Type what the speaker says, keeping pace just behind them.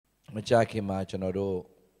Machaki Machanoro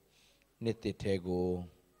Nititego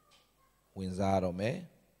Winzaro me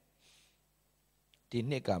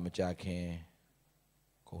Dinica Machaki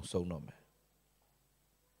Consonome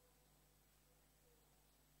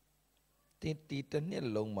Tita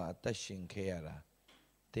Niloma Tashin Kera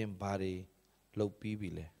Timbari Low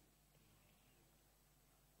Bibile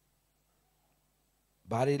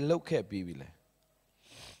Bari Low Cat Bibile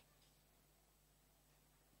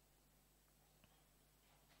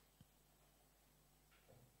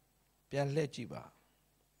Pian Legiba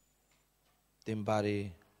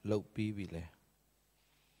Timbari Low Bibile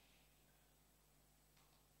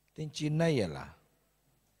Tinchinayala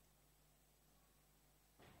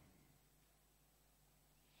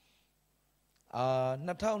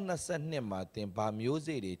Natao Nasanima Timba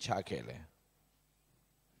Music Chakele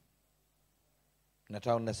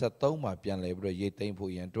Natao Nasatoma Pian Lebro Yetempo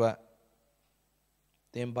Yantua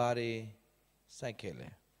Timbari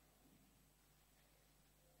Sakele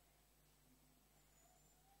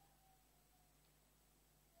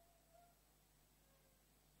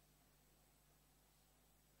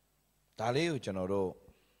Taleo Chanoro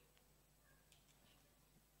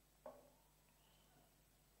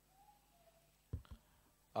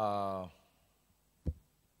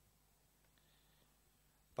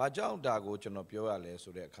Pajang Dago Chanopio Ale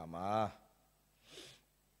Sure Kama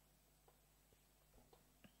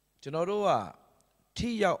Chanoroa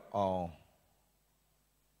Tia on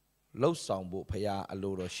Low Songbo Paya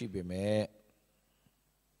Aluro Shibime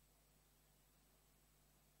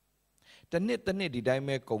The knit the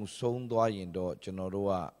dime Kong Song Doyindo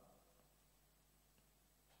Chanoroa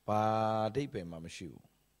Pa Depe Mamashu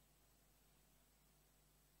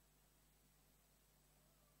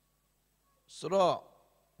So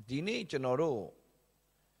Dini Chanoro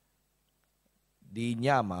Di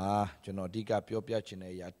Nyama Chanodica Piopia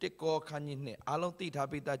Chineya Tico Canine Alonti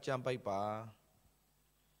Tabita Champaipa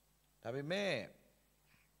Tabi me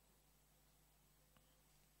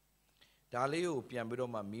Dalio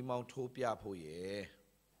Piambiroma Mimau Topia Poye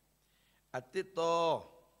Atito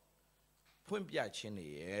Pumpia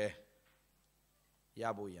Chine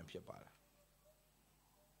Yabo Yampiapara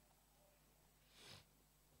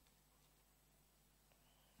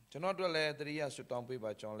Chanodole 3 years to Tom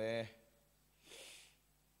Pipa Chonle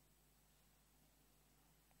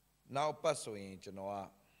Now Paso in Chanoa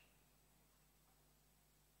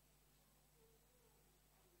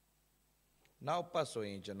Now Paso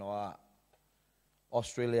in Chanoa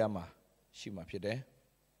Australia ma Shima Pide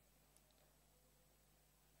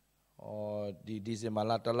or the December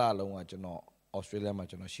Latala long Chano Australia ma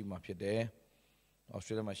Chano Shima Pide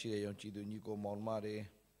Australia ma Shia Yonchidu Nico Monmare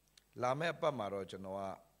La Mepa Maro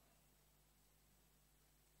Chanoa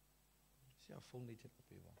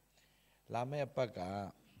La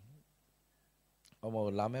Mepa Omo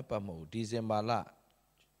La Mepa Mo December La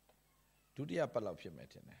Dudia Pala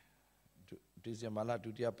Pimetene December La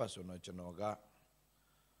Dudia Pasono Chanoga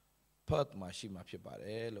Perth ma Shima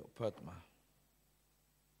Pibare lo Perth ma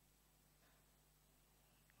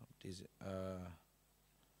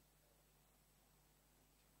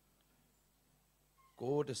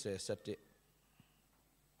Go to say set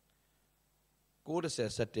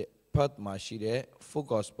it Perth ma Shide Full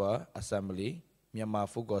Gospel Assembly Myanmar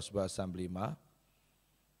Full Gospel Assembly ma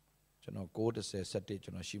Chano go to say set it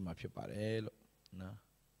Chano Shima Pibare lo na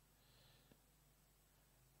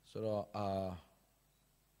so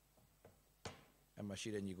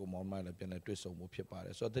Machine and you go more mile than a twist of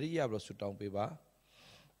Mupia. So 3 years to town paper.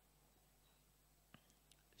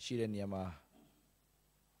 She and Yama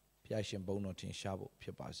Piashin Bonot in Shabo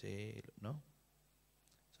Piapase, no?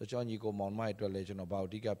 So John, you go on my legend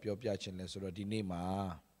about dig up your Piachin or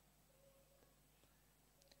Dinema.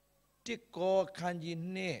 Tico Kanji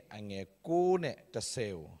ne and a cone the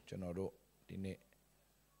sale, General Dine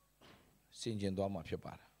Sinjin Doma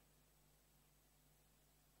Piapara.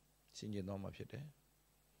 Sinjin Doma Piate.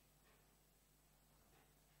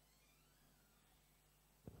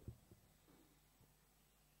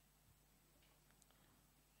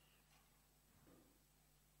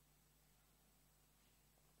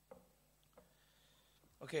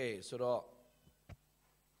 Okay, so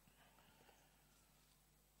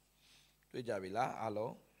တွေ့ကြပြီလားအား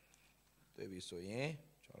လုံးတွေ့ပြီဆိုရင်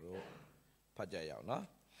ကျွန်တော်တို့ဖတ်ကြရအောင်နော်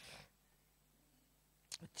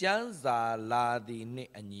ကျမ်းစာလာသည်နှ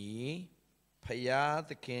င့်အညီဖယားသ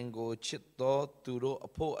ခင်ကိုချစ်သောသူတို့အ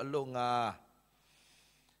ဖို့အလို့ငါ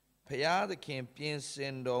ဖယားသခင်ပြင်ဆ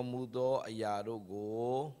င်တော်မူသောအရာတို့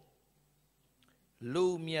ကိုလူ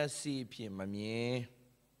မျက်စိဖြင့်မမြင်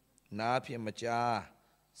နားဖြင့်မကြား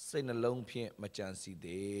စိတ်နှလုံးဖြင့်မကြံစည်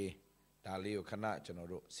သေးဒါလေးကိုခဏကျွန်တော်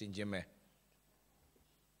တို့ဆင်ခြင်မယ်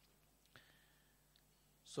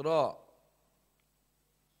So,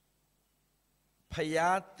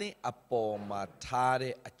 Payati apoma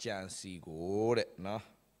tare a chancy gore, no?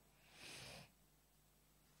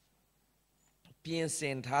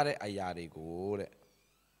 Piensen tare a yari gore.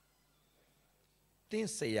 Think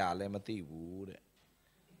say ya lemati wood.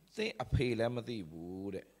 Think a pay lemati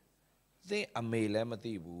wood. Think a may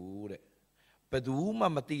lemati wood. But the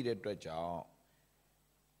woman matted dredger.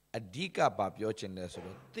 A dika babio chinless,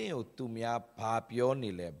 think to me a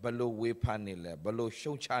papionile, below wepanile, below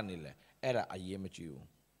show chanile, era a yemachu.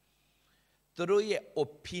 Through your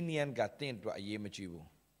opinion got think to a yemachu.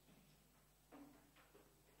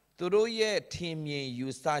 Through your team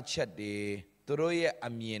you start chat day, through your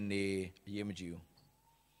amiene yemachu.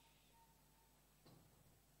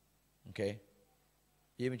 Okay?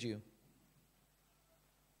 Yemachu.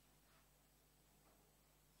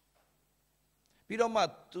 Piroma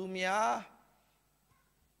tumia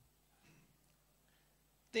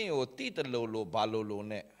think o tit lolo balolo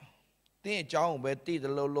ne. Think John be tit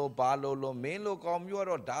lolo balolo, melo com you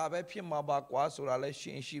or dabe pimaba quasura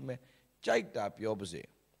she me jacked up your opposite.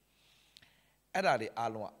 Era the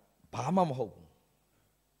alwa Bamam hope.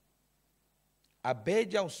 A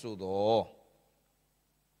bejan sudo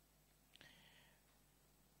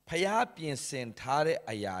Payapian sentare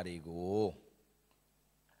ayarigo.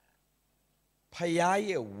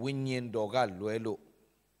 Payaye winyin doga luelo.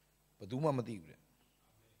 But do mama deep.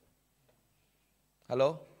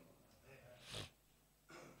 Hello?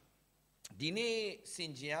 Dini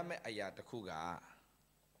sinjiame ayatakuga.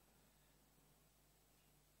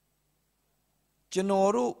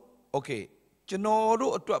 Genoru, okay.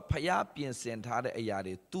 Genoru to a payapian sentare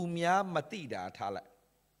ayari. Tumia matida tala.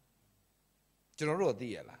 Genoru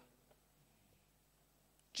diela.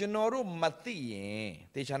 Genoru mati,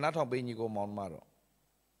 they shall not obey you go Monmaro.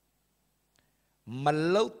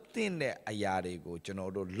 Malotin de ayare go,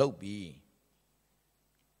 Genoru lobi.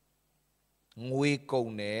 We go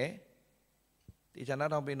ne, they shall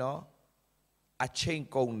not obey no. A chain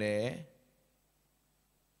go ne.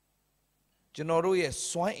 Genoru ye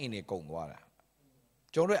swine in a gong water.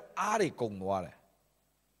 Genoru are gong water.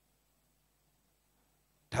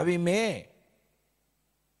 Tabi me.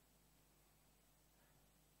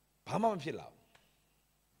 Pama Pila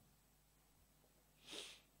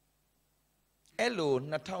Elo,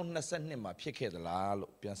 Natown Nasanima, Pique the Lalo,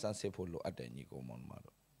 Piansan Sepolo at the Nico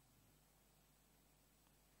Monmaro.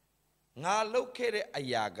 Nga located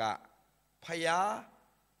Ayaga, Paya,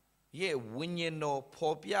 ye Winyeno,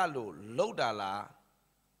 Popialo, Lodala.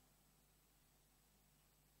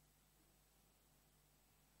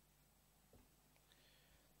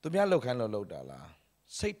 To be a local Lodala,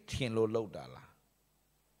 say tin Lodala.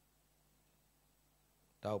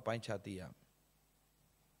 Tao bánh cha tiệm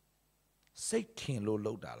xây thiên lô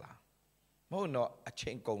lâu đà la mỗi nó a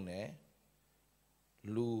chen công nè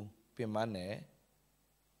lu biên mán nè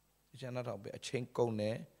cho nó thằng bị a chen công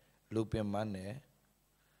nè lu biên mán nè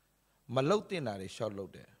mà lâu tiền nào để sao lâu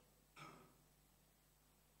đấy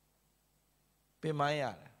biên mán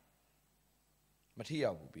à mà thi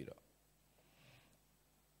vào bị đó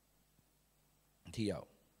thi vào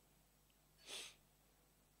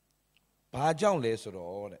Ba John les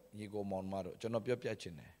road, you go Monmaro, John of your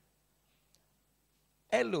piacine.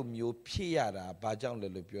 Elum you piara, Ba John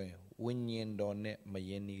Lelupio, Winyin donne,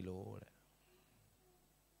 Mayeni lord.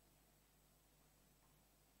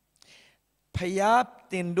 Payap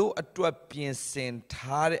tendo a tuapian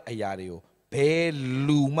sentare ayario, Be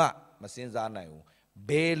Luma, Masinzanayo,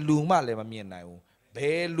 Be Luma le Mamianayo,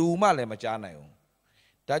 Be Luma le Machanayo.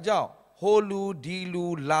 Tajao. Holu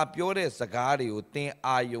dilu la piore sagario tin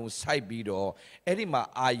ayong saibido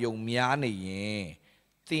erima ayong miane yin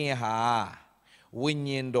tin ha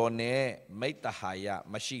winyin do ne maitahaya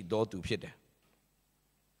mashi do tu phitတယ်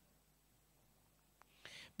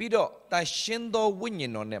ပြီးတော့တန်ရှင်းသောဝိညာ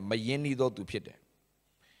ဉ်တော်နဲ့မယဉ်နီးသောသူဖြစ်တယ်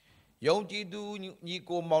ယုံကြည်သူညီ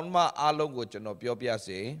ကိုမောင်နှမအားလုံးကိုကျွန်တော်ပြောပြ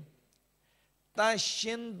စေတန်ရှ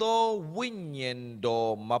င်းသောဝိညာဉ်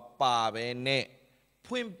တော်မပါဘဲနဲ့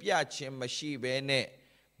ဖွင့်ပြခြင်းမရှိဘဲနဲ့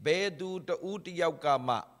ဘယ်သူတဦးတယောက်က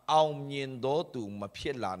မှအောင်မြင်သောသူမဖြ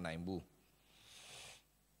စ်လာနိုင်ဘူး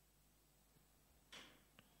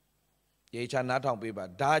ယေချာနားထောင်ပေးပါ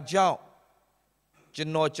ဒါကြောင့်ကျွန်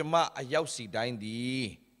တော်ကျမအရောက်စီတိုင်းသည်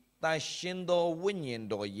တန်ရှင်းသောဝိညာဉ်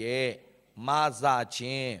တော်ရဲ့မာစာခြ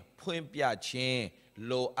င်းဖွင့်ပြခြင်း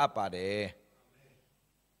လိုအပ်ပါတယ်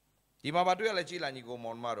ဒီမှာပါတွေ့ရလဲကြည်လာညီကို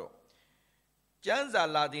မောင်မတော်ကျမ်းစာ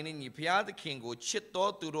လာသည်နှင့်ညီဘုရားသခင်ကိုချစ်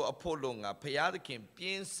တော်သူတို့အဖို့လုံးကဘုရားသခင်ပြ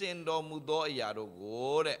င်ဆင်တော်မူသောအရာတို့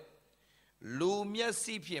ကိုတဲ့လူမျက်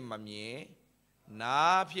စိဖြင့်မမြင်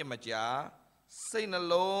နားဖြင့်မကြားစိတ်နှ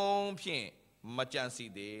လုံးဖြင့်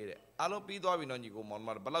Majansi de. Alo pido we no you go mon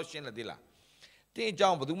Balashin la dilla. Tin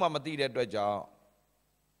John Buduma Matida Dredja.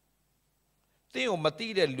 Think of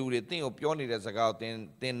Matida Ludi, think of Pioni as a gout,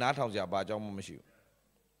 then not house ya by John Mashu.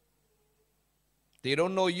 They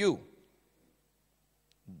don't know you.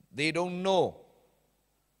 They don't know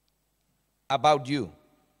about you.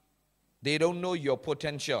 They don't know your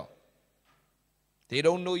potential. They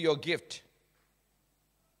don't know your gift.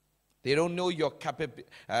 They don't know your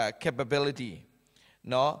capability.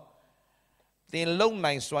 No. Then long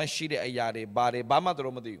night swan sheet a yard, body, Bama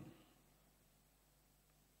Dromadu.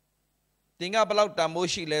 Think about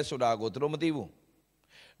Tamoshi less or I go Dromadu.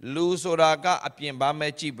 Lose or I got a pian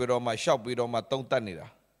bame cheap with on my shop with on my tontanida.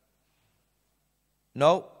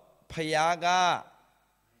 No, Payaga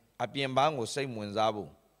a pian bang was same when Zabu.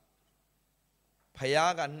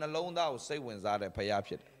 Payaga Nalonda was say when Zada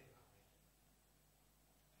Payapit.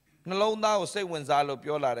 Nalonda was say when Zalo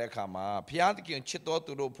Piola Recama, Piatki and Chito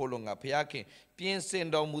to do Polunga, Piaki,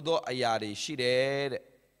 Piensendo Mudo Ayari, she did.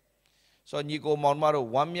 So Nico Monmaro,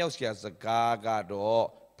 1 milk as a gaga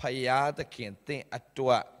do, Payata can think at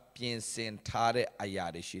Tua, Piensentare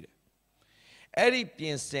Ayari, she did. Eri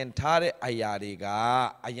Piensentare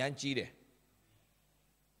Ayariga, Ayanchide.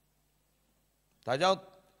 Tajao.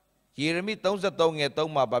 Jeremy Tons a tongue at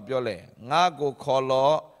Toma Babiole, Nago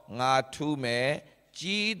Colo, Na Tume,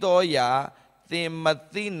 G Doya,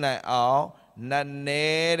 Thimathina ao,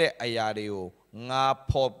 Nanere Ayario, Na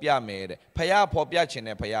Popia made, Paya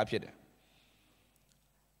Popiachin, Payapid.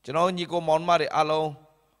 General Nico Monmari Alo,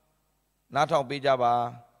 Naton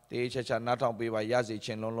Bijaba, the Chacha Naton Biba Yazi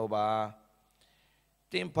Chenloba,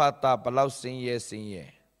 Timpata Balau Sinye,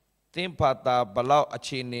 Timpata Balau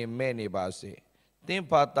Achini Many Basi. Tin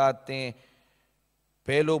pata tin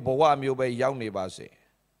pelo boa mi obe young nebase.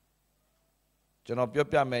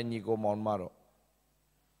 Janopia manigo monmaro.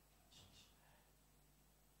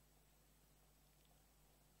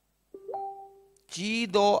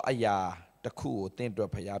 Gido aya, the cool tin to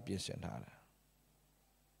payapian sentara.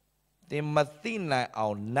 Tin mathina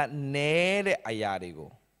au not nere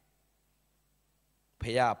ayarigo.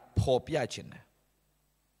 Paya popiachin.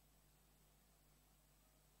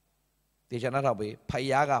 They shall not be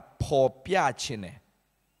Payaga Popiachine.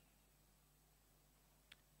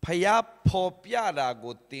 Paya Popiada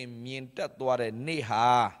go tim minta tuare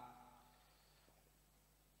niha.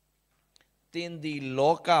 Tindi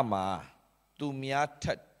lokama tu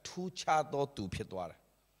miata tucha do tu pituara.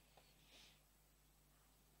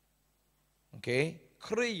 Okay?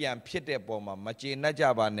 Korean Pite Boma, Machi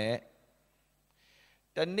Najabane.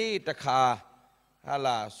 The need the car,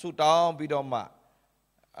 hala, sudown bidoma.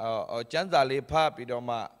 Chanzali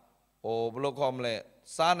Papidoma or Blocomle,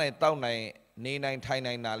 Sana Town, Ni 9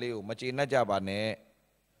 Tainai Naliu, Machina Jabane.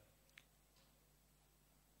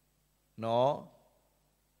 No.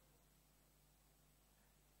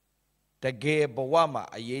 The gay Bawama,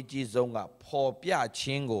 a yeji zonga, Popia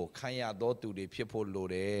Chingo, Kanya do to the people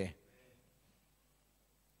lode.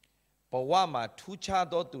 Bawama, Tucha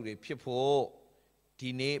do to the people,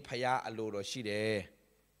 Tine Paya Aloro Shide.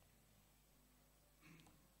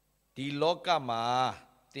 Di lokama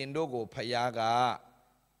tindogo payaga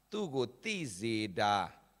tugo tizeda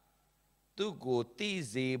tugo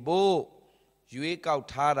tizebo yue kau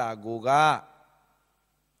thara goga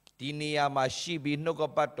dinia ma shibi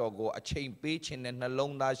nokopato a chain beach in a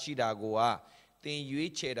long da shida goa tin yue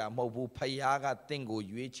cheda mobu payaga tingo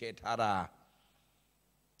yue chetara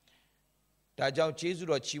Tajao Jesu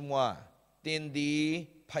chimwa tin di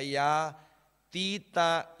paya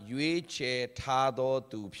Tita Yueche Tado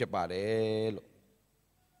tu Piapare.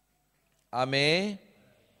 Amen.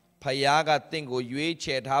 Payaga Tingo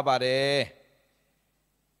Yueche Tabare.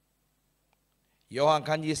 Johan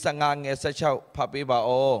Kanji Sangang as a chow, Papiba,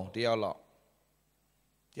 oh, dear law.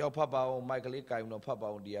 Dear Papa, Michael Kai, no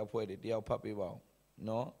Papa, dear poet, dear Papiba.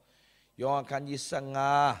 No. Johan Kanji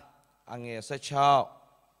Sanga, Ang as a chow.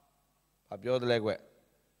 Papio the legwe.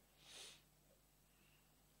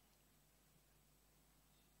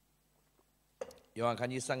 Yohan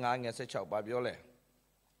can you sang ang as a chow babiole?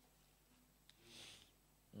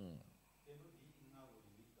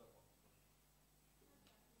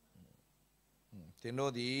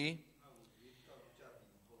 Tenodi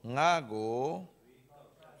Nago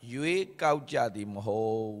Yue Kau Jadi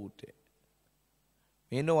Mohote.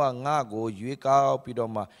 Minoa Nago Yue Kau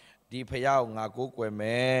Pidoma. Di payao nga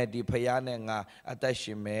kukweme, di payane nga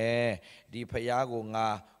atashime, di payago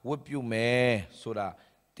nga wupyume, sura.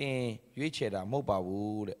 Tin yuicheda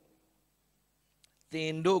mobawood.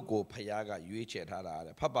 Tin dogo payaga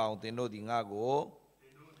yuicheta. Papa on the no di nago.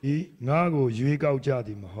 Nago Yuikau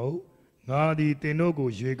Jadi Maho, ngā di teno ko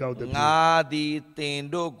yue kau te ngā di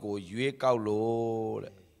tendo ko yue kau lo.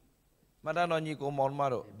 Madano ni ko mon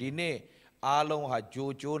maro. Dine along ha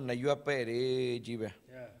jojo na yue pe re jibe.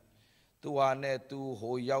 Tu hane tu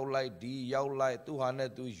ho yau lai di yau lai tu hane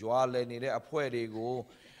tu yua le ni re apwe re go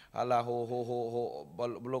ala ho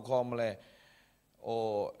blo khom le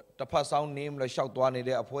o တစ်ဖက်ဆောင်နေမလဲရှောက်သွားနေ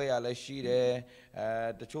တဲ့အဖွဲရလည်းရှိတယ်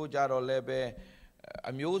တချို့ကြတော့လည်းပဲ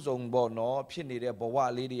အမျိုးစုံပေါ့နော်ဖြစ်နေတဲ့ဘဝ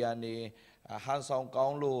လေးတွေကနေဟန်ဆောင်ကော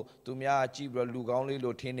င်းလို့သူများကြည့်ပြီးတော့လူကောင်းလေး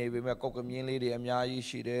လို့ထင်နေပေမဲ့ကောက်ကမြင်းလေးတွေအများကြီး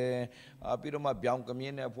ရှိတယ်ပြီးတော့မှပြောင်းကမြ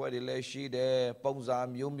င်းတဲ့အဖွဲ့တွေလည်းရှိတယ်ပုံစံ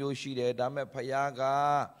မျိုးမျိုးရှိတယ်ဒါမဲ့ဖယားက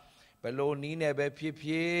ဘယ်လိုနီးနေပဲဖြစ်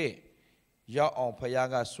ဖြစ်ရောက်အောင်ဖယား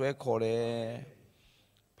ကဆွဲခေါ်တယ်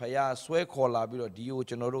ဖယားဆွဲခေါ်လာပြီးတော့ဒီကို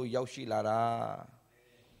ကျွန်တော်တို့ရောက်ရှိလာတာ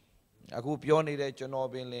အခုပြောနေတဲ့ကျွန်တော်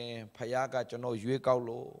ပင်လင်ဖယားကကျွန်တော်ရွေးကောက်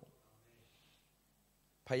လို့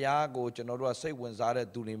ဖယားကိုကျွန်တော်တို့ကစိတ်ဝင်စားတဲ့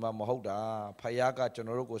သူတွေမှမဟုတ်တာဖယားကကျွန်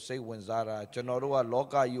တော်တို့ကိုစိတ်ဝင်စားတာကျွန်တော်တို့ကလော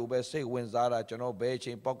ကကြီးကိုပဲစိတ်ဝင်စားတာကျွန်တော်ဘယ်အ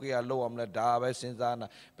ချိန်ပောက်ကရလောက်အောင်လဲဒါပဲစဉ်းစားတာ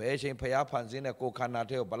ဘယ်အချိန်ဖယားဖန်ဆင်းတဲ့ကိုခန္ဓာ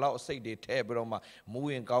ထဲကိုဘလောက်အစိတ်တွေထည့်ပြီးတော့မှမူး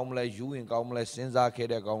ရင်ကောင်းမလဲယူရင်ကောင်းမလဲစဉ်းစားခဲ့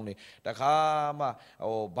တဲ့ကောင်းတွေတခါမှ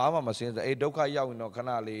ဘာမှမစဉ်းစားဒုက္ခရောက်ရင်တော့ခ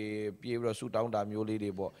ဏလေးပြေးပြီးတော့ဆူတောင်းတာမျိုးလေး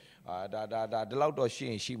တွေပေါ့ဒါဒီလောက်တော့ရှိ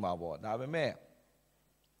ရင်ရှိမှာပေါ့ဒါပေမဲ့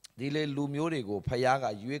ဒီလေလူမျိုးတွေကိုဖယားက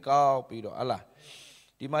ရွေးကောက်ပြီးတော့ဟလား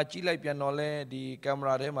ဒီမှာကြည့်လိုက်ပြန်တော့လဲဒီကင်မ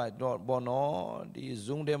ရာထဲမှာပေါ့နော်ဒီ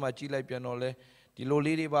zoom ထဲမှာကြည့်လိုက်ပြန်တော့လဲဒီလို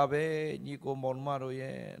လေးတွေပါပဲညီကိုမောင်မတို့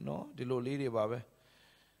ရဲ့နော်ဒီလိုလေးတွေပါပဲ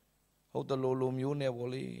ဟုတ်တယ်လိုမျိုးနဲ့ပေါ့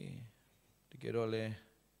လေတကယ်တော့လဲ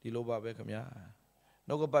ဒီလိုပါပဲခင်ဗျာ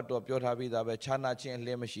နှုတ်ကပတ်တော်ပြောထားပြီးသားပဲခြားနာခြင်းအလ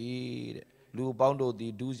င်းမရှိတဲ့လူပေါင်းတို့သ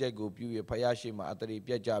ည်ဒုစရိုက်ကိုပြု၍ဖယားရှိမှအတရိ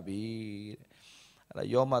ပြတ်ကြပြီတဲ့အဲ့ဒါ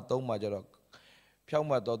ယောမ3မှာကျတော့ဖြောက်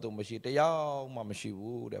မှတ်တော်သူမရှိတယောက်မှမရှိ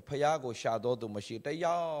ဘူးတဲ့ဖယားကိုရှာတော်သူမရှိတ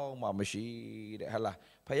ယောက်မှမရှိတဲ့ဟလား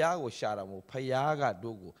ဖယားကိုရှာတာမဟုတ်ဖယားက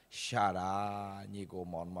တို့ကိုရှာတာညီကို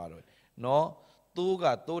မောင်မတို့နော်သူက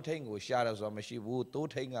တိုးထိန်ကိုရှာတယ်ဆိုတာမရှိဘူးတိုး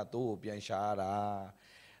ထိန်ကတိုးကိုပြန်ရှာတာ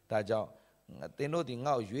ဒါကြောင့်တင်တို့ဒီ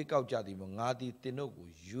ငါ့ကိုရွေးကောက်ကြသည်မငါဒီတင်တို့ကို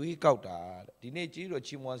ရွေးကောက်တာဒီနေ့ကြီးတော့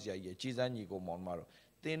ချီးမွမ်းစရာကြီးကြီးစမ်းညီကိုမောင်မတို့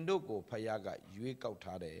တင်တို့ကိုဖယားကရွေးကောက်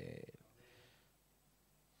ထားတယ်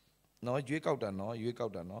နော်ရွေးကောက်တာနော်ရွေးကော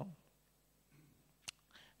က်တာနော်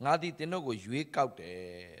ငါဒီတင်တို့ကိုရွေးကောက်တယ်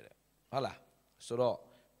တဲ့ဟုတ်လားဆိုတော့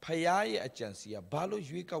ဖယားရဲ့အကြံစီကဘာလို့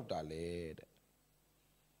ရွေးကောက်တာလဲတဲ့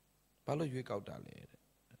ဘာလို့ရွေးကောက်တာလဲတဲ့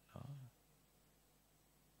နော်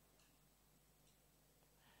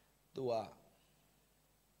သူက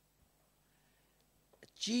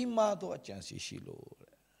ကြီးမားသောအကြံစီရှိလို့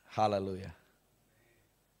တဲ့ဟာလေလုယာ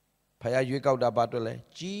ဖယားရွေးကောက်တာဘာတွေ့လဲ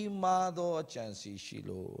ကြီးမားသောအကြံစီရှိ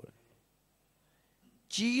လို့တဲ့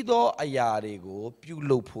ကြီးသောအရာတွေကိုပြု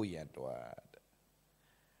လုပ်ဖို့ရန်အတွက်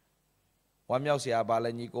ဝမ်းမြောက်စရာပါ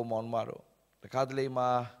လဲညီကိုမောင်မတို့တခါတလေမှာ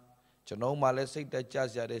ကျွန်တော်မှလည်းစိတ်တက်ကြ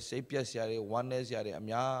စရာတွေစိတ်ပြက်စရာတွေဝမ်းနည်းစရာတွေအ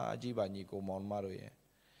များကြီးပါညီကိုမောင်မတို့ရဲ့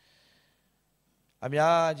အ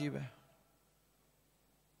များကြီးပဲ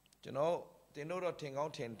ကျွန်တော်တင်တို့တော့ထင်ကော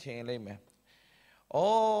င်းထင်လိမ့်မယ်။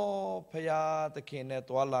အော်ဖယားသခင်နဲ့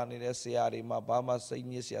တွာလာနေတဲ့ဆရာတွေမှာဘာမှစိတ်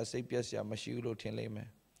ညစ်စရာစိတ်ပြက်စရာမရှိဘူးလို့ထင်လိမ့်မယ်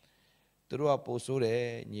။သူတို့ကပို့ဆိုးတယ်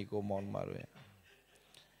ညီကိုမောင်မတို့ရဲ့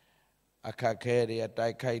အခက်ခဲတွေအတို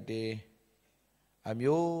က်ခိုက်တွေအ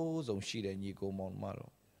မျိုးစုံရှိတယ်ညီကိုမောင်မ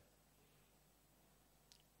တို့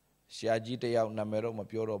ဆရာကြီးတယောက်နာမည်တော့မ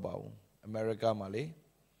ပြောတော့ပါဘူးအမေရိကမှာလေ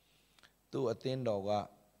သူ့အသင်းတော်က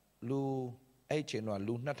လူအဲ့ချိန်တော့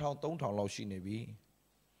လူ2000 3000လောက်ရှိနေပြီ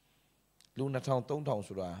လူ2000 3000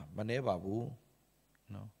ဆိုတာမနှဲပါဘူး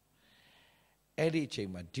နော်အဲ့ဒီအချိန်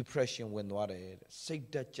မှာ depression ဝင်သွားတယ်စိတ်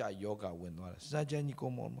ဓာတ်ကျယောဂဝင်သွားတယ်စာချမ်းကြီး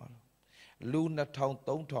ကိုမောမှာလူ2000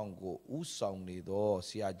 3000ကိုဥဆောင်နေတော့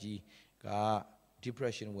ဆရာကြီးက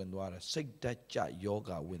depression ဝင်သွားတယ်စိတ်ဓာတ်ကျယော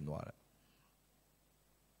ဂဝင်သွားတယ်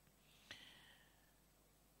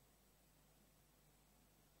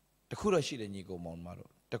တခုတော့ရှိတယ်ညီကိုမောင်မ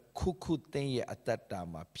တို့တခုခုသင်ရဲ့အတ္တတာ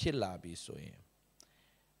မှာဖြစ်လာပြီဆိုရင်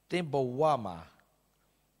သင်ဘဝမှာ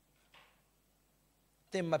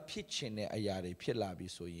သင်မဖြစ်ချင်တဲ့အရာတွေဖြစ်လာပြီ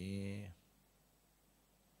ဆိုရင်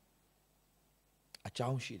အကြော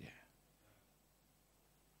င်းရှိတယ်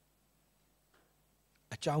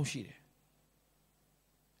အကြောင်းရှိတယ်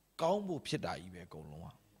ကောင်းဖို့ဖြစ်တာကြီးပဲအကုန်လုံးက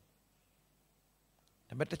ဒါ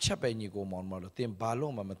ပေမဲ့တစ်ချက်ပဲညီကိုမောင်မလို့သင်ဘာ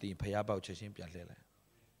လို့မှမသိဖရားပေါက်ချက်ချင်းပြန်လှည့်လိုက်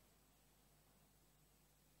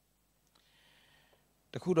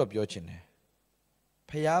တခုတော့ပြောချင်တယ်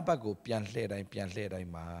ဖျားဘက်ကိုပြန်လှည့်တို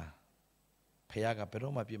င်းမှာဖျားကဘယ်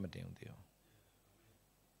တော့မှပြစ်မတင်ဘူးတည်အောင်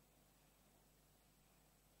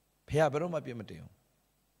ဖျားဘယ်တော့မှပြစ်မတင်ဘူး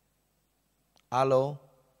အားလုံး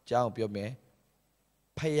ကြောင်းပြောမယ်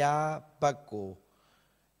ဖျားဘက်ကို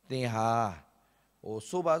thing ha or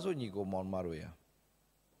so bazo ni go mon maroya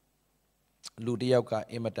lu tယောက်က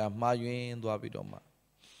အင်မတန်မှားယွင်းသွားပြီးတော့မှ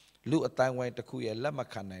လူအတိုင်းဝိုင်းတစ်ခုရဲ့လက်မ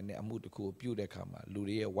ခံနိုင်တဲ့အမှုတစ်ခုကိုပြုတဲ့အခါမှာလူ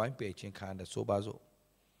တွေရဲ့ဝိုင်းပယ်ခြင်းခံတဲ့ဆိုပါစို့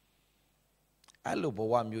အဲ့လိုဘ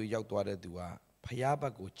ဝမျိုးရောက်သွားတဲ့သူကဖျားဘ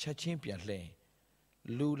က်ကိုချက်ချင်းပြန်လှည့်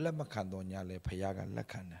လူလက်မခံတော့ညာလဲဖျားကလက်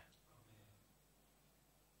ခံတယ်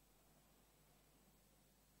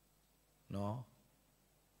နော်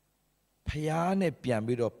ဖျားနဲ့ပြန်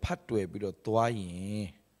ပြီးတော့ဖတ်တွေ့ပြီးတော့သွားရင်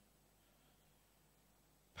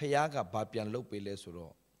ဖျားကဘာပြန်လုပ်ပေးလဲဆို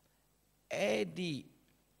တော့အဲ့ဒီ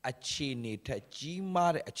အခြေအနေထက်ကြီး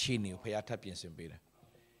မားတဲ့အခြေအနေကိုဖျားထပ်ပြင်ဆင်ပေးတယ်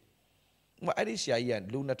။အဲ့ဒီဆရာကြီး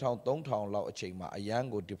ကလူ2000 3000လောက်အချိန်မှာအရန်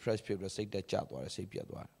ကို depress ဖြစ်ပြီးစိတ်တက်ကျသွားတယ်စိတ်ပြတ်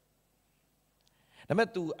သွားတယ်။ဒါပေမဲ့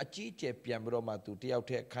तू အကြီးအကျယ်ပြန်ပြီးတော့မှ तू တယောက်တ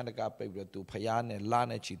ည်းအခန်းတကားပိတ်ပြီးတော့ तू ဖျားနဲ့လာ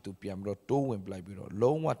နဲ့ချီ तू ပြန်ပြီးတော့တိုးဝင်ပလိုက်ပြီးတော့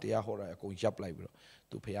လုံးဝတရားဟောတာအကုန်ရပ်ပလိုက်ပြီးတော့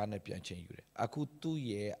तू ဖျားနဲ့ပြန်ချင်းယူတယ်။အခုသူ့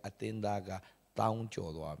ရဲ့အသင်းသားက1000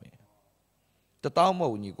ကျော်သွားပြီ။1000မ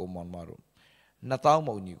ဟုတ်ညီကိုမောင်မတို့2000မ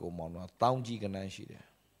ဟုတ်ညီကိုမောင်တော့1000ကြီးကနန်းရှိတယ်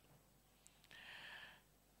။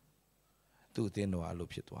သူ့အသင်းတော်အလို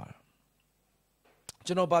ဖြစ်သွားတာ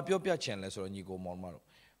ကျွန်တော်ဘာပြောပြချင်လဲဆိုတော့ညီကိုမောင်မတို့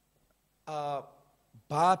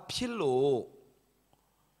ဘာဖြစ်လို့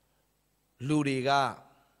လူတွေက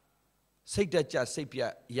စိတ်တက်ကြစိတ်ပြ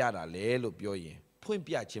ရတာလဲလို့ပြောရင်ဖွင့်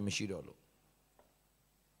ပြခြင်းမရှိတော့လို့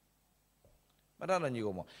မတော်ညီ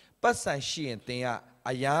ကိုမောင်ပတ်စံရှိရင်တင်က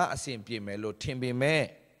အရာအစဉ်ပြေမယ်လို့ထင်ပေမဲ့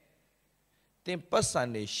တင်ပတ်စံ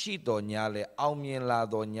နေရှိတော်ညာလဲအောင်မြင်လာ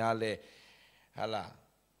တော်ညာလဲဟာလား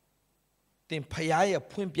တင်ဖျားရဲ့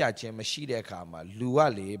ဖွင့်ပြခြင်းမရှိတဲ့အခါမှာလူက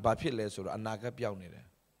လေဘာဖြစ်လဲဆိုတော့အနာဂတ်ပြောင်းနေတယ်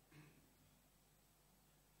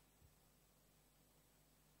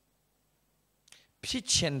ဖြစ်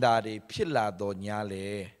ချင်တာတွေဖြစ်လာတော့ညာလေ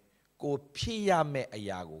ကိုဖြစ်ရမယ့်အ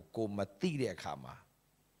ရာကိုမသိတဲ့အခါမှာ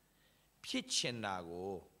ဖြစ်ချင်တာ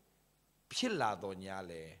ကိုဖြစ်လာတော့ညာ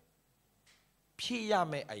လေဖြစ်ရ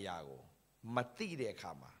မယ့်အရာကိုမသိတဲ့အ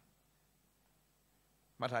ခါမှာ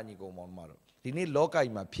မထာညီကိုမောင်မတို့ဒီနေ့လောက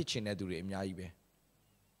ကြီးမှာဖြစ်ချင်တဲ့သူတွေအများကြီးပဲ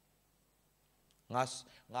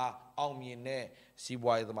ငါအောင်မြင်တဲ့စီး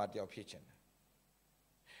ပွားရေးသမားတယောက်ဖြစ်ချင်တယ်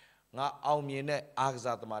ငါအောင်မြင်တဲ့အားက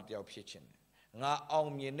စားသမားတယောက်ဖြစ်ချင်တယ်ငါအော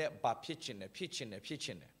င်မြင်တဲ့ဘာဖြစ်ချင်တယ်ဖြစ်ချင်တာ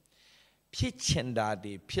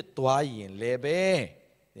တွေဖြစ်သွားရင်လည်းပဲ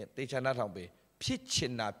တေချာနာထောင်ပေးဖြစ်ချ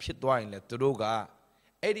င်တာဖြစ်သွားရင်လည်းသူတို့က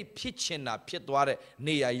အဲ့ဒီဖြစ်ချင်တာဖြစ်သွားတဲ့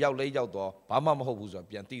နေရာရောက်လဲရောက်တော့ဘာမှမဟုတ်ဘူးဆိုတော့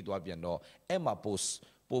ပြန်တိသွားပြန်တော့အဲ့မှာပို့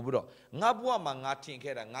ပြီးတော့ငါဘဝမှာငါထင်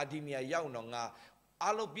ခဲ့တာငါဒီနေရာရောက်တော့ငါ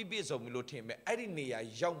အားလုံးပြည့်စုံပြီလို့ထင်မဲ့အဲ့ဒီနေရာ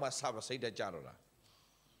ရောက်မှစပါစိတ်တကြတော့လား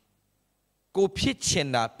ကိုဖြစ်ချင်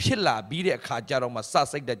တာဖြစ်လာပြီးတဲ့အခါကျတော့မှစ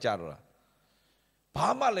စိတ်တကြတော့လားဘာ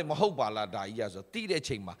မှလည်းမဟုတ်ပါလားဒါကြီးဆိုတိတဲ့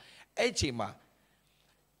ချိန်မှာအဲ့ချိန်မှာ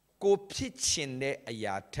ကိုဖြစ်ချင်တဲ့အ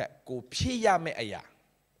ရာထက်ကိုဖြစ်ရမယ့်အရာ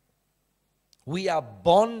we are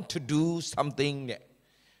born to do something နဲ့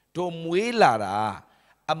တို့မွေးလာတာ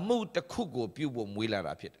အမှုတစ်ခုကိုပြုဖို့မွေးလာ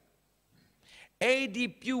တာဖြစ်တယ်အဲ့ဒီ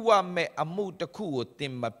ပြုရမယ့်အမှုတစ်ခုကိုသ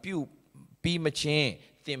င်မပြုပြီးမချင်း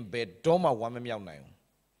သင်ဘယ်တော့မှဝမ်းမမြောက်နိုင်ဘူး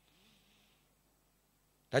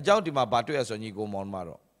ဒါကြောင့်ဒီမှာဗာတွေ့ရဆိုညီကိုမောင်မ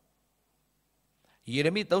တော့ယေရ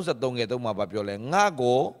မိ33ငယ်3မှာဗာပြောလဲငါ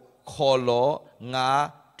ကိုခေါ်လို့ငါ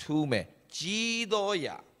ထူးမယ်ကြီးသော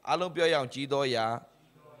ရာအလုံးပြောရအောင်ကြီးသောရာ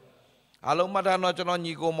အလုံးမထာနော်ကျွန်တော်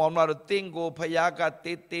ညီကိုမောင်မတို့တင်းကိုဖယားက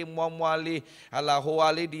တေးတေးမွားမွားလေးဟလာဟိုဟာ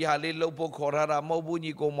လေးဒီဟာလေးလှုပ်ဖို့ခေါ်ထားတာမဟုတ်ဘူး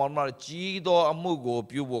ညီကိုမောင်မတို့ကြီးသောအမှုကို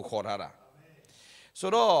ပြုဖို့ခေါ်ထားတာ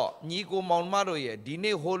ဆိုတော့ညီကိုမောင်မတို့ရဲ့ဒီ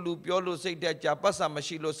နေ့ဟိုလူပြောလို့စိတ်တက်ကြပတ်စံမ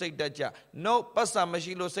ရှိလို့စိတ်တက်ကြ no ပတ်စံမ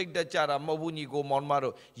ရှိလို့စိတ်တက်ကြတာမဟုတ်ဘူးညီကိုမောင်မ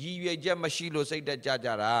တို့ရည်ရွယ်ချက်မရှိလို့စိတ်တက်ကြကြ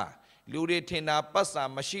တာလူတွေထင်တာပတ်စံ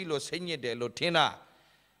မရှိလို့စိတ်ညစ်တယ်လို့ထင်တာ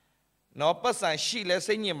နော်ပတ်စံရှိလဲ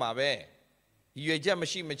စိတ်ညစ်မှာပဲရည်ရွယ်ချက်မ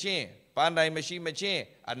ရှိမချင်းပန်းတိုင်မရှိမချင်း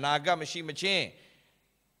အနာဂတ်မရှိမချင်း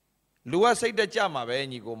လူကစိတ်တက်ကြမှာပဲ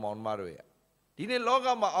ညီကိုမောင်မတို့ရဲ့ဒီနေ့လောက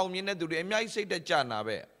မှာအောင်မြင်တဲ့သူတွေအများကြီးစိတ်တက်ကြနာ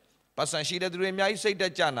ပဲပတ်စံရှိတဲ့သူတွေအများကြီးစိတ်တ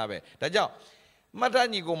က်ကြနာပဲဒါကြောင့်မှတ်သား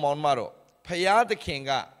ညီကိုမောင်မတို့ဖယားသခင်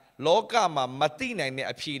ကလောကမှာမသိနိုင်တဲ့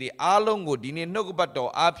အဖြေတွေအားလုံးကိုဒီနေ့နှုတ်ကပတ်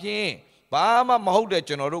တော်အားဖြင့်ဘာမှမဟုတ်တဲ့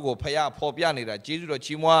ကျွန်တော်တို့ကိုဖယားဖော်ပြနေတာကျေးဇူးတော်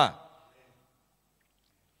ချီးမွမ်း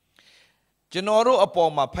ကျွန်တော်တို့အ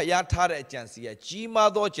ပေါ်မှာဖျားထားတဲ့အကြံစီကကြီးမား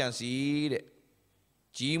သောအကြံစီတဲ့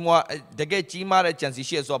ကြီးမားတကယ်ကြီးမားတဲ့အကြံစီ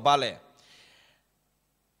ရှိဆိုတော့ဘာလဲ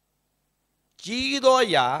ကြီးသောအ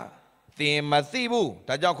ရာသင်မသိဘူး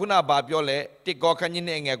ဒါကြောင့်ခုနဘာပြောလဲတစ်ကောခန်းကြီး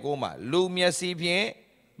နဲ့ငယ်ကိုမှာလူမျက်စိဖြင့်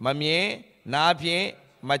မမြင်နားဖြင့်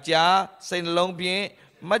မကြားစိတ်နှလုံးဖြင့်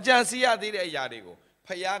မကြံစီရသေးတဲ့အရာတွေကို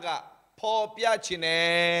ဖျားကဖော်ပြခြင်း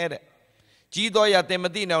နဲ့တဲ့ကြီးသောအရာသင်မ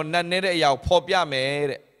သိနိုင်အောင်နတ်နေတဲ့အရာကိုဖော်ပြမယ်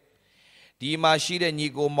တဲ့ ဒီမှာရှိတဲ့ညီ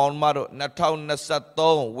ကိုမောင်မတို့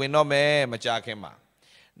2023ဝင်တော့မယ်မကြခင်မှာ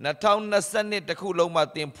2022တခုလုံးမှာ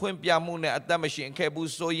သင်ဖွင့်ပြမှုနဲ့အသက်မရှင်ခဲ့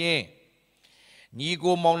ဘူးဆိုရင်ညီ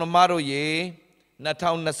ကိုမောင်နှမတို့ရေ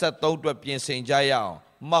2023အတွက်ပြင်ဆင်ကြရအောင်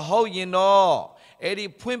မဟုတ်ရင်တော့အဲ့ဒီ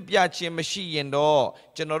ဖွင့်ပြခြင်းမရှိရင်တော့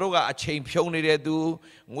ကျွန်တော်တို့ကအချိန်ဖြုံးနေတဲ့သူ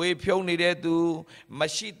ငွေဖြုံးနေတဲ့သူမ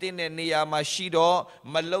ရှိတဲ့နေရာမှာရှိတော့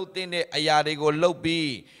မလှုပ်တဲ့အရာတွေကိုလှုပ်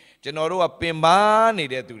ပြီးကျွန်တော်တို့ကပင်ပန်းနေ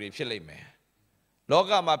တဲ့သူတွေဖြစ်လိမ့်မယ်လော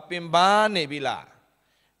ကမှာပင်ပန်းနေပြီလား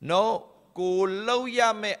no ကိုလှုပ်ရ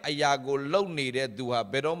မယ့်အရာကိုလှုပ်နေတဲ့သူဟာ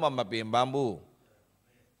ဘယ်တော့မှမပင်ပန်းဘူး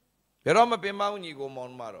ဘယ်တော့မပင်ပန်းဘူးညီကိုမော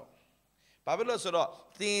င်မတော်ဘာဖြစ်လို့ဆိုတော့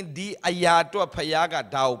သင်ဒီအရာအတွက်ဖခင်က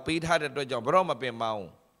ဒါကိုပေးထားတဲ့အတွက်ကြောင့်ဘယ်တော့မပင်ပန်းဘူး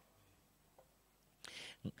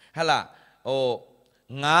ဟဲ့လား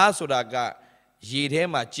ငါဆိုတာကရေထဲ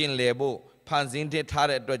မှာကျင်လည်ဖို့ဖန်ဆင်းထား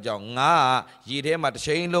တဲ့အတွက်ကြောင့်ငါကရေထဲမှာတစ်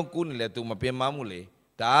ချိန်လုံးကူးနေလေသူမပင်ပန်းဘူးလေ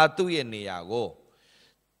ဒါသူ့ရဲ့နေရာကို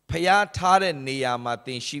ဖျားထားတဲ့နေရာမှာသ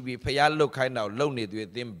င်ရှိပြီးဖျားလုတ်ခိုင်းတာကိုလုံနေသေးတ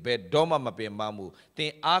ယ်သင်ဘယ်တော့မှမပင်ပန်းဘူးသ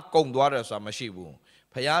င်အားကုန်သွားတယ်ဆိုတာမရှိဘူး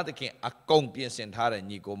ဖျားသခင်အကုန်ပြင်ဆင်ထားတဲ့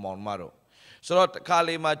ညီကိုမောင်မတို့ဆိုတော့တခါ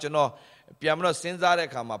လေးမှကျွန်တော်ပြန်မလို့စဉ်းစားတဲ့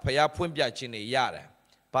အခါမှာဖျားဖွင့်ပြခြင်းတွေရတယ်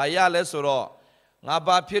ဘာရလဲဆိုတော့ငါ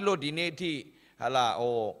ဘာဖြစ်လို့ဒီနေ့အထိဟာလာ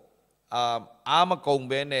အားမကုန်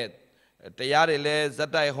ပဲနဲ့တရားတွေလဲဇ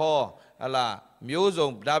က်တိုက်ဟောဟာလာမျိုးစုံ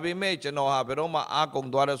ဒါပေမဲ့ကျွန်တော်ဟာဘယ်တော့မှအားကုန်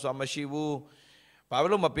သွားတယ်ဆိုတာမရှိဘူးဘာ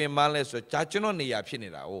လို့မပင်ပန်းလဲဆိုတော့ကျွန်တော်နေရာဖြစ်နေ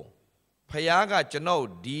တာ哦ဖခင်ကကျွန်တော်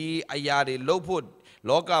ဒီအရာတွေလှုပ်ဖို့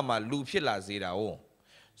လောကမှာလူဖြစ်လာစေတာ哦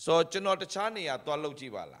ဆိုတော့ကျွန်တော်တခြားနေရာသွားလှုပ်ကြ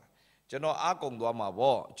ည့်ပါလားကျွန်တော်အားကုန်သွားမှာ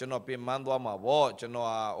ပေါ့ကျွန်တော်ပင်ပန်းသွားမှာပေါ့ကျွန်တော်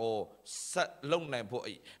ဆက်လုံနိုင်ဖို့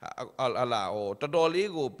ဟာလာတော်တော်လေး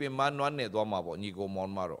ကိုပင်ပန်းနွမ်းနေသွားမှာပေါ့ညီကိုမော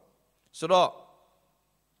င်မတော့ဆိုတော့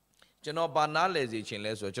ကျွန်တော်ဘာနားလဲစီခြင်း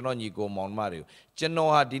လဲဆိုတော့ကျွန်တော်ညီကိုမောင်မတွေကိုကျွန်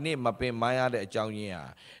တော်ဟာဒီနေ့မပင်ပန်းရတဲ့အကြောင်းရင်းဟာ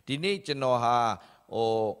ဒီနေ့ကျွန်တော်ဟာဘ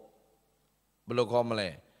ယ်လိုခေါ်မလဲ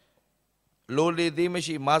လိုလေသေးမ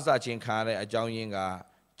ရှိမဆာခြင်းခံရတဲ့အကြောင်းရင်းက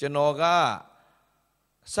ကျွန်တော်က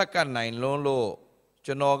စက္ကန့်နိုင်လွန်းလို့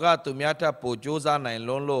ကျွန်တော်ကသူများထပ်ပိုကြိုးစားနိုင်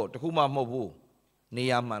လွန်းလို့တခုမှမဟုတ်ဘူးနေ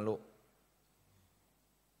ရာမှန်လို့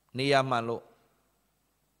နေရာမှန်လို့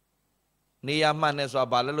နေရာမှန်နဲ့ဆိုတာ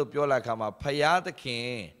ဘာလဲလို့ပြောလိုက်ခါမှာဖယားသခင်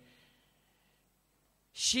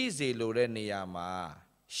ရှိစေလိုတဲ့နေရာမှာ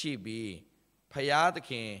ရှိပြီးဖယားသ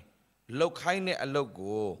ခင်လှုပ်ခိုင်းတဲ့အလုပ်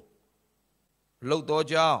ကိုလှုပ်တော့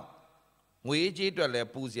ကြောင်းငွေကြေးအတွက်လည်း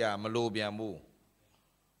ပူစရာမလိုပြန်ဘူး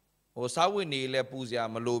စားဝတ်နေလည်းပူစရာ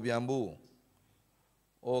မလိုပြန်ဘူး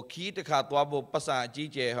ခီးတစ်ခါသွားဖို့ပတ်စံအကြီး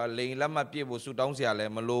ကျယ်လိန်လက်မှတ်ပြည့်ဖို့ဆူတောင်းစရာလ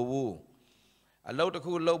ည်းမလိုဘူးအလုပ်တစ်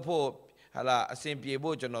ခုလုပ်ဖို့ဟာလာအစဉ်ပြေ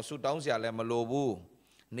ဖို့ကျွန်တော်ဆူတောင်းစရာလည်းမလိုဘူး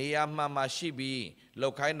နေရာမှန်မှရှိပြီးလှု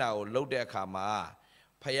ပ်ခိုင်းတာကိုလှုပ်တဲ့အခါမှာ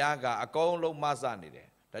ဖခင်ကအကုန်လုံးမဆနေတယ်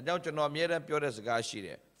ဒါကြောင့်ကျွန်တော်အမြဲတမ်းပြောတဲ့စကားရှိတ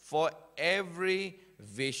ယ် for every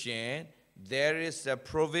vision there is a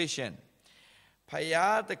provision ဖခ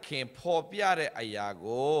င်သခင်ဖော်ပြတဲ့အရာ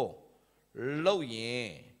ကိုလှုပ်ရင်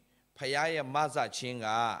ဖခင်ရဲ့မဆခြင်းက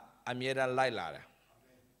အမြဲတမ်းလိုက်လာတယ်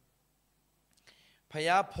ဖခ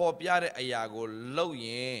င်ဖော်ပြတဲ့အရာကိုလှုပ်ရ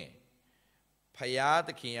င်ဖခင်သ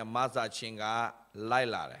ခင်ရဲ့မဆခြင်းကလိုက်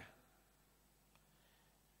လာတယ်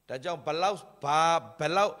ဒါကြောင့်ဘ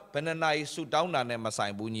ယ်နှနာရီဆူတောင်းတာနဲ့မဆို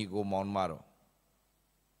င်ဘူးညီကိုမောင်မတော်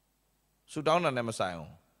ဆူတောင်းတာနဲ့မဆိုင်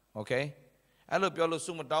ဘူးโอเคအဲ့လိုပြောလို့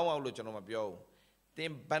ဆူမတောင်းအောင်လို့ကျွန်တော်မပြောဘူးသ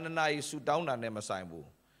င်ဘယ်နှနာရီဆူတောင်းတာနဲ့မဆိုင်ဘူး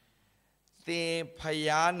သင်ဖ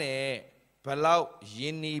ယားနဲ့ဘလောက်ယ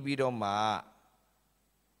ဉ်နီးပြီးတော့မှ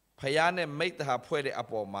ဖယားနဲ့မိတ္တဟာဖွဲ့တဲ့အ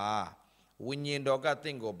ပေါ်မှာဝိညာဉ်တော်ကသ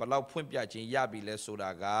င်ကိုဘလောက်ဖွင့်ပြခြင်းရပြီလဲဆို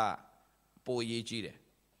တာကပိုရေးကြီးတယ်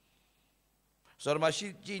ဆိုတော့မရှိ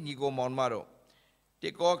ကြည့်ညီကိုမောင်မတော်တေ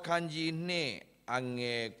ကောခန်းကြီးနဲ့အင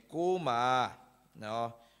ယ်ကိုမှာနော်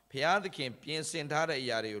ဖျားသခင်ပြင်ဆင်ထားတဲ့အ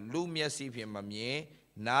ရာတွေကိုလူမျက်စိဖြင့်မမြင်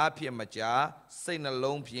နားဖြင့်မကြားစိတ်နှ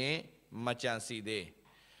လုံးဖြင့်မကြံစီသေး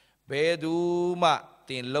ဘယ်သူမှတ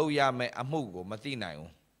င်လို့ရမယ့်အမှုကိုမသိနိုင်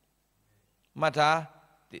ဘူးမှတ်ထား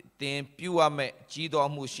တင်ပြုရမယ့်ကြီးသော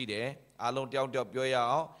မှုရှိတယ်အားလုံးတယောက်တယောက်ပြောရ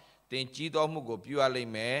အောင်တင်ကြီးသောမှုကိုပြုရလိ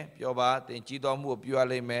မ့်မယ်ပြောပါတင်ကြီးသောမှုကိုပြုရ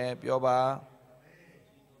လိမ့်မယ်ပြောပါ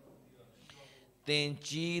တင်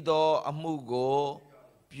ကြီးသောအမှုကို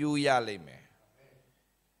ပြုရလိမ့်မယ်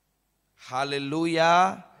ဟာလေလုယာ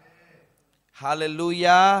ဟာလေလု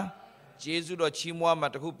ယာယေရှုတော်ချီးမွမ်းမှာ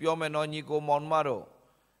တခုပြောမယ်နော်ညီကိုမောင်မတို့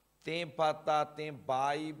သင်ဖတ်တာသင်ဘာ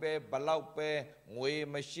ကြီးပဲဘလောက်ပဲငွေ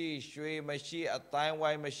မရှိရွှေမရှိအတိုင်း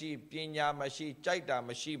ဝိုင်းမရှိပညာမရှိကြိုက်တာမ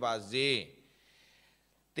ရှိပါစေ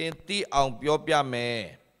သင်သိအောင်ပြောပြမယ်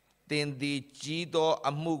သင်ဒီကြီးသော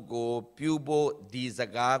အမှုကိုပြုဖို့ဒီစ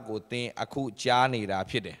ကားကိုသင်အခုကြားနေတာ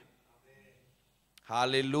ဖြစ်တယ်ဟ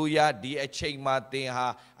Hallelujah ဒီအချိန်မှာသင်ဟာ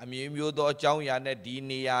အမျိုးမျိုးသောအကြောင်းအရာနဲ့ဒီ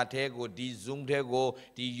နေရာထဲကိုဒီ Zoom ထဲကို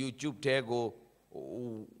ဒီ YouTube ထဲကို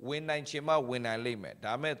ဝင်နိုင်ချင်မှဝင်နိုင်လိမ့်မယ်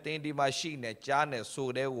ဒါမဲ့သင်ဒီမှာရှိနေကြားနေဆို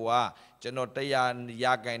တဲ့ဟိုကကျွန်တော်100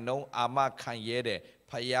ရာခိုင်နှုန်းအာမခံရဲတယ်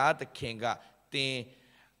ဖယားသခင်ကသင်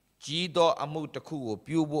ကြီးသောအမှုတစ်ခုကို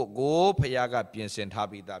ပြုဖို့ကိုဖယားကပြင်ဆင်ထား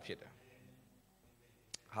ပြီးသားဖြစ်တယ်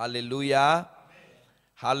Hallelujah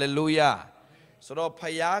Hallelujah ဆိုတော့ဖ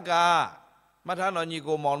ယားကမှတ်ထားတော်ညီ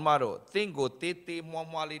ကိုမောင်မတို့သင်ကိုတေးသေးမွား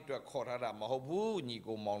မွားလေးအတွက်ခေါ်ထားတာမဟုတ်ဘူးညီ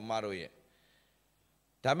ကိုမောင်မတို့ရဲ့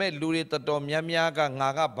ဒါမဲ့လူတွေတော်တော်များများကငါ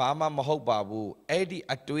ကဘာမှမဟုတ်ပါဘူးအဲ့ဒီ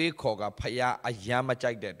အတွေးခေါ်ကဖယားအယမ်းမ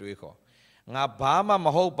ကြိုက်တဲ့အတွေးခေါ်ငါဘာမှမ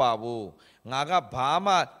ဟုတ်ပါဘူးငါကဘာ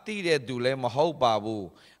မှတိတဲ့သူလည်းမဟုတ်ပါဘူး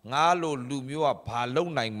ငါလိုလူမျိုးကဘာလုံ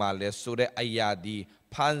နိုင်မှာလဲဆိုတဲ့အရာဒီ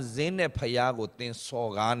ဖန်ဆင်းတဲ့ဖယားကိုသင်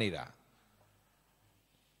စော်ကားနေတာ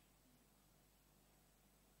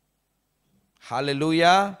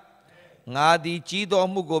Hallelujah ငါဒီကြီးတော်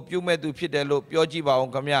မှုကိုပြုမဲ့သူဖြစ်တယ်လို့ပြောကြည့်ပါအော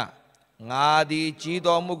င်ခင်ဗျငါဒီကြီး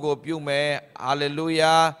တော်မှုကိုပြုမဲ့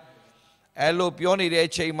Hallelujah အဲ့လိုပြောနေတဲ့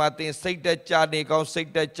အချိန်မှာသင်စိတ်တက်ကြနေကောင်းစိ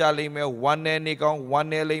တ်တက်ကြလိမ့်မယ်ဝမ်းနေနေကောင်းဝမ်း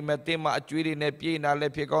နေလိမ့်မယ်သင်မှာအကျွေးတွေနဲ့ပြေးနာလ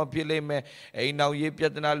ည်းဖြစ်ကောင်းဖြစ်လိမ့်မယ်အိမ်တော်ရေးပြ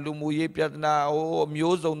ဿနာလူမှုရေးပြဿနာ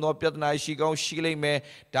မျိုးစုံသောပြဿနာရှိကောင်းရှိလိမ့်မယ်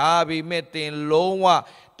ဒါပေမဲ့သင်လုံးဝ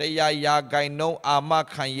100ရာခိုင်နှုန်းအာမ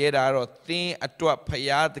ခံရတာတော့သင်အတွက်ဖ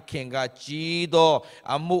ယားသခင်ကကြီးသော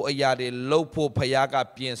အမှုအရာတွေလုပ်ဖို့ဖယားက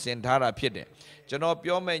ပြင်ဆင်ထားတာဖြစ်တယ်ကျွန်တော်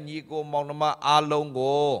ပြောမဲ့ညီကိုမောင်နှမအားလုံး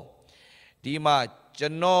ကိုဒီမှာကျွ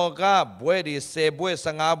န်တော်ကဘွဲတွေ10ဘွဲ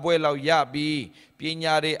15ဘွဲလောက်ရပြီးပ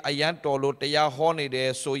ညာတွေအရန်တော်လို့တရားဟောနေတယ်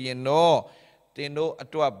ဆိုရင်တော့သင်တို့အ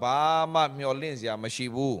တွက်ဘာမှမျှော်လင့်စရာမရှိ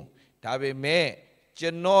ဘူးဒါပေမဲ့ကျွ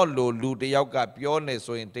န်တော်လိုလူတယောက်ကပြောနေ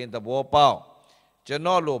ဆိုရင်သင်သဘောပေါက်ကျွန်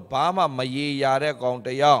တော်လိုဘာမှမရေရာတဲ့ကောင်တ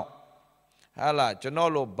ယောက်ဟာလားကျွန်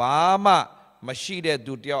တော်လိုဘာမှမရှိတဲ့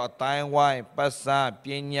သူတယောက်အတိုင်းဝိုင်းပတ်စံပ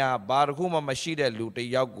ညာဘာတစ်ခုမှမရှိတဲ့လူတ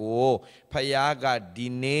ယောက်ကိုဖယားကဒီ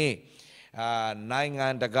နေ့နိုင်ငံ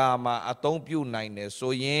တကာမှာအသုံးပြုနိုင်တယ်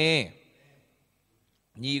ဆိုရင်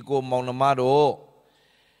ညီကိုမောင်နှမတို့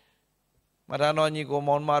မထာတော်ညီကို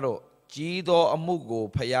မောင်နှမတို့ကြီးသောအမှုကို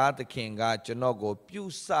ဖယားသခင်ကကျွန်တော်ကိုပြု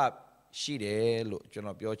စရှိတယ်လို့ကျွန်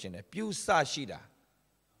တော်ပြောချင်တယ်ပြုစရှိတာ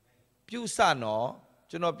ပြုစနော်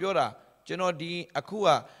ကျွန်တော်ပြောတာကျွန်တော်ဒီအခုက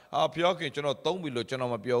ပြောခင်ကျွန်တော်သုံးပြီလို့ကျွန်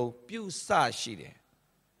တော်မပြောဘူးပြုစရှိတယ်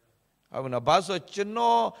ဟုတ်မလားဘာလို့ကျွန်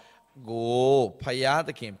တော်ကိုဖယားသ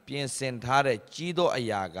ခင်ပြင်ဆင်ထားတဲ့ကြီးသောအ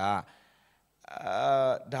ရာက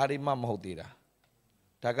ဒါတွေမှမဟုတ်သေးတာ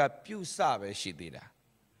ဒါကပြုစပဲရှိသေးတာ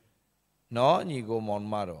နော်ညီကိုမောင်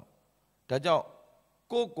မတော်ဒါကြောင့်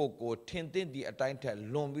ကိုထင်သိဒီအတိုင်းထက်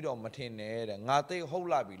လွန်ပြီးတော့မထင်နဲ့တဲ့ငါသိဟုတ်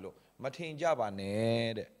လာပြီလို့မထင်ကြပါ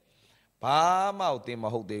နဲ့တဲ့ဘာမှသင်မ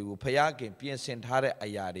ဟုတ်သေးဘူးဖယားခင်ပြင်ဆင်ထားတဲ့အ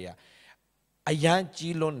ရာတွေကအယမ်း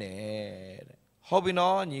ကြီးလွန်းတယ်တဲ့ဟုတ်ပြီ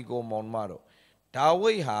နော်ညီကိုမောင်မတော်ဒါ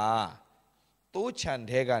ဝိဒ်ဟာတိုးချန်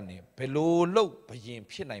ထဲကနေဘယ်လိုလုပ်ဘယင်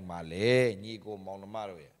ဖြစ်နိုင်မှာလဲညီကိုမောင်နှမ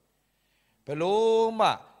တို့ရဲ့ဘယ်လိုမှ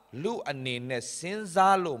လူအနေနဲ့စဉ်း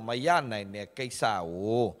စားလို့မရနိုင်တဲ့ကိစ္စ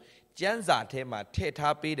ကိုကျမ်းစာထဲမှာထည့်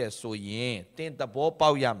ထားပေးတယ်ဆိုရင်သင်သဘောပေါ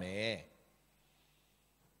က်ရမယ်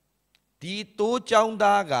ဒီတိုးချောင်း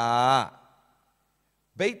သားက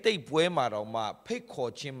ဗိတ်သိက်ပွဲမှာတော့မှဖိတ်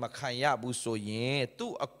ခေါ်ခြင်းမခံရဘူးဆိုရင်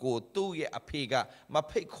သူ့အကိုသူ့ရဲ့အဖေကမ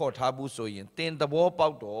ဖိတ်ခေါ်ထားဘူးဆိုရင်တင်သဘောပေါ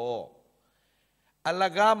က်တော့အလ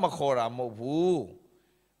ကားမခေါ်တာမဟုတ်ဘူး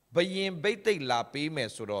ဘယင်ဗိတ်သိက်လာပေးမယ်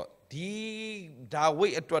ဆိုတော့ဒီဒါဝိ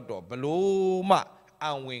တ်အတွက်တော့ဘလို့မှ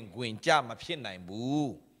အံဝင်ခွင်ကြမဖြစ်နိုင်ဘူး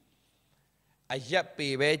အရက်ပေ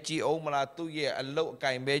ပဲကြည်အောင်မလားသူ့ရဲ့အလုတ်အက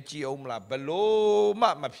င်ပဲကြည်အောင်မလားဘလို့မှ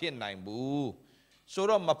မဖြစ်နိုင်ဘူးဆို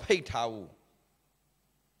တော့မဖိတ်ထားဘူး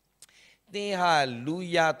သင်ဟာလူ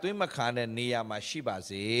ရသွင်းမခံတဲ့နေရာမှာရှိပါ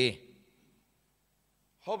စေ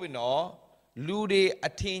ဟုတ်ပြီနော်လူတွေအ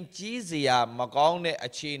ထင်ကြီးစရာမကောင်းတဲ့အ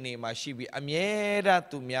ခြေအနေမှာရှိပြီးအမြဲတမ်း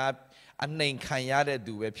သူများအနှိမ်ခံရတဲ့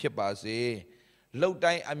သူပဲဖြစ်ပါစေလှုပ်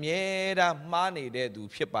တိုင်းအမြဲတမ်းမှားနေတဲ့သူ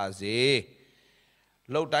ဖြစ်ပါစေ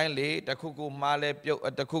လှုပ်တိုင်းလေတခုခုမှားလဲပြုတ်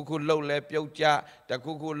တခုခုလှုပ်လဲပြုတ်ကြတ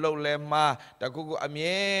ခုခုလှုပ်လဲမှားတခုခုအ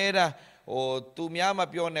မြဲတမ်းသူများမ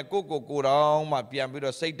ပြောနဲ့ကိုတော့မှပြန်ပြီး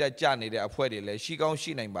တော့စိတ်တက်ကြနေတဲ့အဖွဲတွေလည်းရှိကောင်း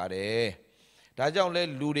ရှိနိုင်ပါတယ်ဒါကြောင့်လဲ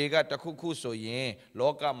လူတွေကတခုခုဆိုရင်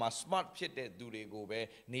လောကမှာ smart ဖြစ်တဲ့သူတွေကိုပဲ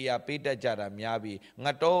နေရာပေးတတ်ကြတာများပြီး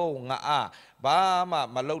ငါတော့ငါဘာမှ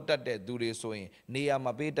မလုပ်တတ်တဲ့သူတွေဆိုရင်နေရာမ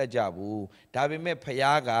ပေးတတ်ကြဘူးဒါပေမဲ့ဖ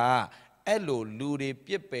ယားကအဲ့လိုလူတွေ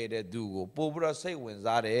ပြစ်ပယ်တဲ့သူကိုပို့ပြီးတော့စိတ်ဝင်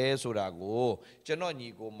စားတယ်ဆိုတာကိုကျွန်တော်ညီ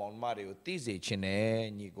ကိုမောင်မတွေကိုသိစေချင်တယ်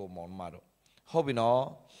ညီကိုမောင်မတို့ဟုတ်ပြီနော်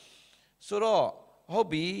ဆိုတော့ဟုတ်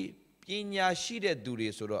ပြီပညာရှိတဲ့သူတွေ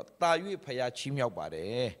ဆိုတော့တာ၍ဖယားချီးမြှောက်ပါတ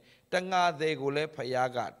ယ် Tanga de gole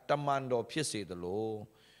payaga tamando pisidalo.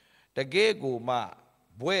 The gay go ma,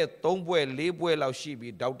 boy, tombwe, libwe lao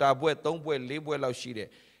shibi, daughter boy, tombwe, libwe lao shide.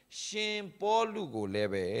 Shin Polugo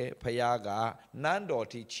lebe, payaga, nando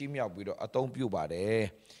ti chimia widow, a tom pubade.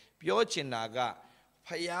 Piochinaga,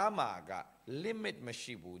 payamaga, limit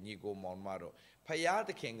mashibu, nigo monmaro.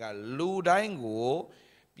 Payata kinga, ludango,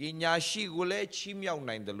 pinya shigule, chimia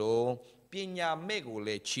nine the low. Pinya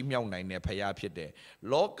megole chimyaw nine ne paya pide.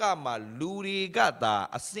 Loka ma luri gata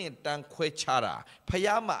a sint dan quechara.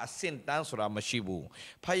 Payama a sint dan sora mashibu.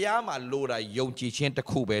 Payama lora yonji chen ta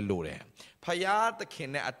kube lore. Paya the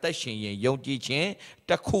kine attention yen yonji chen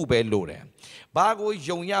ta kube lore. Bago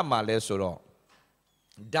yonya male soro.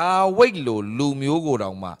 Da wait lo lumyogo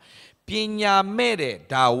rama. Pinya mere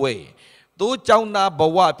da way. Do jauna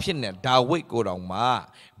bawa pine da wait go rama.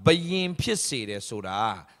 Bayin pisse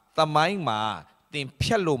soda. Tamaima, then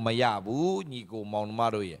Pialo Mayabu, Nigo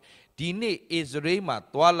Monmaroye. Dine Israel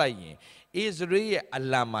Twalaye, Israel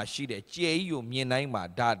Alama Shide, J.U.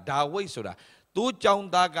 Minaima, da way soda. Do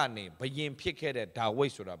John Dagane, Bayin Pickett, da way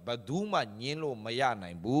soda, but Duma Nielo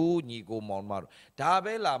Mayana, Boo, Nigo Monmaro.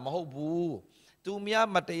 Dabela Mahobu, Dumia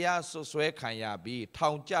Matea so swe Kanyabi,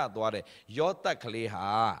 Town Jadware, Yota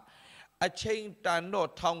Kaleha. A chain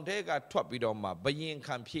tano town tega topidoma, Bayin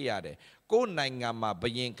Campiade. Go nangama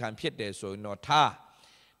bayin can pit there so no ta.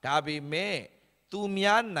 Dabi me, tu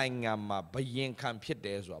mia nangama bayin can pit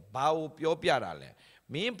there so, bow pio piarale.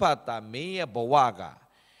 Mean pata me a bowaga.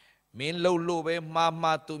 Mean low lobe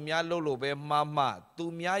mama, tu mia lobe mama,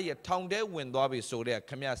 tu mia ye town there when dobi so there,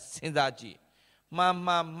 come here sindaji.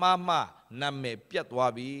 Mama, name piat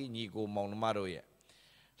wabi, nigo monmaroye.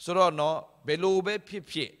 So no, below be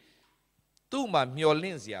pip. Tu ma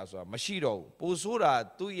miolinsia so machiro pusura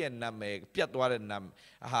tu ye name piatware nam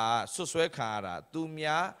ha suswe khara tu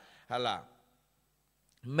mya hala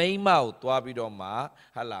maimao twa pi do ma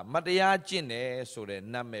hala mataya chin ne so de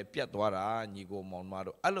name piatwaraညီကိုမောင်မ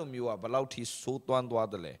တို့အဲ့လိုမျိုးကဘယ်လောက်ထိဆိုးသွမ်းသွား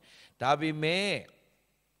တယ်လဲဒါပေမဲ့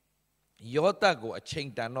ယောသတ်ကိုအချိန်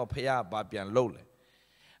တန်တော့ဖះဘာပြန်လှုပ်လဲ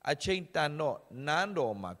အချိန်တန်တော့နန်း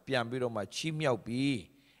တော်မှာပြန်ပြီးတော့မှချီးမြှောက်ပြီး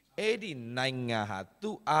အဲ့ဒီနိုင်ငံဟာ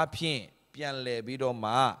သူ့အားဖြင့်ပြန်လဲပြီးတော့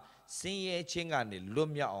မှစင်ရဲချင်းကနေလွ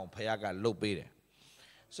တ်မြောက်အောင်ဖခင်ကလုပ်ပေးတယ်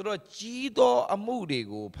ဆိုတော့ကြီးသောအမှုတွေ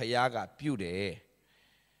ကိုဖခင်ကပြုတယ်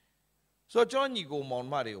ဆိုတော့ကျွန်တော်ညီကိုမောင်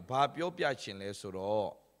မတွေကိုဘာပြောပြချင်လဲဆိုတော့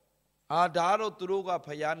ဒါတော့သူတို့ကဖ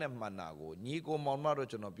ခင်နဲ့မှန်တာကိုညီကိုမောင်မတို့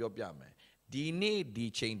ကျွန်တော်ပြောပြမယ်ဒီနေ့ဒီ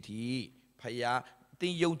ချိန်ထိဖခင်တ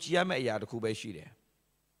င်ယုံကြည်ရမယ့်အရာတစ်ခုပဲရှိတယ်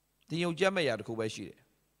တင်ယုံကြည်မယ့်အရာတစ်ခုပဲရှိတယ်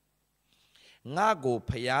ငါကို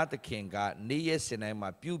ဖျားသခင်ကနေရစင်တိုင်းမှာ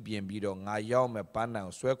ပြုပြင်ပြီးတော့ငါရောက်မဲ့ပန်းတန်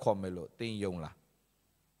ဆွဲခေါ်မယ်လို့တင်ယုံလား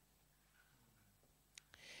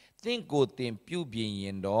တင်ကိုတင်ပြုပြင်ရ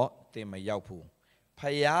င်တော့တင်မရောက်ဘူး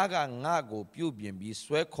ဖျားကငါကိုပြုပြင်ပြီး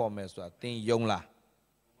ဆွဲခေါ်မယ်ဆိုတာတင်ယုံလား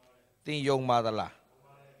တင်ယုံပါသလား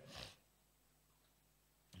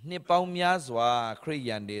နှစ်ပေါင်းများစွာခရိယ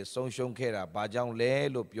န်တွေဆုံးရှုံးခဲ့တာဘာကြောင့်လဲ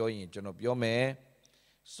လို့ပြောရင်ကျွန်တော်ပြောမယ်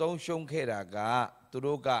ဆုံးရှုံးခဲ့တာကသူ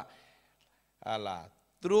တို့ကဟာလား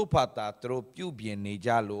သူတို့ဖတ်တာသူတို့ပြုပြင်နေကြ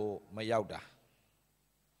လို့မရောက်တာ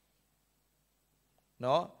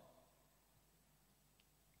နော်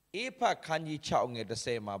အေဖခန်းကြီး6ငယ်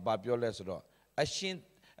30မှာဗာပြောလဲဆိုတော့အရှင်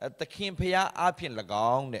သခင်ဖျားအားဖြင့်၎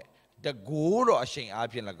င်းတဲ့တကိုးတော့အရှင်အား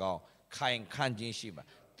ဖြင့်၎င်းခိုင်ခန့်ခြင်းရှိပါ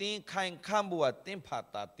တင်ခိုင်ခန့်ဖို့ကတင်ဖတ်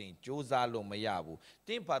တာတင်စူးစမ်းလို့မရဘူးတ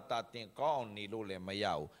င်ဖတ်တာတင်ကောင်းအောင်နေလို့လည်းမရ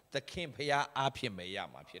ဘူးသခင်ဖျားအားဖြင့်ပဲရ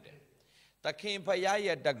မှာဖြစ်တယ်တခင်ဖျား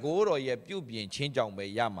ရဲ့တကိုးတော်ရဲ့ပြုပြင်ခြင်းကြောင့်ပဲ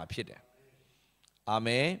ရမှာဖြစ်တယ်အာမ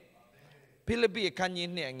င်ဖိလိပ္ပိအခန်းကြီး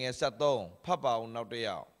2ငယ်73ဖတ်ပါအောင်နောက်တစ်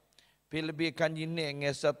ယောက်ဖိလိပ္ပိအခန်းကြီး2င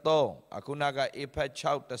ယ်73အခုနကအေဖက်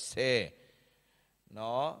6:30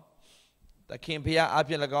နော်တခင်ဖျားအား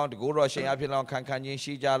ဖြင့်၎င်းတကိုးတော်ရှင်အားဖြင့်၎င်းခံခြင်း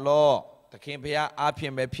ရှိကြလော့တခင်ဖျားအားဖြ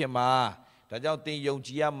င့်ပဲဖြစ်မှာဒါကြောင့်သင်ယုံကြ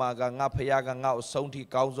ည်ရမှာကငါဖျားကငါ့အဆုံးထိ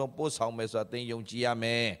ကောင်းဆုံးပို့ဆောင်မယ်ဆိုတာသင်ယုံကြည်ရမ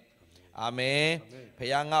ယ်အာမင်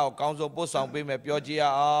ဖျားငါ့ကိုကောင်းဆုံးပို့ဆောင်ပေးမယ်ပြောကြည့်ရ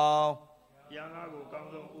အောင်ဖျားငါ့ကိုကောင်း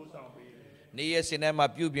ဆုံးပို့ဆောင်ပေးတယ်နေ့ရက်စင်ထဲမှာ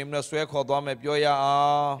ပြုပြင်ပြီးတော့ဆွဲခေါ်သွားမယ်ပြောရအော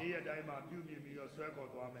င်နေ့ရက်တိုင်းမှာပြုပြင်ပြီးတော့ဆွဲခေါ်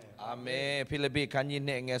သွားမယ်အာမင်ဖိလိပ္ပိခန်းကြီး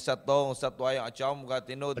2ငယ်73ဆက်သွားရအောင်အကြောင်းမူကားသ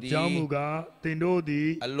င်တို့သည်အကြောင်းမူကားသင်တို့သည်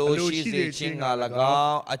အလိုရှိစေခြင်းက၎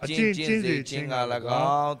င်းအကျင့်ကျင့်စေခြင်းက၎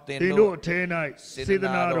င်းသင်တို့အထဲ၌စေတ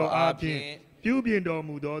နာတော်အားဖြင့်ပြုပြင်တော်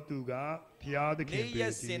မူသောသူကဖျားသခင်ပေနေ့ရ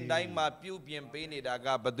က်စင်တိုင်းမှာပြုပြင်ပေးနေတာက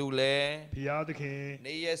ဘယ်သူလဲဖျားသခင်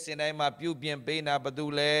နေ့ရက်စင်တိုင်းမှာပြုပြင်ပေးတာဘယ်သူ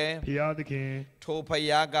လဲဖျားသခင်ထို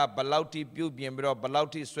ဖျားကဘလောက်ထိပြုပြင်ပြီးတော့ဘလောက်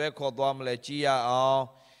ထိဆွဲခေါ်သွားမလဲကြည့်ရအောင်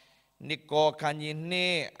နိကောခန်းကြီး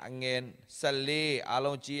2အငယ်14အား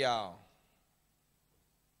လုံးကြည့်အောင်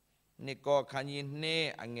นิโก้ขันยินเน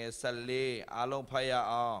อังเงสลีอาลงพยา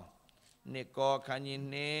เอานิโก้ขันยิน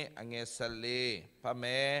เนอังเงสลีพระเม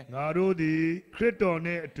ငါတို့သည်ခရစ်တော်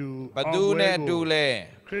နှင့်အတူ บดูเนดูเล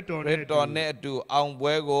ခရစ်တော် ခရစ်တော်နဲ့အတူအောင်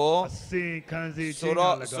ပွဲကို အစဉ်ခံစေခြင်း ဆို က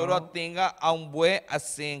တော့ ၎ ဆို င်း တော့တင်ကအောင်ပွဲအ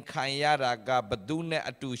စဉ်ခံရတာကဘသူနဲ့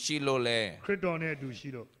အတူရှိလို့လဲ ခရစ်တော်နှင့်အတူရှိ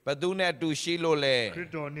လို့ ဘသူနဲ့အတူရှိလို့လဲ ခရစ်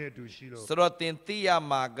တော်နှင့်အတူရှိလို့ ဆိုတော့တင်သိရ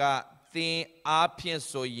မှာကသင်အားဖြင့်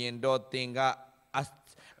ဆိုရင်တော့တင်က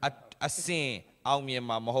အစဉ်အောင်မြင်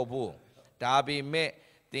မှာမဟုတ်ဘူးဒါပေမဲ့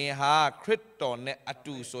တင်ဟာခရစ်တော်နဲ့အ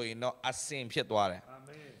တူဆိုရင်တော့အစဉ်ဖြစ်သွားတယ် အာမ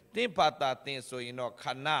င် တင်ပါတာတင်ဆိုရင်တော့ခ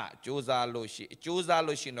ဏကြိုးစားလို့ရှိ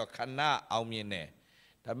ရင်တော့ခဏအောင်မြင်တယ်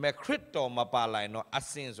ဒါပေမဲ့ခရစ်တော်မပါလိုက်တော့အ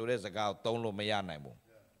စဉ်ဆိုတဲ့စကားကိုသုံးလို့မရနိုင်ဘူး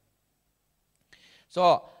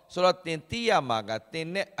ဆိုတော့တင်သိရမှာကတင်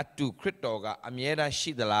နဲ့အတူခရစ်တော်ကအမြဲတမ်း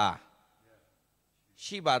ရှိသလား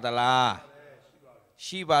ရှိပါသလား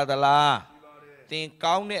ရှိပါသလားတင်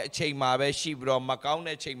ကောင်းတဲ့အချိန်မှာပဲရှိပြီးတော့မကောင်း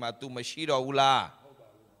တဲ့အချိန်မှာ तू မရှိတော့ဘူးလား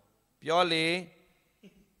ပြောလေ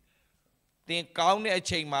တင်ကောင်းတဲ့အ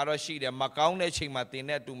ချိန်မှာတော့ရှိတယ်မကောင်းတဲ့အချိန်မှာတင်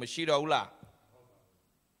နဲ့ तू မရှိတော့ဘူးလား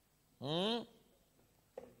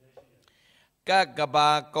ကဘာ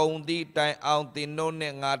ကုံဒီတိုင်အောင်တင်တို့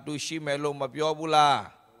နဲ့ငါတူရှိမယ်လို့မပြောဘူးလား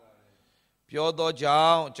ပြောတော့ကြော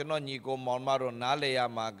င့်ကျွန်တော်ညီကိုမောင်မတို့နားလေရ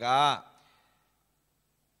မှာက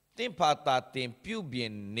တင်ဖာတာတင်ပြုတ်ပြ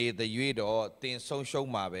င်နေတဲ့ရွေးတော့တင်ဆုံးရှုံး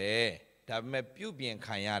မှာပဲဒါပေမဲ့ပြုတ်ပြင်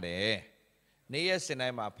ခံရတယ်နေ့ရက်စင်တို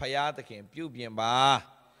င်းမှာဖယားသခင်ပြုတ်ပြင်ပါ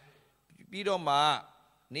ပြီးတော့မှ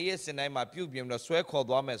နေ့ရက်စင်တိုင်းမှာပြုတ်ပြင်တော့ဆွဲခေါ်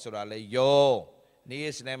သွားမယ်ဆိုတာလေယုံနေ့ရ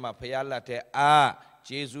က်စင်တိုင်းမှာဖယားလက်ထဲ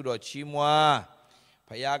ဂျေဇုတော်ချီးမွမ်းဖ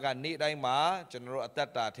ယားကနေ့တိုင်းမှာကျွန်တော်တို့အသက်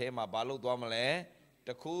တာထဲမှာဘာလို့သွားမလဲတ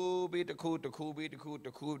ခုပြီးတခု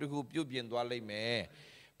ပြုတ်ပြင်သွားလိမ့်မယ်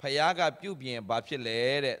ဖယားကပြုတ်ပြင်ဘာဖြစ်လဲ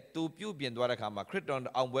တဲ့သူပြုတ်ပြင်သွားတဲ့ခါမှာခရစ်တော်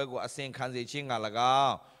အောင်ပွဲကိုအစဉ်ခံစေခြင်းက၎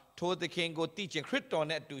င်းထိုသခင်ကိုသိခြင်းခရစ်တော်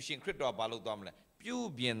နဲ့အတူရှင်ခရစ်တော်ဘာလို့သွားမလဲပြုတ်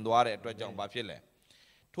ပြင်သွားတဲ့အတွက်ကြောင့်ဘာဖြစ်လဲ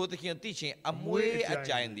ထိုသခင်သိခြင်းအမွေးအ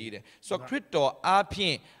ကြိုင်သေးတယ်ဆိုတော့ခရစ်တော်အားဖြ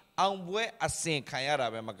င့်အောင်ပွဲအစဉ်ခံရတာ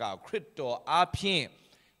ပဲမကခရစ်တော်အားဖြင့်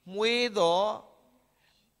မွေးသော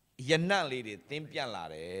ယနံ့လေးတွေသင်ပြန့်လာ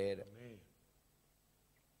တယ်တဲ့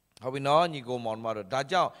ဟုတ်ပြီနော်ညီကိုမောင်မတို့ဒါ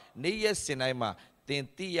ကြောင့်နေ့ရက်စင်တိုင်းမှာသင်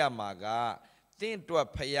သိရမှာကသင်အတွက်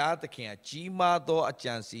ဖယားသခင်ကကြီးမားသောအ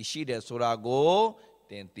ကြံစီရှိတယ်ဆိုတာကို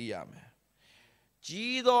သင်သိရမယ်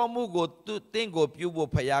ကြီးသောမှုကိုသင်ကိုပြု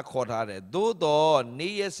ဖို့ဖယားခေါ်ထားတယ်သို့တော့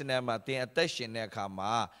နေ့ရက်စင်တိုင်းမှာသင်အသက်ရှင်တဲ့အခါ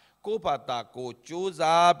မှာကိုယ့်ဘာသာကိုကြိုး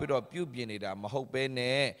စားပြီးတော့ပြုပြင်နေတာမဟုတ်ဘဲ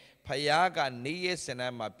နဲ့ဖယားကနေရက်စင်တို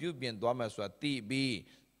င်းမှာပြုပြင်သွားမယ်ဆိုတာသိပြီး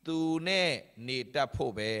သူနဲ့နေတတ်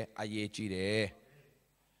ဖို့ပဲအရေးကြီးတယ်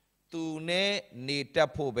သူနဲ့နေတတ်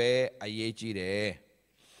ဖို့ပဲအရေးကြီးတယ်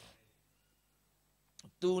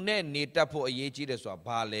သူနဲ့နေတတ်ဖို့အရေးကြီးတယ်ဆိုတာ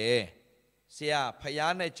ဘာလဲဆရာဖ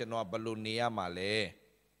ယားနဲ့ကျွန်တော်ဘယ်လိုနေရမှာလဲ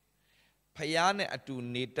ဖယားနဲ့အတူ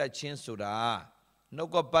နေတတ်ခြင်းဆိုတာနှု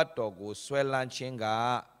တ်ကပတ်တော်ကိုဆွဲလန်းခြင်းက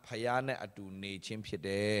ဖယားနဲ့အတူနေခြင်းဖြစ်တ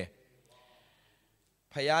ယ်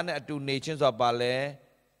ဖယားနဲ့အတူနေခြင်းဆိုတာဘာလဲ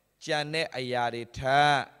ကြံတဲ့အရာတွေထ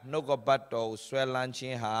က်နှုတ်ကပတ်တော်ကိုဆွဲလန်းခြ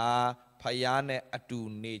င်းဟာဖယားနဲ့အတူ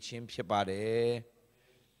နေခြင်းဖြစ်ပါတယ်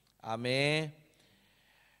အာမင်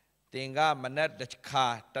သင်ကမနက်တစ်ခါ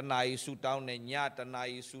တနာရီဆူတောင်းနဲ့ညတနာ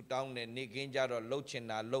ရီဆူတောင်းနဲ့နေခင်းကြတော့လှုပ်ချင်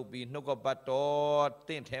တာလှုပ်ပြီးနှုတ်ကပတ်တော်တ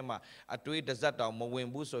င့်ထဲမှာအတွေးတစ်စက်တောင်မဝင်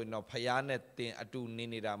ဘူးဆိုရင်တော့ဖယားနဲ့သင်အတူနေ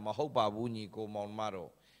နေတာမဟုတ်ပါဘူးညီကိုမောင်မ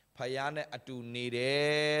တော်ဖယားနဲ့အတူနေတ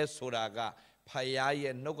ယ်ဆိုတာကဖယား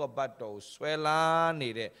ရဲ့နှုတ်ကပတ်တော်ဆွဲလာနေ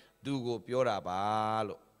တဲ့သူကိုပြောတာပါ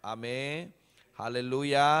လို့အာမင်ဟာလေလု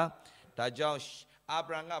ယာဒါကြောင့်အာ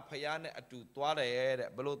ဗြဟံကဖယားနဲ့အတူသွားတယ်တဲ့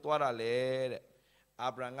ဘယ်လိုသွားတာလဲတဲ့အာ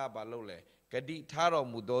ဗြဟံကဘာလုပ်လဲဂတိထားတော်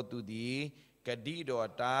မူသောသူသည်ဂတိတော်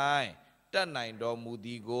အတိုင်းတတ်နိုင်တော်မူသ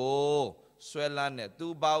ည်ကိုဆွဲလန်းနေသူ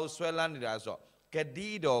ဘာကိုဆွဲလန်းနေတာဆိုဂတိ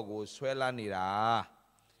တော်ကိုဆွဲလန်းနေတာ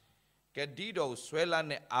ဂတိတော်ဆွဲလန်း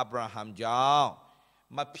တဲ့အာဗြဟံကြောင့်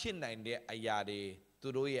မဖြစ်နိုင်တဲ့အရာတွေသူ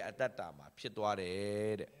တို့ရဲ့အတ္တတာမှာဖြစ်သွားတ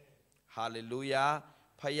ယ်တဲ့ဟာလေလုယာ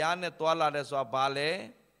ဖယားနဲ့သွားလာတဲ့ဆိုတာဘာလဲ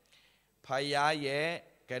ဖယားရဲ့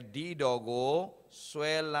ဂတိတော်ကို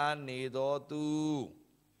ဆွဲလန်းနေတော်သူ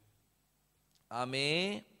အာမင်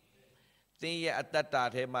သင်ရဲ့အတ္တတာ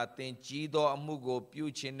ထဲမှာသင်ကြီးသောအမှုကိုပြု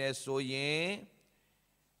ခြင်းနဲ့ဆိုရင်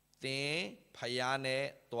သင်ဖယားနဲ့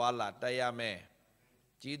သွားလာတတ်ရမယ်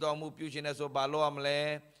ကြီးသောမှုပြုခြင်းနဲ့ဆိုဘာလို့ရမလဲ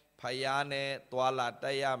ဖယားနဲ့သွားလာတ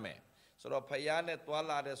တ်ရမယ်ဆိုတော့ဖယားနဲ့သွား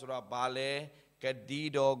လာတယ်ဆိုတော့ဘာလဲဂတိ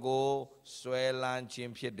တော်ကိုဆွဲလန်းခြ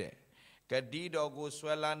င်းဖြစ်တယ်ဂတိတော်ကို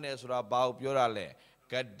ဆွဲလန်းတယ်ဆိုတော့ဘာကိုပြောတာလဲ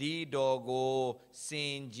ဂတိတော်ကိုစ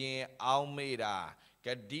င်ကြင်အောင်မေ့တာဂ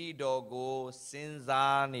တိတော်ကိုစဉ်း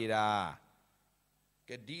စားနေတာဂ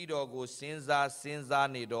Gadido go sinza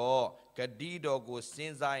nido, Gadido go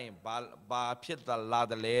sinza in ba pita la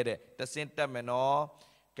the lady, the sentameno,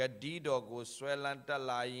 Gadido go swellanta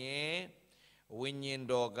lying, winning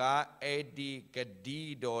doga, Eddie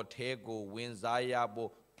Gadido tego,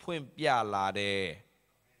 winzayabo, pumpia lade.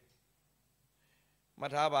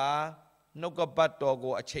 Mataba, no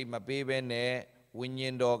gabato a chama baby ne,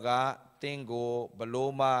 winning doga, tingo,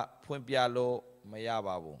 baloma, puimpialo,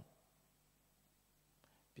 mayababu.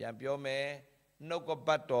 Piampiome, no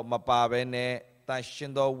gabato, mapabene,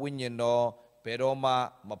 tashindo, winning no,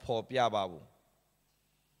 peroma, mapopiababu.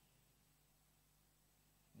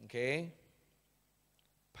 Okay?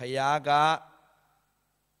 Payaga,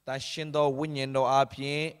 tashindo, winning no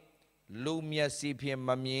apie, lumia sipian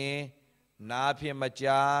mamie, Napia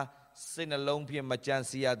maja, sin alone pia majan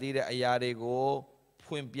sia dida ayarego,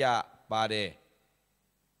 puimpia bade.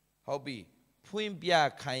 Hobby, puimpia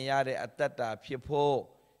kanyare atata pipo,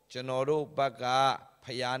 janoro baga,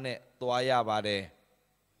 payane, toaya bade.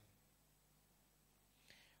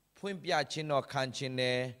 Puimpia chino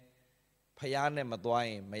kanchine, payane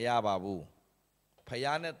madwain, mayababu.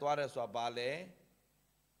 Payane toare swabale,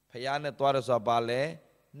 payane toare swabale,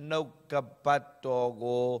 no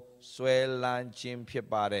gabato swellan chin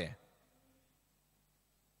pipare.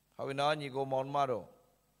 How we know you go monmaro?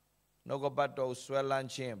 No gabato swellan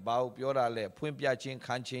chin, bow piorale, puimpia chin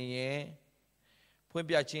canchin ye,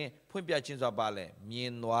 puimpia chin zabale,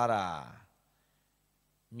 mien noara,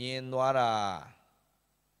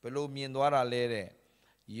 below mien noara lere,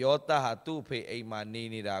 yota hatupe a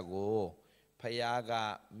manini dago,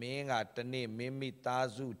 payaga, menga tani, mimi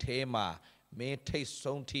tazu tema. May taste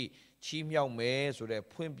sonti, chim young may, so the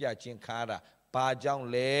puimpia chin cara, ba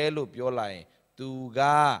jang le loop your line,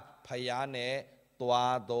 duga, payane,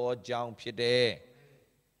 toa do jang pide.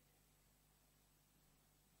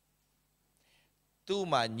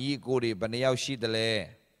 Tuma ni gori banayao shidale.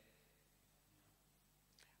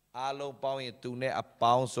 Alo bowing to ne a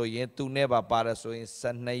pound so yen to never para so in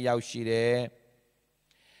Sunday yao shide.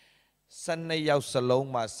 Sunday yao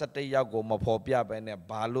salon ma Saturday yao go ma popia bene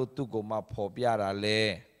balo tu go ma popia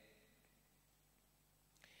rale.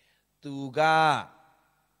 Tuga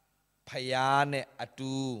payane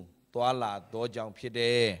atu toala dojang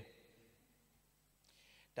pide.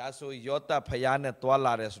 Taso yota payane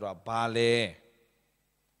toala resra bale.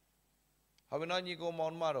 How we know you go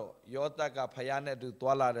monmaro? Yota ka payane tu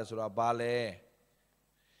toala resra bale.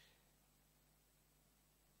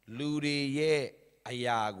 Luri ye.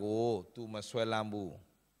 Ayago tu maswelambu.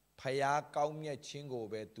 Paya kaumya chingo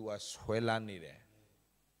be tu a swelanire.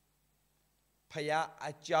 Paya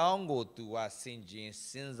achango tu a sinjin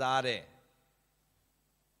sinzare.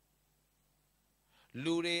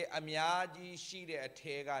 Lure amyaji shire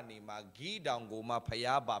atega ni ma gidango ma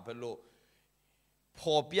paya babelo.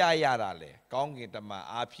 Popia yarale. Kaungitama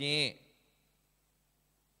apien.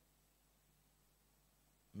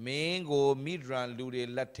 Mingo midran lure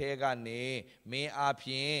latega ne me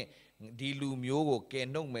apien dilu myogo ke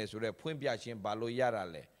nong me sure puimpia chin balo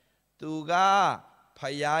yarale. Tuga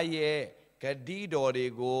payaye gadido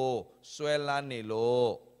go swellan ne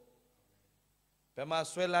lo. Pema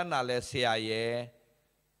swellan na le sia ye.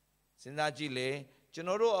 Sindaji le,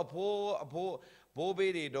 Janoro apo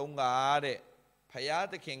bobe de donga de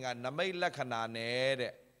payat kinga namay lakana ne de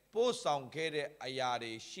po sound kede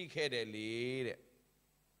ayare shikede le.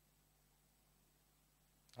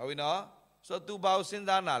 How we know? So tu bao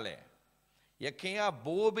sindanale. Yakinga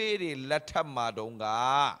bobe de latama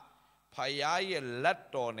donga. Payaye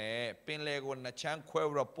latone, pinlego na chan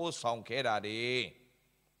quevra post sound keda de.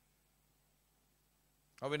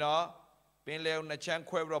 How we know? Pinlego na chan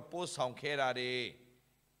quevra post sound keda de.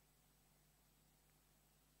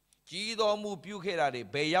 Jido mu piu keda de,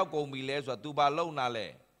 beya gombi le so tu ba low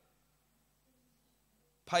nale.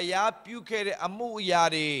 Paya piu kede amu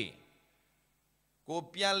yade. Go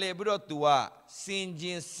pian lebro tua,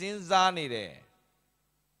 sinjin sinzani de.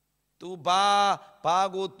 Tu ba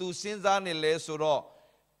go tu sinzani le suro.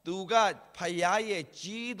 Tu ga payaye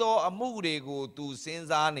jido amure go tu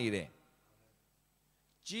sinzani de.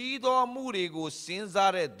 Jido amure go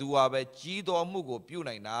sinzare duabe jido amugo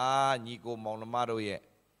piunai na nigo monamaro ye.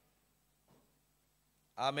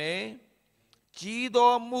 Amen.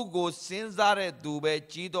 Jido mugo sinzare dube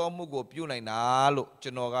jido mugo piunai na lo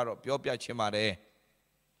chenogaro piopia chimare.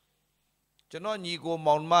 Chano nigo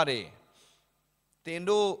monmare.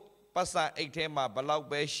 Tendo pasa eitema balau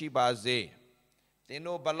be shibaze.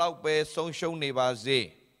 Tendo balau be sonshon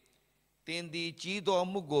nebaze. Tendi jido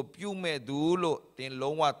mugo piume dulo ten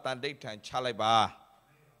longwa tandetan chaleba.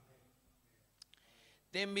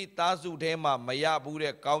 တင်းမိသားစုထဲမှာမရဘူး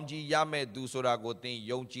တဲ့ကောင်းကြီးရမဲ့သူဆိုတာကိုသင်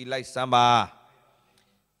ယုံကြည်လိုက်စမ်းပါ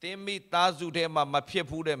တင်းမိသားစုထဲမှာမဖြစ်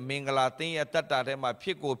ဘူးတဲ့မင်္ဂလာသင်ရဲ့တတ်တာထဲမှာဖြ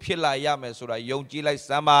စ်ကိုဖြစ်လာရမယ်ဆိုတာယုံကြည်လိုက်စ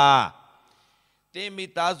မ်းပါတင်းမိ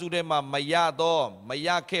သားစုထဲမှာမရတော့မရ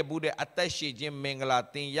ခဲ့ဘူးတဲ့အသက်ရှိခြင်းမင်္ဂလာ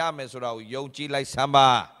သင်ရမယ်ဆိုတာကိုယုံကြည်လိုက်စမ်းပါ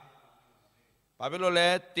ဘာဖြစ်လို့လဲ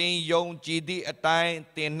တင်ယုံကြည်သည့်အတိုင်း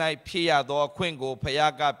တင်၌ဖြစ်ရသောအခွင့်ကိုဖခ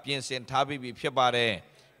င်ကပြင်ဆင်ထားပြီးဖြစ်ပါတယ်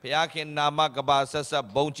ဖခင်နာမကပါဆက်ဆက်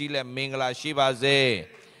ဘုန်းကြီးและမင်္ဂလာရှိပါစေ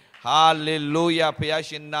ဟာလေလုယာဖခင်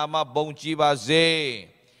ရှင်နာမဘုန်းကြီးပါစေ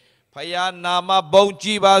ဖခင်နာမဘုန်း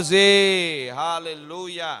ကြီးပါစေဟာလေလု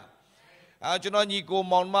ယာကျွန်တော်ညီကို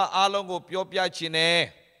မောင်မအားလုံးကိုပြောပြချင်တယ်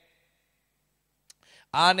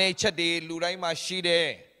အာနေချက်တွေလူတိုင်းမှာရှိတယ်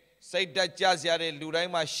စိတ်တက်ကြစရာတွေလူတို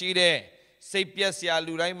င်းမှာရှိတယ်စိတ်ပြက်စရာ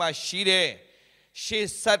လူတိုင်းမှာရှိတယ်ရှေ့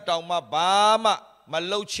ဆက်တောင်မှဘာမှမ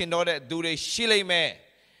လှုပ်ချင်တော့တဲ့သူတွေရှိလိမ့်မယ်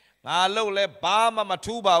ငါလှုပ်လဲဘာမှမ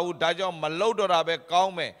ထူးပါဘူးဒါကြောင့်မလှုပ်တော့တာပဲကော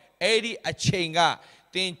င်းမယ်အဲ့ဒီအချိန်က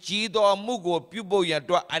တင်ကြီးတော်မှုကိုပြုဖို့ရန်အ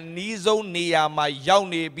တွက်အနည်းဆုံးနေရာမှာရောက်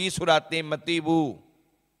နေပြီဆိုတာတင်မသိဘူး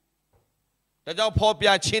ဒါကြောင့်ဖော်ပြ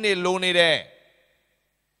ခြင်းတွေလိုနေတယ်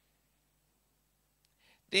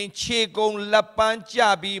တင်ချေကုံလက်ပန်းကြ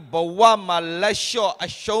ပြီးဘဝမှာလက်လျှော့အ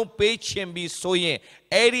ရှုံးပေးခြင်းပြီးဆိုရင်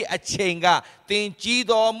အဲ့ဒီအချိန်ကတင်ကြီး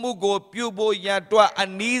တော်မှုကိုပြုဖို့ရန်အတွက်အ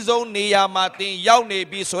နည်းဆုံးနေရာမှာတင်ရောက်နေ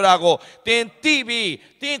ပြီဆိုတာကိုတင်သိပြီး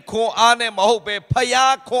တင်ခွန်အားနဲ့မဟုတ်ပဲ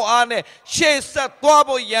ဖျားခွန်အားနဲ့ရှေ့ဆက်သွား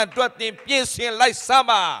ဖို့ရန်အတွက်တင်ပြင်ဆင်လိုက်စမ်း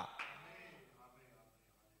ပါ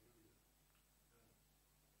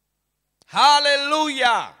ဟာလေလု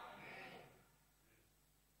ယာ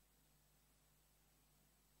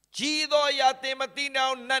ကြီးတော်ရာတင်မသိနို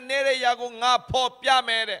င်နတ်နေတဲ့ရာကိုငါဖော်ပြမ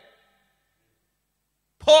ယ်တဲ့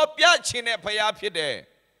ဖော်ပြခြင်းနဲ့ဖျားဖြစ်တယ်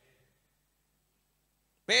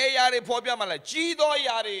ဘယ်ရာတွေဖော်ပြမှလဲကြီးတော်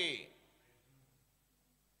ရာတွေ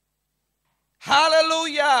ဟာလေလု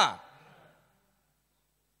ယာ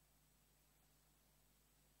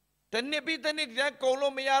တနေ့ပြီးတနေ့တည်းကုန်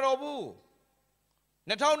လို့မရတော့ဘူး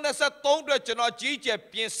2023အတွက်ကျွန်တော်ကြီးကျယ်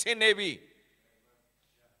ပြင်ဆင်နေပြီ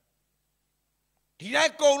ဒီတို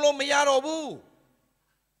င်းကုန်လို့မရတော့ဘူး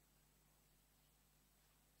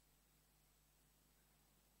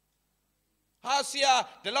ဟာဆရာ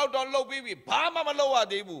ဒီလောက်တော့လှုပ်ပြီးပြီဘာမှမလှုပ်ရ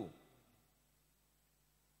သေးဘူး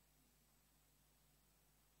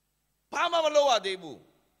ဘာမှမလှုပ်ရသေးဘူး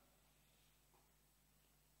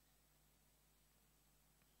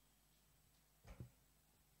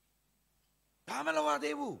ဘာမှမလှုပ်ရ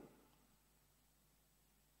သေးဘူး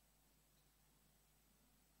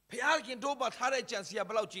ဖျားခင်တို့ပါထားတဲ့ကြံစီကဘ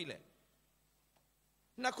ယ်လောက်ကြီးလဲ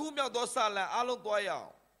နှစ်ခုမြောက်သောစာလံအားလုံးသွားရအောင်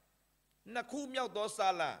နှစ်ခုမြောက်သောစာ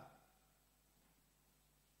လံ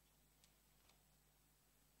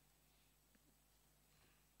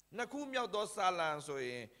နှစ်ခုမြောက်သောစာလံဆိုရ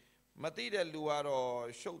င်မသိတဲ့လူကတော့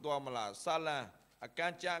ရှုပ်သွားမလားစာလံအက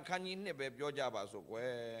န့်ကြအခန်းကြီး2ပဲပြောကြပါစို့ကွ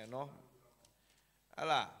ယ်နော်ဟ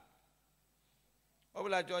လားဟု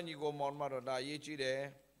တ်လားကြောညီကိုမောင်မတော်ဒါရေးကြည့်တယ်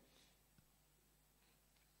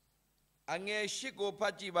အငယ်ရှိကိုဖ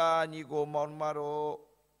တ်ကြည့်ပါညီကိုမောင်မတော်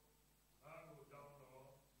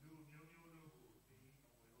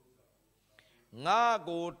ငါ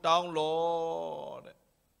ကိုတောင်းလို့တဲ့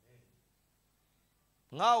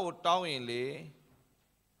ငါကိုတောင်းရင်လေ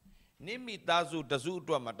နိမိသားစုတစုအ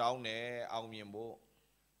တွက်မတောင်းနဲ့အောင်မြင်ဖို့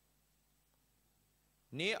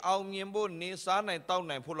နေအောင်မြင်ဖို့နေစားနိုင်တောက်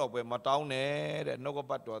နိုင်ဖို့တော့ပဲမတောင်းနဲ့တဲ့နှုတ်က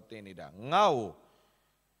ပတ်တော်သင်နေတာငါ့ကို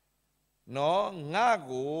နော်ငါ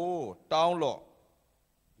ကိုတောင်းလို့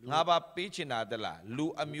ငါပါပေးချင်တာတလားလူ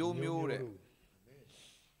အမျိုးမျိုးတဲ့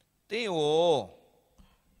တင်းကို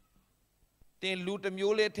တင်းလူတစ်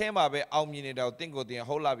မျိုးလေးထဲမှာပဲအောင်မြင်နေတာကိုတင်းကိုတင်း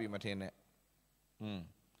ဟုတ်လာပြီမထင်နဲ့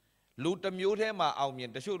လူတစ်မျိုးထဲမှာအောင်မြင်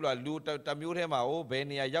တချို့လူတစ်မျိုးထဲမှာဟိုဘယ်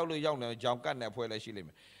နေရာရောက်လို့ရောက်နေကြောင်ကတ်နေဖွဲလဲရှိလိမ့်မ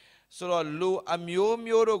ယ်ဆိုတော့လူအမျိုး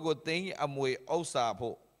မျိုးတို့ကိုတင်းအမွေဥစ္စာ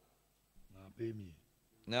ဖို့ငါပေးမည်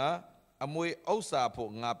နော်အမွေဥစ္စာ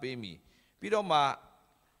ဖို့ငါပေးမည်ပြီးတော့မှ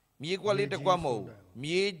မြေကွက်လေးတစ်ကွက်မဟုတ်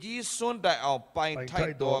မြေကြီးစွန့်တိုင်အောင်ပိုင်ထို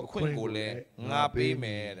က်တော်အခွင့်ကိုလည်းငါပေးမ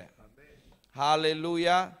ယ်တဲ့ဟာလေလု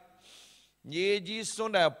ယာမြေကြီးစွ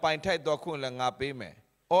န့်တိုင်ပိုင်ထိုက်တော်ခွင့်လည်းငါပေးမယ်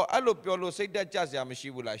အော်အဲ့လိုပြောလို့စိတ်တက်ကြစရာမရှိ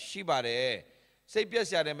ဘူးလားရှိပါတယ်စိတ်ပြက်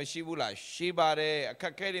စရာတွေမရှိဘူးလားရှိပါတယ်အခ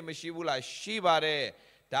က်ခဲတွေမရှိဘူးလားရှိပါတယ်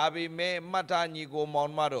ဒါပေမဲ့မှတ်သားညီကိုမော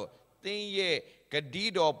င်မတို့သင်ရဲ့ဂတိ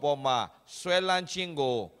တော်ပေါ်မှာဆွဲလန်းခြင်း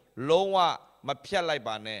ကိုလုံးဝမဖြတ်လိုက်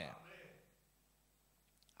ပါနဲ့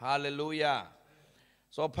ဟာလေလုယာ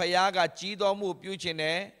ဆိုဖခင်ကကြီးတော်မှုပြုခြင်း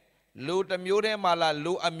နဲ့လူတစ်မျိုးထဲမှာလား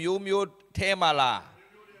လူအမျိုးမျိုးထဲမှာလား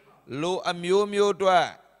လူအမျိုးမျိုးအတွက်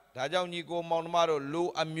ဒါကြောင့်ညီကိုမောင်နှမတို့လူ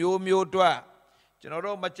အမျိုးမျိုးအတွက် ကျွန်တော်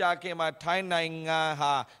တို့မကြခင်မှာထိုင်းနိုင်ငံ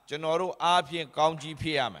ဟာကျွန်တော်တို့အားဖြင့်ကောင်းကြီးဖြ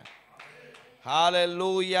စ်ရမယ်ဟာလေ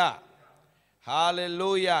လုယာဟာလေ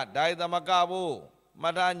လုယာဒိုင်သမကဘူးမ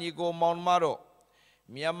ထာညီကိုမောင်မတို့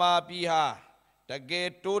မြန်မာပြည်ဟာတကယ်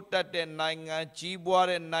တိုးတက်တဲ့နိုင်ငံကြီးပွား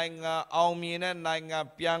တဲ့နိုင်ငံအောင်မြင်တဲ့နိုင်ငံ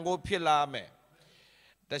ပြန်ကိုဖြစ်လာမယ်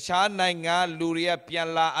တခြားနိုင်ငံလူတွေကပြန်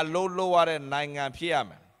လာအလုပ်လုပ်ရတဲ့နိုင်ငံဖြစ်ရ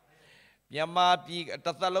မယ်မြန်မာပြည်တ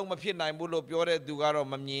စ်သက်လုံးမဖြစ်နိုင်ဘူးလို့ပြောတဲ့သူကတော့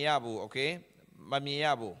မမြင်ရဘူးโอเคမမြင်ရ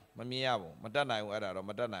ဘူးမတတ်နိုင်ဘူးအဲ့ဒါတော့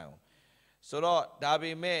မတတ်နိုင်ဘူးဆိုတော့ဒါ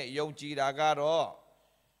ပေမဲ့ယုံကြည်တာကတော့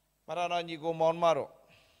မရဏညီကိုမောင်မတို့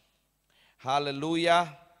ဟာလေလုယာ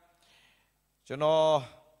ကျွန်တော်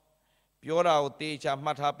ပြောတာကိုတေချာမှ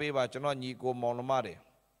တ်ထားပေးပါကျွန်တော်ညီကိုမောင်မတွေ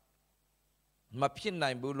မဖြစ်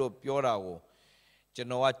နိုင်ဘူးလို့ပြောတာကိုကျွန်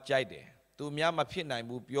တော်ကကြိုက်တယ်သူများမဖြစ်နိုင်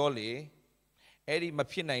ဘူးပြောလေအဲ့ဒီမ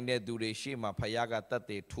ဖြစ်နိုင်တဲ့သူတွေရှေ့မှာဖခင်ကတတ်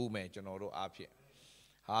တယ်ထူးမယ်ကျွန်တော်တို့အားဖြင့်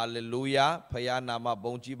ဟာလေလုယာဖခင်နာမ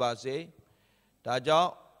ဘုန်းကြီးပါစေဒါကြော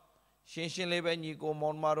င့်ရှင်းရှင်းလေးပဲညီကို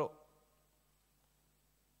မောင်မတို့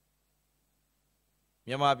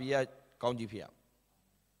မြန်မာပြည်ကကောင်းကြီးဖြစ်ရ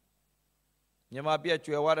မြန်မာပြည်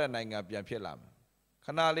ကျွယ်ဝတဲ့နိုင်ငံပြန်ဖြစ်လာမယ်ခ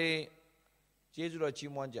ဏလေးကျေးဇူးတော်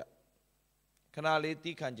ချီးမွမ်းကြခဏလေး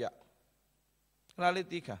တီးခံကြခဏလေး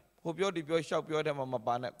တီးခံဟိုပြောဒီပြောရှောက်ပြောတဲ့မှာမ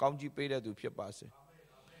ပါနဲ့ကောင်းကြီးပေးတဲ့သူဖြစ်ပါစေ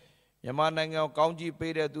မြန်မာနိုင်ငံကိုကောင်းကြီး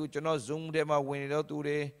ပေးတဲ့သူကျွန်တော် Zoom ထဲမှာဝင်နေတဲ့သူ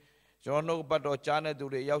တွေကျွန်တော်တို့ဘတ်တော်ကြားတဲ့သူ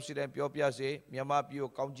တွေရောက်စီတိုင်းပြောပြစေမြန်မာပြည်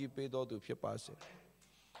ကိုကောင်းကြီးပေးတော်သူဖြစ်ပါစေ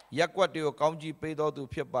ရက်ကွက်တွေကိုကောင်းကြီးပေးတော်သူ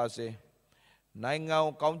ဖြစ်ပါစေနိုင်ငံ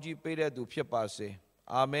ကိုကောင်းကြီးပေးတဲ့သူဖြစ်ပါစေ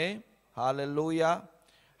အာမင်ဟာလေလုယာ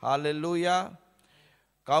ဟာလေလုယာ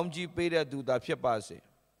ကောင်းကြီးပေးတဲ့သူသာဖြစ်ပါစေ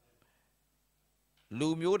လူ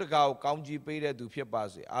မျိုးတကာကိုကောင်းကြီးပေးတဲ့သူဖြစ်ပါ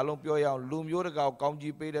စေအားလုံးပြောရအောင်လူမျိုးတကာကိုကောင်း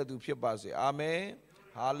ကြီးပေးတဲ့သူဖြစ်ပါစေအာမင်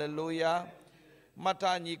ဟာလေလုယာမ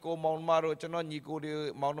ထာညီကိုမောင်မတို့ကျွန်တော်ညီကိုတွေ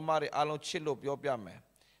မောင်မတွေအားလုံးချစ်လို့ပြောပြမယ်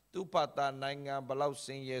သူ့ဘာသာနိုင်ငံဘလောက်စ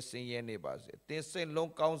င်ရဲနေပါစေတင်းစိတ်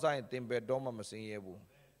လုံးကောင်းစားရင်တင်းဘယ်တော့မှမစင်ရဲဘူး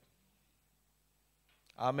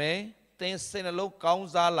အာမင်တင်းစိတ်နှလုံးကောင်း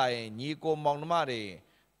စားလာရင်ညီကိုမောင်မတွေ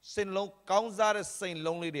စိတ်လုံးကောင်းစားတဲ့စိတ်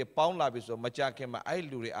လုံးလေးတွေပေါင်းလာပြီဆိုမကြခင်မှာအဲ့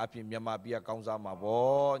လူတွေအပြင်မြန်မာပြည်ကောင်းစားမှာ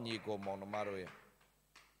ဗောညီကိုမောင်မတို့ရဲ့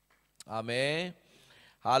အာမင်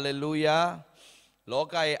ဟာလေလုယာလော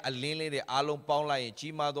ကရဲ့အလင်းလေးတွေအားလုံးပေါင်းလိုက်ရင်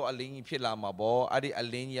ကြီးမားသောအလင်းကြီးဖြစ်လာမှာပေါ့အဲ့ဒီအ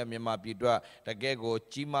လင်းကြီးကမြန်မာပြည်အတွက်တကယ်ကို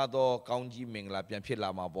ကြီးမားသောကောင်းကြီးမင်္ဂလာပြန်ဖြစ်လာ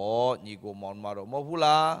မှာပေါ့ညီကိုမောင်မတို့မဟုတ်ဘူး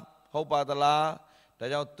လားဟုတ်ပါသလားဒါ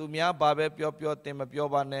ကြောင့်သူများဘာပဲပြောပြောတင်မပြော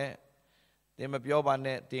ပါနဲ့တင်မပြောပါ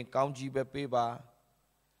နဲ့တင်ကောင်းကြီးပဲပေးပါ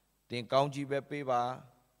တင်ကောင်းကြီးပဲပေးပါ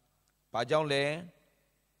ဘာကြောင့်လဲ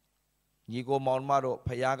ညီကိုမောင်မတို့ဖ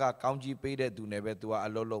ခင်ကကောင်းကြီးပေးတဲ့သူနဲ့ပဲသူကအ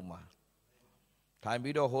လုပ်လုပ်မှာထိုင်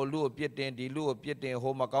ပြီးတော့ဟိုလူကိုပြစ်တင်ဒီလူကိုပြစ်တင်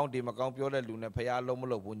ဟိုမကောင်းဒီမကောင်းပြောတဲ့လူနဲ့ဖခင်အလုံးမ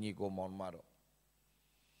လုပ်ဘူးညီကိုမောင်မတို့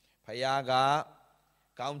ဖခင်က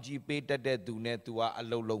ကောင်းကြီးပေးတတ်တဲ့သူနဲ့သူကအ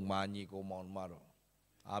လုံးလုံးမှာညီကိုမောင်မတို့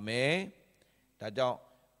အာမင်ဒါကြောင့်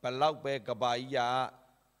ဘလောက်ပဲကဘာကြီးက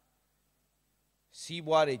စီး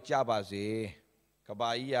ပွားတွေကြပါစေကဘာ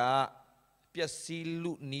ကြီးကပျက်စီး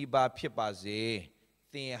လူနီးပါဖြစ်ပါစေ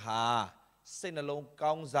သင်ဟာစိတ်နှလုံး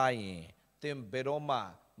ကောင်းစားရင်သင်ဘယ်တော့မှ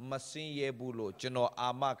မစင်ရဲဘူးလို့ကျွန်တော်အာ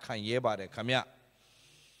မခံရဲပါတယ်ခမရ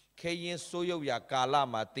ခေရင်ဆိုးရုပ်ရာကာလ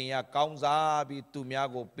မှာသင်ရကောင်းစားပြီးသူများ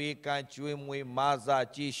ကိုပေးကမ်းကျွေးမွေးမဆာ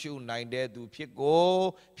ကြည့်ရှုနိုင်တဲ့သူဖြစ်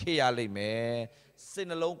ရလိမ့်မယ်စိတ်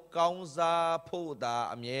နှလုံးကောင်းစားဖို့သာ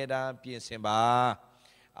အမြဲတမ်းပြင်ဆင်ပါ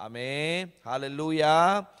အာမင်ဟာလေလုယာ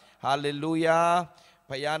ဟာလေလုယာ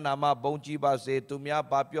ဖခင်နာမဘုန်းကြီးပါစေသူများ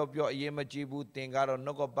ဘာပြောပြောအရေးမကြီးဘူးသင်ကတော့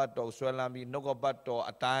နှုတ်ကပတ်တော်ဆွဲလမ်းပြီးနှုတ်ကပတ်တော်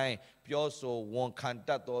အတိုင်းပြောဆိုဝန်ခံတ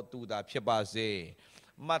တ်တော်သူသာဖြစ်ပါစေ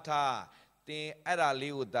မှတ်ထားသင်အဲ့ဒါ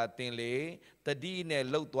လေးကိုသာသင်လေတတိနဲ့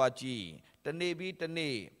လှုပ်သွားကြည့်တနေ့ပြီးတ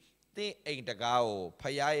နေ့သင်အိမ်တကားကိုဖခ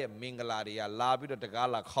င်ရဲ့မင်္ဂလာတွေကလာပြီးတော့တကား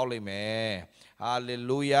လာခောက်လိုက်မယ်ဟာလေ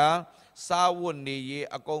လုယာစာဝတ်နေရေး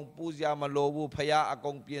အကုန်ပူဇော်မလိုဘူးဖခင်အ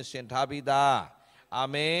ကုန်ပြင်ဆင်ထားပြီးသားအာ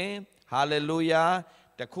မင်ဟာလေလုယာ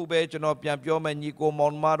တခုပဲကျွန်တော်ပြန်ပြောမယ်ညီကိုမော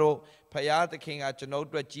င်မတို့ဖရာသခင်ကကျွန်တော်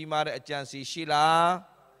တို့ကြီးမားတဲ့အကြံစီရှိလား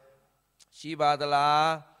ရှိပါသလား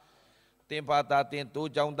တင်ပါတာတင်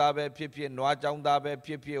တိုးကြောင်းသားပဲဖြစ်ဖြစ်နွားကြောင်းသားပဲဖြ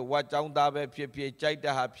စ်ဖြစ်ဝက်ကြောင်းသားပဲဖြစ်ဖြစ်ကြိုက်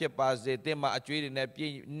တဲ့ဟာဖြစ်ပါစေတင်မှာအကျွေးတွေနဲ့ပြ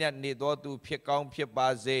ည့်ညက်နေတော်သူဖြစ်ကောင်းဖြစ်ပါ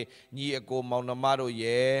စေညီအကိုမောင်နှမတို့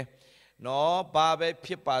ရဲ့ နော်ဘာပဲဖြ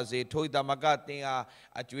စ်ပါစေထိုတမကတင်အား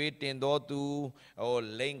အကျွေးတင်တော်သူဟို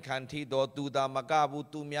လိန်ခံထီတော်သူတမကဘူး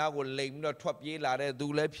သူများကိုလိန်ပြီးတော့ထွက်ပြေးလာတဲ့သူ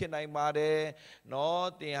လည်းဖြစ်နိုင်ပါတယ်နော်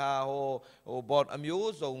တင်ဟာဟိုဘော့အ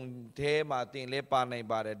မျိုးစုံထဲမှာတင်လဲပါနိုင်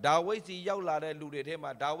ပါတယ်ဒါဝိဒ်စီရောက်လာတဲ့လူတွေထဲ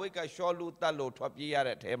မှာဒါဝိဒ်ကရှောလူတတ်လို့ထွက်ပြေးရ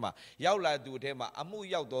တဲ့ထဲမှာရောက်လာသူထဲမှာအမှု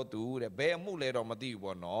ရောက်တော်သူတဲ့ဘယ်အမှုလဲတော့မသိဘူး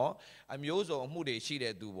ပေါ့နော်အမျိုးစုံအမှုတွေရှိ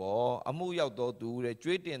တဲ့သူပေါ့အမှုရောက်တော်သူတဲ့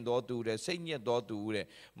ကျွေးတင်တော်သူတဲ့စိတ်ညစ်တော်သူတဲ့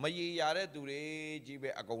မရေရာတဲ့သူတွေကြီးပဲ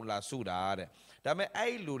အကုန်လာစုတာတဲ့ဒါပေမဲ့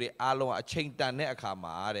အဲ့လူတွေအားလုံးအချိန်တန်တဲ့အခါ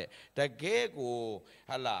မှာတဲ့တကယ်ကို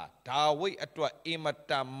ဟလာဒါဝိဒ်အတွက်အင်မ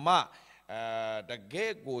တန်မှတက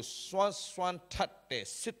ယ်ကိုစွမ်းထတ်တဲ့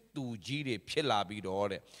စစ်သူကြီးတွေဖြစ်လာပြီးတော့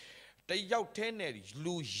တဲ့တယောက်တည်းနဲ့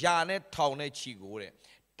လူရာနဲ့ထောင်နဲ့ချီကိုတဲ့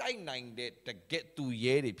တိုက်နိုင်တဲ့တကယ်သူ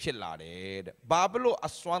ရဲတွေဖြစ်လာတယ်တဲ့ဘာဖြစ်လို့အ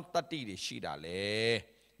စွမ်းတတ္တိတွေရှိတာလဲ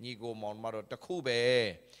ညီကိုမောင်မတော်တခုပဲ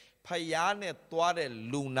ဖယားနဲ့သွားတဲ့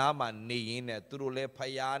လူနာမှာနေရင်းနဲ့သူတို့လည်းဖ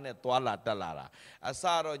ယားနဲ့သွားလာတက်လာတာအစ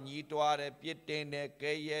တော့ညီးတွားတယ်ပြစ်တင်တယ်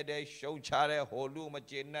ကဲရဲတယ်ရှုံချတယ်ဟိုလူမ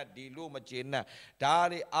ကျေနပ်ဒီလူမကျေနပ်ဒါ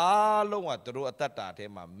တွေအားလုံးကသူတို့အသက်တာထဲ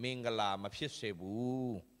မှာမင်္ဂလာမဖြစ်စေ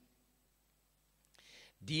ဘူး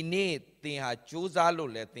ဒီနေ့သင်ဟာကြိုးစား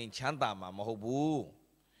လို့လည်းသင်ချမ်းသာမှာမဟုတ်ဘူး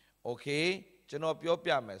โอเคကျွန်တော်ပြော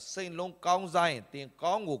ပြမယ်စိတ်လုံးကောင်းစားရင်သင်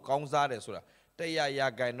ကောင်းကိုကောင်းစားတယ်ဆိုတာတရားရ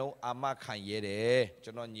ဂိုင်နှုန်းအာမခံရဲတယ်ကျွ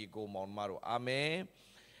န်တော်ညီကိုမောင်မတို့အာမင်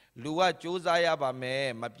လူကကြိုးစားရပါမယ်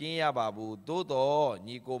မပြင်းရပါဘူးသို့တော့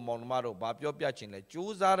ညီကိုမောင်မတို့ဘာပြောပြချင်လဲ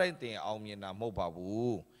ကြိုးစားတိုင်းသင်အောင်မြင်တာမဟုတ်ပါ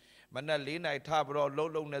ဘူးမနဲ့၄နိုင်ထပြီးတော့လှု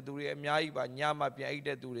ပ်လှုပ်တဲ့သူတွေအများကြီးပါညမှပြန်အိတ်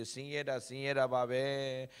တဲ့သူတွေဆင်းရဲတာပါပဲ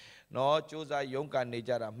နော်ကြိုးစားရုန်းကန်နေ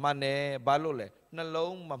ကြတာမှန်တယ်ဘာလို့လဲနှ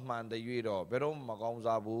လုံးမမှန်တဲ့၍တော့ဘယ်တော့မကောင်း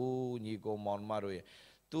စားဘူးညီကိုမောင်မတို့ရဲ့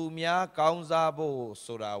သူများကောင်းစားဖို့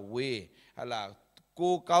ဆိုတာဝေးဟလာ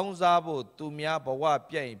ကိုကောင်းစားဖို့သူများဘဝ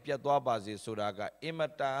ပြတ်ရင်ပြတ်သွားပါစေဆိုတာကအင်မ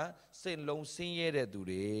တန်စိတ်လုံးဆင်းရဲတဲ့သူ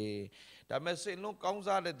တွေဒါပေမဲ့စိတ်လုံးကောင်း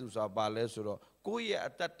စားတဲ့သူဆိုတာဘာလဲဆိုတော့ကိုယ့်ရဲ့အ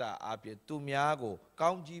တ္တတာအပြင်သူများကိုကော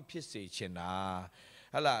င်းကြီးဖြစ်စေချင်တာ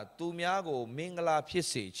ဟလာသူများကိုမင်္ဂလာဖြစ်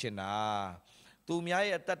စေချင်တာသူများ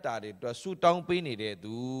ရဲ့တတ္တာတွေအတွက်ဆူတောင်းပေးနေတဲ့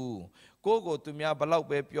သူကိုသူများဘလောက်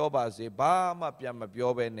ပဲပြောပါစေဘာမှပြန်မ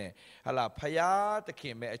ပြောဘဲနဲ့ဟလာဖယားသခ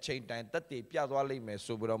င်ပဲအချိန်တိုင်းတက်တည်ပြသွားလိမ့်မယ်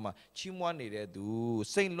ဆိုပြီးတော့မှချီးမွမ်းနေတဲ့သူ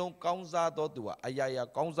စိတ်လုံးကောင်းစားသောသူကအရာရာ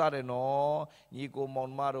ကောင်းစားတယ်နော်ညီကိုမော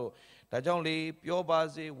င်မတို့ဒါကြောင့်လေပြောပါ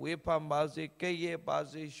စေဝေဖန်ပါစေကဲ့ရဲ့ပါ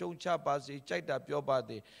စေရှုံချပါစေကြိုက်တာပြောပါ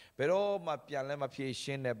စေဘယ်တော့မှပြန်လည်းမဖြေရှ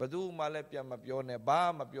င်းနဲ့ဘယ်သူမှလည်းပြန်မပြောနဲ့ဘာ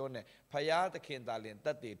မှမပြောနဲ့ဖယားသခင်သာလင်တ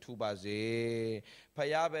က်တည်ထူပါစေဖ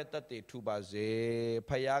ယားပဲတက်တည်ထူပါစေ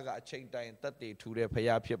ဖယားကအချိန်တိုင်းတက်တည်ထူတဲ့ဖ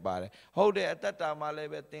ယားဖြစ်ပါတယ်ဟုတ်တယ်အသက်တာမှာလ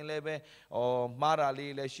ည်းပဲသင်လည်းပဲမှားတာ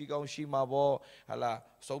လေးလည်းရှိကောင်းရှိမှာပေါ့ဟလာ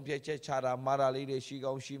ဆုံးဖြတ်ချက်ချတာမှားတာလေးတွေရှိ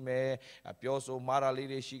ကောင်းရှိမယ်ပြောဆိုမှားတာလေး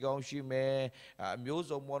တွေရှိကောင်းရှိမယ်အမျိုး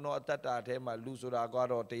စုံဘောနော်အသက်တာထဲမှာလူဆိုတာက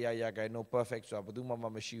တော့တရားရဂိုင်တော့ perfect ဆိုတာဘယ်သူမှ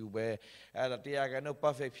မရှိဘူးပဲအဲ့ဒါတရားဂိုင်တော့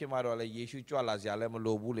perfect ဖြစ်မှတော့လေယေရှုကြွလာစရာလည်းမ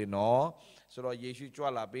လိုဘူးလေနော်ဆိုတော့ယေရှုကြွ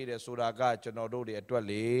လာပေးတယ်ဆိုတာကကျွန်တော်တို့တွေအတွက်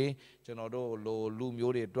လေကျွန်တော်တို့လူ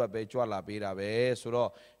မျိုးတွေအတွက်ပဲကြွလာပေးတာပဲဆိုတော့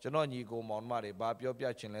ကျွန်တော်ညီကိုမောင်မတွေဘာပြောပြ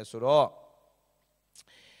ချင်လဲဆိုတော့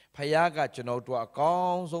ဖယားကကျွန်တော်တို့အကော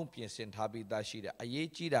င်းဆုံးပြင်ဆင်ထားပြီးသားရှိတယ်အရေး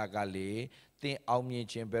ကြီးတာကလေသင်အောင်မြင်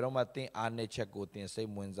ခြင်းဘယ်တော့မှသင်အားနည်းချက်ကိုသင်စိတ်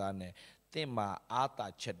ဝင်စားနေသင်မှာအာသာ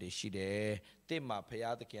ချက်တွေရှိတယ်သင်မှာဖ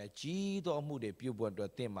ယားသခင်ကြီးသောအမှုတွေပြုဖို့အတွ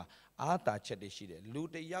က်သင်မှာအာသာချက်တွေရှိတယ်လူ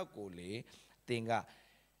တစ်ယောက်ကိုလေသင်က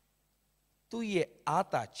သူ့ရဲ့အာ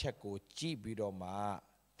သာချက်ကိုကြည့်ပြီးတော့မှ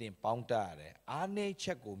သင်ပေါင်းတရတယ်အားနည်းချ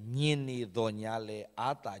က်ကိုမြင်နေတော်ညာလဲအာ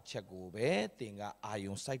သာချက်ကိုပဲသင်ကအာ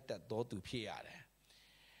ယုံစိုက်တတ်တော်သူဖြစ်ရတယ်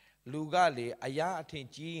လူကလေအရာအထင်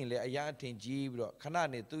ကြီးရင်လေအရာအထင်ကြီးပြီးတော့ခဏ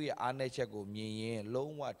နေသူ့ရဲ့အားနည်းချက်ကိုမြင်ရင်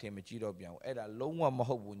လုံးဝထင်မကြီးတော့ပြန်ဘူးအဲ့ဒါလုံးဝမ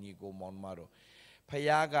ဟုတ်ဘူးညီကိုမောင်မတို့ဖ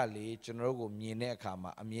ယားကလေကျွန်တော်တို့ကိုမြင်တဲ့အခါ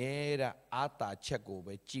မှာအမြဲတမ်းအာသာချက်ကို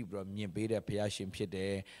ပဲကြည့်ပြီးတော့မြင်ပေးတဲ့ဘုရားရှင်ဖြစ်တ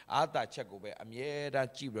ယ်အာသာချက်ကိုပဲအမြဲတမ်း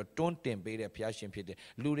ကြည့်ပြီးတော့တွန်းတင်ပေးတဲ့ဘုရားရှင်ဖြစ်တယ်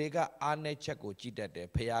လူတွေကအားနည်းချက်ကိုကြည့်တတ်တယ်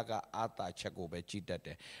ဖယားကအာသာချက်ကိုပဲကြည့်တတ်တ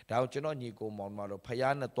ယ်ဒါကြောင့်ကျွန်တော်ညီကိုမောင်မတို့ဖ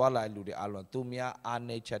ယားနဲ့တွာလာတဲ့လူတွေအားလုံးသူများအားန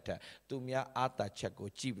ည်းချက်ထက်သူများအာသာချက်ကို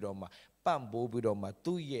ကြည့်ပြီးတော့မှပံ့ပိုးပြီးတော့မှ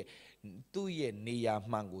သူ့ရဲ့နေရာ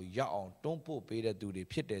မှန်ကိုရောက်အောင်တွန်းပို့ပေးတဲ့သူတွေ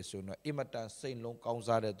ဖြစ်တယ်ဆိုတော့အင်မတန်စိတ်လုံးကောင်း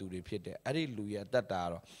စားတဲ့သူတွေဖြစ်တယ်အဲ့ဒီလူရဲ့အတ္တတာ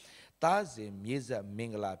တော့သားစဉ်မြေဆက်မ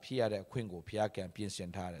င်္ဂလာဖြစ်ရတဲ့အခွင့်ကိုဘုရားကံပြင်ဆ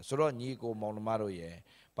င်ထားတယ်ဆိုတော့ညီကိုမောင်နှမတို့ရဲ့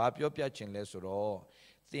ဘာပြောပြချင်လဲဆိုတော့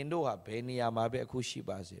သင်တို့ဟာဘယ်နေရာမှာပဲအခုရှိ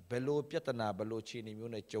ပါစေဘယ်လိုပြဿနာဘယ်လိုခြေနေ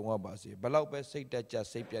မျိုးနဲ့ကြုံရပါစေဘယ်လောက်ပဲစိတ်တက်ကြ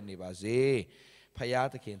စိတ်ပြတ်နေပါစေဖယား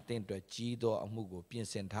သခင်တင့်အတွက်ကြီးသောအမှုကိုပြင်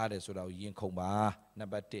ဆင်ထားတယ်ဆိုတာကိုယဉ်ခုန်ပါနံ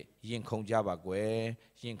ပါတ်1ယဉ်ခုန်ကြပါကွယ်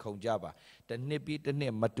ယဉ်ခုန်ကြပါတစ်နှစ်ပြီးတစ်နှ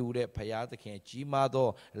စ်မတူတဲ့ဖယားသခင်ကြီးမားသော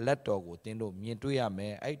လက်တော်ကိုသင်တို့မြင်တွေ့ရမ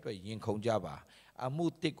ယ်အဲ့အတွက်ယဉ်ခုန်ကြပါ အမှု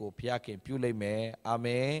တစ်ကိုဘုရားခင်ပြုလိုက်မယ်အာမ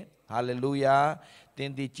င်ဟာလေလုယာတ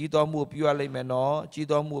င်ဒီကြီးတော်မှုပြုရလိမ့်မယ်နော်ကြီး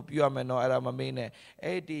တော်မှုပြုရမယ်နော်အဲ့ဒါမမင်းနဲ့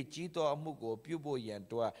အဲ့ဒီကြီးတော်အမှုကိုပြုဖို့ရန်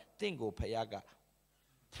တော့တင့်ကိုဘုရားက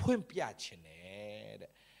ဖွင့်ပြခြင်းနဲ့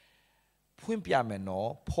တဲ့ဖွင့်ပြမယ်နော်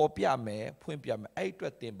ဖော်ပြမယ်ဖွင့်ပြမယ်အဲ့အတွ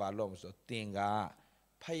က်တင်ပါလို့မဆိုတင်က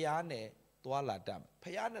ဖယားနဲ့သွားလာတတ်ဖ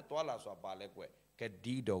ယားနဲ့သွားလာဆိုတာပါလဲကွဂ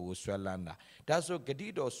တိတော်ကိုဆွဲလန်းတာဒါဆိုဂတိ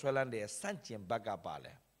တော်ဆွဲလန်းတဲ့စန့်ကျင်ဘက်ကပါ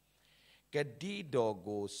လဲဂတိတော်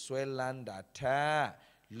ကိုဆွဲလန်းတာထား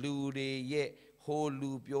လူတွေရဲ့ဟို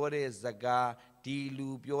လူပြောတဲ့စကားဒီလူ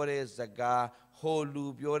ပြောတဲ့စကားဟိုလူ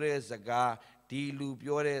ပြောတဲ့စကားဒီလူ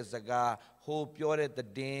ပြောတဲ့စကားဟိုပြောတဲ့သ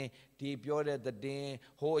တင်းဒီပြောတဲ့သတင်း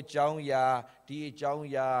ဟိုအကြောင်းအရာဒီအကြောင်း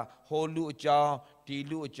အရာဟိုလူအကြောင်းဒီ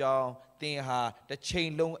လူအကြောင်းသင်ဟာတစ်ချိ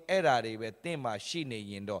န်လုံးအဲ့ဓာတွေပဲသင်မှာရှိနေ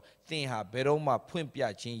ရင်တော့သင်ဟာဘယ်တော့မှဖွင့်ပြ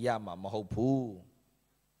ခြင်းရမှာမဟုတ်ဘူး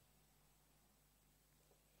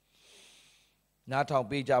နားထောင်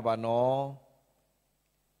ပေးကြပါနော်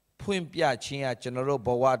ဖွင့်ပြခြင်းကကျွန်တော်တို့ဘ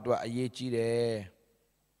ဝအတွက်အရေးကြီးတယ်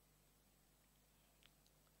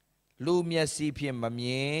လူမျက်စိဖြင့်မမြ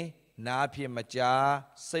င်နားဖြင့်မကြား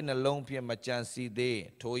စိတ်နှလုံးဖြင့်မကြံစည်သေး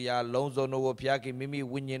ထိုရာလုံးစုံတို့ကိုဘုရားခင်မိမိ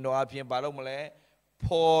ဝိညာဉ်တော်အဖြစ်ဘာလို့မလဲ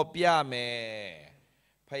ဖော်ပြမယ်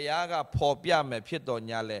ဘုရားကဖော်ပြမယ်ဖြစ်တော်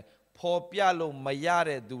ညာလဲဖော်ပြလို့မရ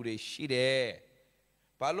တဲ့သူတွေရှိတယ်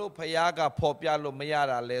ဘာလို့ဘုရားကဖော်ပြလို့မရ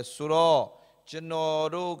တာလဲဆိုတော့ကျွန်တော်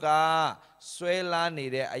တို့ကဆွဲလန်းနေ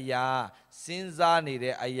တဲ့အရာစဉ်းစားနေ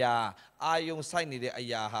တဲ့အရာအာယုံစိုက်နေတဲ့အ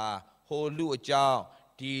ရာဟာဟိုလူအကြောင်း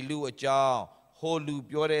ဒီလူအကြောင်းဟိုလူ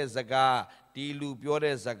ပြောတဲ့စကားဒီလူပြော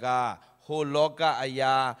တဲ့စကားဟိုလောကအ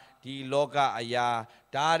ရာဒီလောကအရာ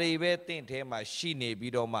ဒါတွေပဲတင့်ထဲမှာရှိနေ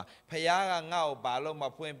ပြီးတော့မှဖခင်ကငါ့ကိုဘာလို့မ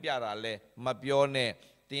ဖွင့်ပြတာလဲမပြောနဲ့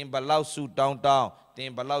တင်ဘလောက်ဆူတောင်းတောင်းတ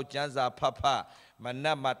င်ဘလောက်ကျမ်းစာဖတ်ဖတ်မန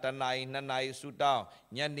က်မှာတနာရီ2နာရီဆူတောင်း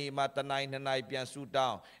ညနေမှာတနာရီ2နာရီပြန်ဆူတော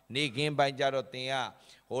င်းနေခင်းပိုင်းကျတော့တင်က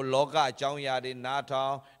ဟိုလောကအကြောင်းအရာတွေနားထော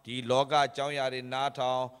င်ဒီလောကအကြောင်းအရာတွေနား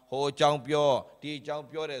ထောင်ဟိုအကြောင်းပြောဒီအကြောင်း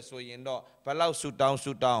ပြောတယ်ဆိုရင်တော့ဘလောက်ဆူတောင်း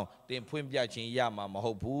တင်ဖွင့်ပြခြင်းရမှာမ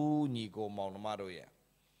ဟုတ်ဘူးညီကိုမောင်နှမတို့ရဲ့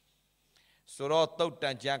ဆိုတော့တုတ်တ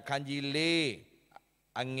န်ကျမ်းခန်းကြီး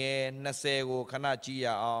4အငယ်20ကိုခဏကြည့်ရ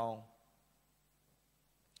အောင်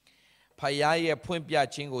ဖယားရဲ့ဖွင့်ပြ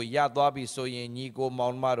ခြင်းကိုရသွားပြီဆိုရင်ညီကိုမော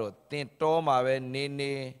င်နှမတို့တင်တော်မှာပဲနေ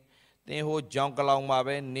တင်ဟိုကြောင်ကလောင်မှာ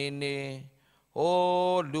ပဲနေဟို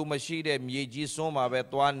လူမရှိတဲ့မြေကြီးစွန်းမှာပဲ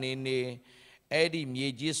သွားနေအဲ့ဒီမြေ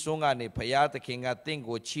ကြီးစွန်းကနေဘုရားသခင်ကတင့်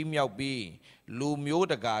ကိုချီးမြှောက်ပြီးလူမျိုး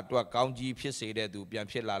တကာအတွက်ကောင်းကြီးဖြစ်စေတဲ့သူပြန်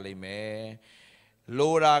ဖြစ်လာလိမ့်မယ်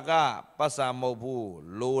လိုတာကပတ်စံမဟုတ်ဘူး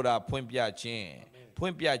လိုတာဖွင့်ပြခြင်း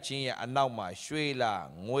ရဲ့အနောက်မှာရွှေလား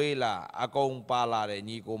ငွေလားအကုန်ပါလာတယ်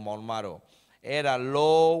ညီကိုမောင်နှမတို့အဲ့ဒါ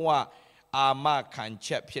လုံးဝအာမခံချ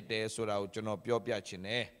က်ဖြစ်တယ်ဆိုတာကိုကျွန်တော်ပြောပြချင်တ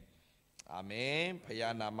ယ်အာမင်ဖခ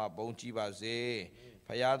င်နာမဘုန်းကြီးပါစေဖ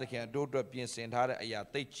ခင်သခင်တို့အတွက်ပြင်ဆင်ထားတဲ့အရာ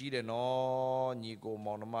သိကြီးတယ်နော်ညီကို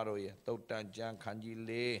မောင်နှမတို့ရဲ့တုတ်တန်ကျမ်းခန်းကြီး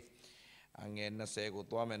4အငယ်20ကို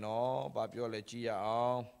သွားမယ်နော်ဘာပြောလဲကြည့်ရအော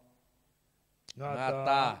င်ငါ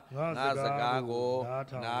သားငါစကားကို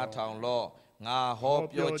နားထောင်လော့ငါဟော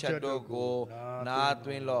ပြောချက်တို့ကိုနား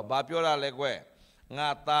သွင်းလော့ဘာပြောတာလဲကွငါ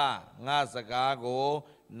သားငါစကားကို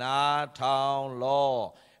နားထောင်လော့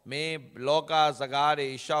မင်းလောကစကားတွေ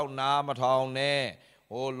ရှောက်နားမထောင်နဲ့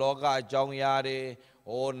ဟိုလောကအကြောင်းအရာတွေ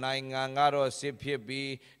ဟိုနိုင်ငံကတော့စစ်ဖြစ်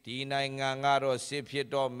ပြီးဒီနိုင်ငံကတော့စစ်ဖြစ်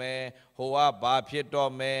တော့မယ်ဟိုကဘာဖြစ်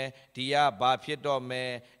တော့မယ်ဒီကဘာဖြစ်တော့မယ်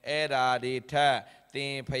အဲ့ဓာတွေထက်သ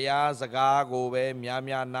င်ဖျားစကားကိုပဲများ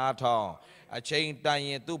များနားထောင်အချိန်တန်ရ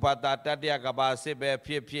င်သူ့ဘာသာတတ္တရကဘာစစ်ပဲ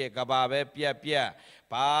ဖြစ်ကဘာပဲပြက်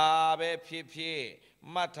ဘာပဲဖြစ်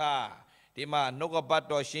မှတ်ထားဒီမှာနှုတ်ကပတ်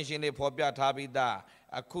တော်ရှင်းရှင်းလေးဖော်ပြထားပြီးသား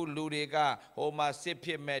အခုလူတွေကဟိုမှာစစ်ဖြ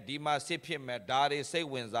စ်မဲ့ဒီမှာစစ်ဖြစ်မဲ့ဒါတွေစိတ်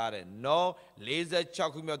ဝင်စားတယ်နော်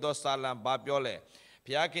46ခုမြောက်သောစာလံဘာပြောလဲ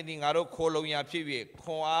ဘုရားခင်ဒီငါတို့ခိုလုံရာဖြစ်၍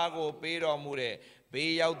ခွန်အားကိုပေးတော်မူတဲ့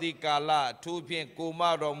ဘေးရောက်သည့်ကာလအထူးဖြင့်ကိုမ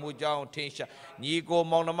တော်မူကြောင်းထင်ရှားညီကို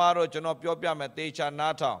မောင်နှမတို့ကျွန်တော်ပြောပြမယ်တေချာ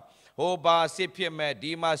နားထောင်ဟိုဘာစစ်ဖြစ်မဲ့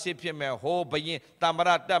ဒီမှာစစ်ဖြစ်မဲ့ဟိုဘရင်တမရ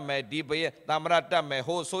တက်မဲ့ဒီဘရင်တမရတက်မဲ့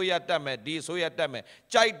ဟိုဆိုရတက်မဲ့ဒီဆိုရတက်မဲ့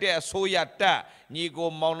ကြိုက်တဲ့အဆိုရတက်ညီကို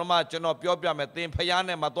မောင်နှမကျွန်တော်ပြောပြမယ်သင်ဖျား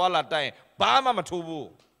နဲ့မသွားလာတိုင်ဘာမှမထူဘူး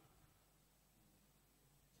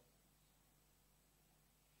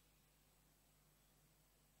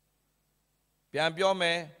ပြန်ပြောမ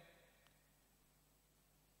ယ်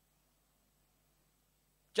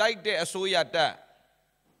ကြိုက်တဲ့အဆိုရတက်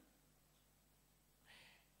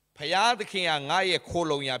ဖယားသခင်ကငါရဲ့ခို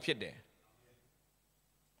လုံရာဖြစ်တယ်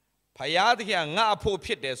ဖယားသခင်ကငါအဖို့ဖြ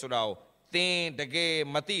စ်တယ်ဆိုတာကိုသင်တကယ်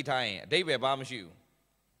မသိထားရင်အဓိပ္ပာယ်ဘာမှမရှိဘူး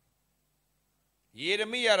ယေရ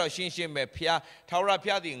မိကတော့ရှင်းပဲဖယားထာဝရဘု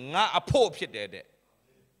ရားသည်ငါအဖို့ဖြစ်တယ်တဲ့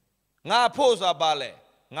ngā pho sa ba le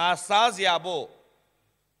ngā sa sia pho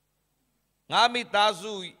ngā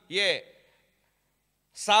mitasu ye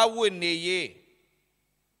sa wit ne ye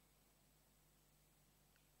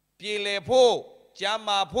pye le phoကျမ်း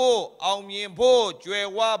မာဖို့အောင်မြင်ဖို့ကြွယ်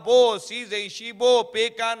ဝဖို့စီးစိမ်ရှိဖို့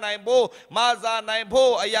ပေးကမ်းနိုင်ဖို့မာစာနိုင်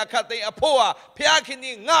ဖို့အရာခတ်သိမ်းအဖို့ဟာဖျားခင်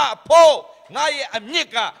ကြီးငါအဖို့ငါရဲ့အမြစ်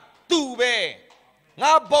ကသူပဲ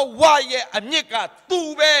ငါဘဝရဲ့အမြစ်ကသူ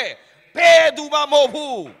ပဲဘယ်သူမှမဟုတ်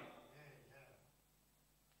ဘူး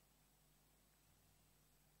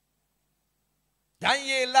ဒံ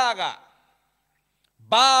ယေလက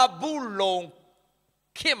ဘာဘူးလုံ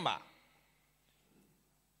ခေတ်မှာ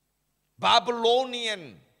Babylonian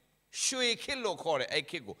ရွှေခေတ်လို့ခေါ်တယ်အဲ့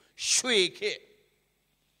ခေတ်ကိုရွှေခေ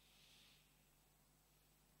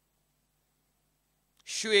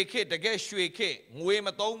တ်တကယ်ရွှေခေတ်ငွေမ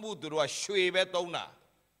သုံးဘူးသူတို့ကရွှေပဲသုံးတာ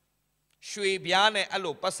ရွှေပြားနဲ့အဲ့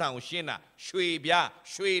လိုပတ်စံကိုရှင်းတာရွှေပြား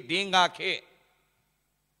ရွှေဒင်္ဂါခေတ်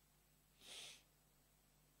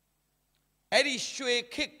အဲ့ဒီရွှေ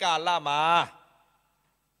ခေတ်ကာလ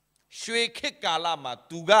မှာ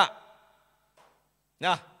သူက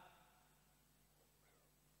နာ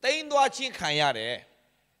တိမ်သွားချင်းခံရတယ်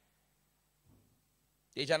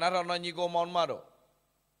ဒီချာနာတော်ညီကိုမောင်မတော်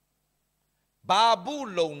ဘာဘူး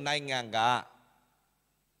လုံနိုင်ငံကဣ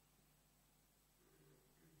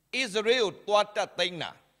သရေလတွားတက်သိမ်း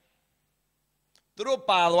တာသူတို့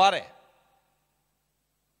ပါသွားတယ်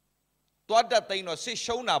တွားတက်သိမ်းတော့စစ်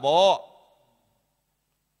ရှုံးတာပေါ့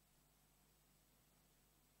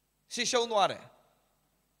စစ်ရှုံးသွားတယ်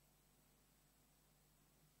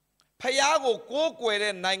ဖယားကိုကိုးကွယ်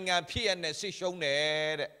တဲ့နိုင်ငံဖြစ်ရတဲ့စစ်ရှုံးတ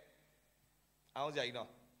ယ်တဲ့အောင်စရာကြီးနော်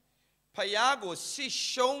ဖယားကိုစစ်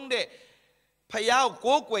ရှုံးတဲ့ဖယားကို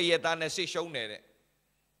ကိုးကွယ်ရတဲ့နဲ့စစ်ရှုံးတယ်တဲ့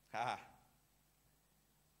ဟာ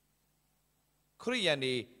ခရိယန်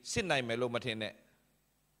တွေစစ်နိုင်မယ်လို့မထင်နဲ့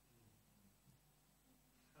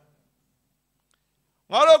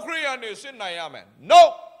ငါတို့ခရိယန်တွေစစ်နိုင်ရမယ် no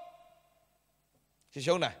စစ်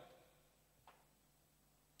ရှုံးတယ်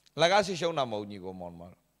လကားစစ်ရှုံးတာမဟုတ်ညီကိုမောင်မ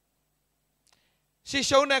စစ်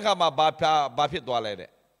ရှုံးတဲ့အခါမှာဘာဖြစ်သွားလဲတဲ့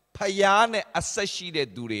ဖယားနဲ့အဆက်ရှိတဲ့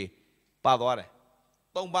သူတွေပါသွားတယ်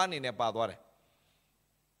သုံးပါးအနေနဲ့ပါသွားတယ်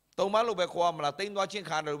သုံးပါးလို့ပဲခေါ်ရမလားတိမ်သွားချင်း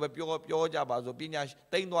ခါတယ်လို့ပဲပြောကြပါဆိုပညာ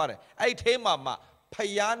တိမ်သွားတယ်အဲ့ဒီထဲမှာဖ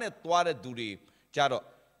ယားနဲ့သွားတဲ့သူတွေကြတော့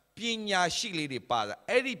ပညာရှိလေးတွေပါတာ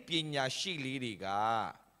အဲ့ဒီပညာရှိလေးတွေက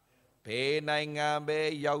ဘယ်နိုင်ငံပဲ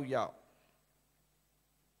ရောက်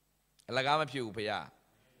အလကားမဖြစ်ဘူးဖယား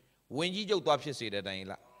ဝင်ကြီးကျုပ်သွားဖြစ်စေတဲ့တိုင်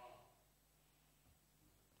လား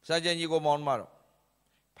စာကြံကြီးကိုမောင်းမှာတော့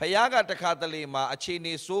ဖယားကတခါတလေမှာအခြေအ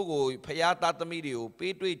နေဆိုးကိုဖယားသားသမီးတွေကို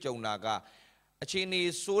ပေးတွေ့ကြုံတာကအခြေအနေ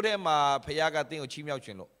ဆိုးတဲ့မှာဖယားကတင်းကိုချီးမြှောက်ခြ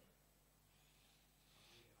င်းလို့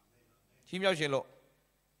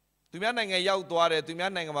သူများနိုင်ငံရောက်သွားတယ်သူ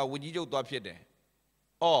များနိုင်ငံမှာဝင်ကြီးချုပ်သွားဖြစ်တယ်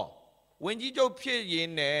။အော်ဝင်ကြီးချုပ်ဖြစ်ရင်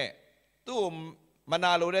နဲ့သူ့ကိုမ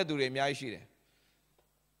နာလိုတဲ့သူတွေအများကြီးရှိတယ်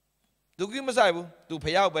။သူကြီးမဆိုင်ဘူး။သူဖ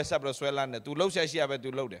ယားကိုပဲဆက်ပြီးဆွဲလန်းတယ်။သူလှုပ်ဆက်ရှိရပဲသူ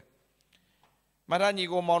လှုပ်တယ်။မထာညီ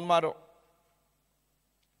ကိုမောင်မတို့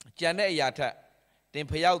ကြံတဲ့အရာထက်တင်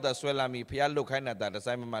ဖယားကိုသာဆွဲလန်းပြီးဖယားလှုပ်ခိုင်းတာဒီ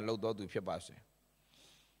ဇိုင်းမလှုပ်တော်သူဖြစ်ပါစေ။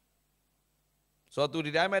ဆိုတော့သူ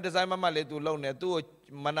ဒီတိုင်းမဲ့ဒီဇိုင်းမလေးသူလှုပ်နေသူ့ကို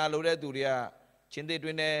မနာလိုတဲ့သူတွေကချင်းသေးတွ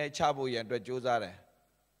င်းနဲ့ချဖို့ရန်အတွက်ကြိုးစားတယ်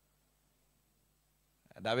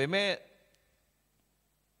ဒါပေမဲ့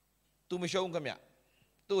သူမရှုံးခမ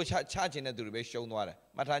သူ့ကိုချချင်တဲ့သူတွေပဲရှုံးသွားတယ်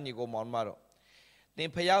မထာညီကိုမောင်မတို့တင်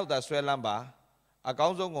ဖျောက်တာဆွဲလန်းပါအကော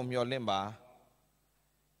င်းဆုံးကိုမျှော်လင့်ပါ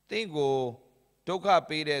တင်းကိုဒုက္ခ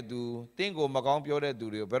ပေးတဲ့သူတင်းကိုမကောင်းပြောတဲ့သူ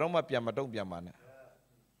တွေကိုဘယ်တော့မှပြန်မတုံ့ပြန်ပါနဲ့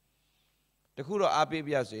တခုတော့အားပေး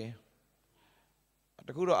ပြ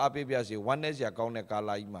စေဝမ်းနည်းစရာကောင်းတဲ့ကာ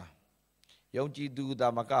လကြီးမှာယုံကြည်သူသာ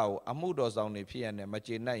မကဘူးအမှုတော်ဆောင်တွေဖြစ်ရတဲ့မ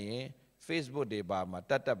ကျေနပ်ရင် Facebook တွေပါမှာ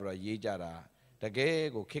တက်ပြီးတော့ရေးကြတာတကယ်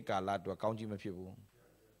ကိုခေတ်ကာလအတွက်ကောင်းကြီးမဖြစ်ဘူး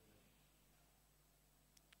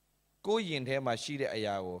ကိုယ်ရင်ထဲမှာရှိတဲ့အ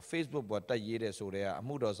ရာကို Facebook ပေါ်တက်ရေးတဲ့ဆိုတဲ့အ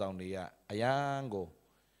မှုတော်ဆောင်တွေကအယံကို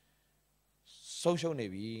ဆုံးရှုံးနေ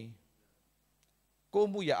ပြီကို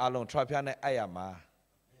မှုရအလုံး traffic နဲ့အဲ့ရမှာ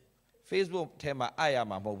Facebook ထဲမှာအဲ့ရ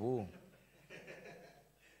မှာမဟုတ်ဘူး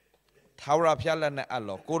ထာဝရဘုရားလက်နဲ့အပ်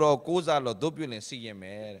လို့ကိုတော်ကိုးစားလို့တို့ပြုလင်စီရင်မ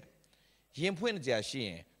ယ်တဲ့ရင်ဖွင့်ကြရှိရ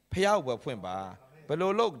င်ဖျောက်ပဲဖွင့်ပါဘယ်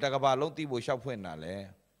လိုလုပ်တကဘာလုံးသိဖို့ရှောက်ဖွင့်တာလဲ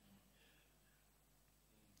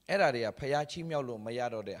အဲ့ဒါတွေကဖျားချီးမြှောက်လို့မရ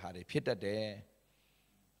တော့တဲ့ဟာတွေဖြစ်တတ်တယ်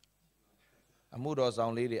အမှုတော်ဆော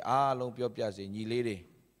င်လေးတွေအားလုံးပြောပြစေညီလေးတွေ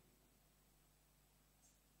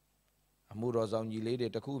အမှုတော်ဆောင်ညီလေးတွေ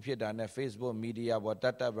တခုဖြစ်တာနဲ့ Facebook မီဒီယာပေါ်တ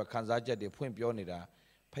တ်ပြီးခန်းစားချက်တွေဖွင့်ပြောနေတာ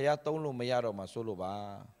ဖျားသုံးလို့မရတော့မှဆိုလို့ပါ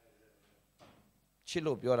ချစ်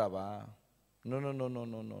လို့ပြောတာပါ no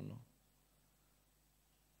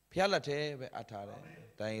ဖျားလက်သေးပဲအထားတယ်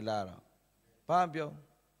တိုင်းလာတော့ဘာပြော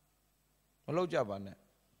မလောက်ကြပါနဲ့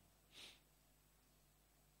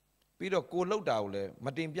ပြီးတော့ကိုလောက်တာကိုလည်းမ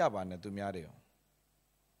တင်ပြပါနဲ့သူများတွေ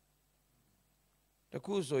တ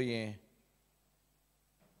ခုဆိုရင်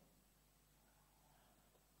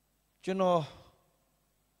ကျွန်တော်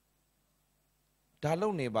ဒါ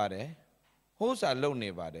လုံနေပါတယ်ဟိုးစာလုံနေ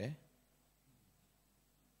ပါတယ်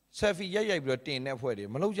ဆယ်ဖီရိုက်ပြီးတော့တင်တဲ့ဖွဲ့တွေ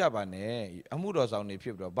မလုပ်ကြပါနဲ့အမှုတော်ဆောင်တွေဖြ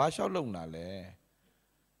စ်ပြီးတော့ဘာလျှောက်လုံတာလဲ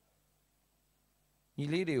ညီ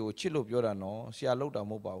လေးတွေကိုချစ်လို့ပြောတာနော်ဆရာလောက်တာ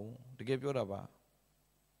မဟုတ်ပါဘူးတကယ်ပြောတာပါ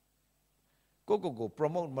ကို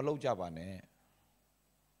promote မလုပ်ကြပါနဲ့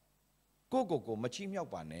ကိုမချီးမြှော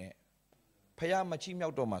က်ပါနဲ့ဖះမချီးမြှော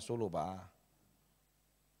က်တော့မှစိုးလို့ပါ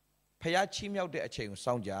ဖះချီးမြှောက်တဲ့အချိန်ကို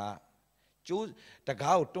စောင့်ကြကျိုးတ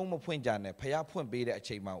ကားကိုတုံးမဖွင့်ကြနဲ့ဖះဖွင့်ပေးတဲ့အ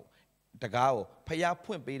ချိန်မှာတကားကိုဖះ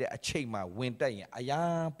ဖွင့်ပေးတဲ့အချိန်မှာဝင်တက်ရင်အရာ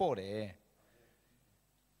ပေါ့တယ်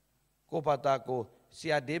ကိုဘာသာကိုဆ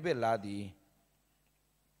ရာဒေးဗစ်လာသည်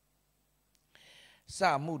စ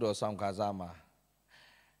မှုတော်ဆောင်ခါစားမှာ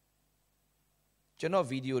ကျွန်တော်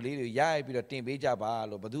ဗီဒီယိုလေးတွေရိုက်ပြီးတော့တင်ပေးကြပါ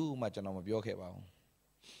လို့ဘယ်သူမှကျွန်တော်မပြောခဲ့ပါဘူး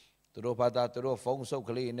သူတို့ဘာသာသူတို့ဖုန်းဆုပ်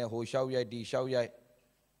ကလေးနဲ့ဟိုရှောက်ရိုက်ဒီရှောက်ရိုက်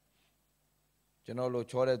ကျွန်တော်လို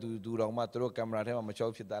ချောတဲ့သူတော်မှသူတို့ကင်မရာထဲမှာမချော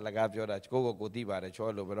ဖြစ်တာအလကားပြောတာကိုသိပါတယ်ချော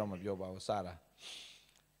လို့ဘယ်တော့မပြောပါဘူးစတာ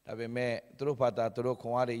ဒါပေမဲ့သူတို့ဘာသာသူတို့ခွ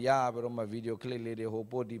န်အားတွေရပြီးတော့မှဗီဒီယိုကလစ်လေးတွေဟို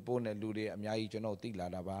ပို့ဒီပို့နဲ့လူတွေအများကြီးကျွန်တော်သိလာ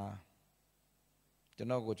တာပါကျွန်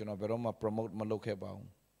တော်ဘယ်တော့မှ promote မလုပ်ခဲ့ပါဘူး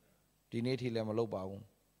ဒီနေ့ထိလည်းမလုပ်ပါဘူး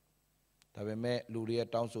ဒါပေမဲ့လူတွေရဲ့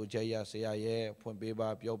တောင်းဆိုချက်ရဆရာရဲ့ဖွင့်ပေးပါ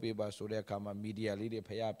ပြောပေးပါဆိုတဲ့အခါမှာမီဒီယာလေးတွေ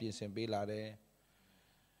ဖျားပြင်ဆင်ပေးလာတယ်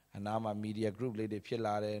အနားမှာမီဒီယာ group လေးတွေဖြစ်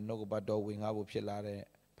လာတယ်နှုတ်ကပတ်တော်ဝင်ငါဖို့ဖြစ်လာတယ်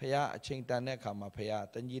ဖျားအချိန်တန်တဲ့အခါမှာဖျား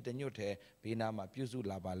တညီတညွတ်တဲ့ဘေးနားမှာပြုစု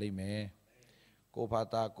လာပါလိမ့်မယ်ကိုဘာ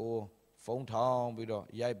သာကိုဖုန်းထောင်းပြီးတော့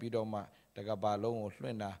ရိုက်ပြီးတော့မှတကဘာလုံးကိုလွှ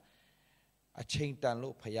င့်တာအချိန်တန်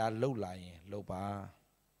လို့ဖျားလှုပ်လာရင်လှုပ်ပါ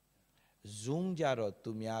zoom ကြတော့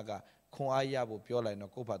သူများကခွန်အားရဖို့ပြောလိုက်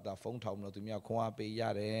တော့ကိုဘာသာဖုန်းထောင်းလို့သူများခွန်အားပေးရ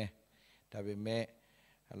တယ်ဒါပေမဲ့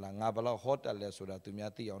ဟလာငါဘလောက်ဟောတက်လဲဆိုတာသူ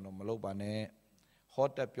များသိအောင်တော့မလုပ်ပါနဲ့ဟော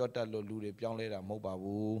တက်ပြောတက်လို့လူတွေပြောင်းလဲတာမဟုတ်ပါ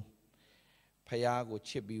ဘူးဖះကို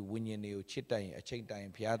ချစ်ပြီးဝိညာဉ်တွေကိုချစ်တတ်ရင်အချိန်တိုင်း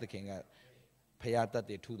ဖះသခင်ကဖះတတ်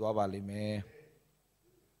တွေထူသွားပါလိမ့်မယ်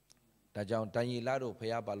ဒါကြောင့်တန်ရီလာတို့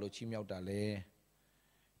ဖះဘာလို့ချီးမြှောက်တာလဲ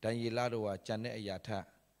တန်ရီလာတို့ကကြံတဲ့အရာထက်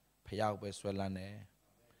ဖះကိုပဲဆွဲလန်းတယ်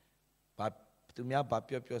ဘာသူများဘာ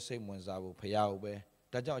ပြောစိတ်ဝင်စားဖို့ဖះကိုပဲ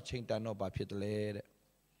ဒါကြောင့်အချိန်တန်တော့ဘာဖြစ်တယ်လဲတဲ့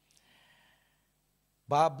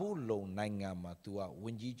ဘာဘူးလုံနိုင်ငံမှာ तू ကဝ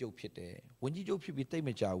င်ကြီးချုပ်ဖြစ်တယ်ဝင်ကြီးချုပ်ဖြစ်ပြီးတိတ်မ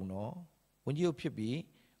ကြဘူးနော်ဝင်ကြီးချုပ်ဖြစ်ပြီး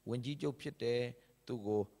ဝင်ကြီးချုပ်ဖြစ်တယ်သူ့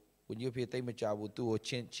ကိုဝင်ကြီးဖြစ်တိတ်မကြဘူးသူ့ကို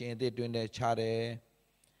ချင်းသေးတွင်းနဲ့ချတယ်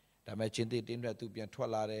ဒါပေမဲ့ချင်းသေးတင်းနဲ့သူပြန်ထွက်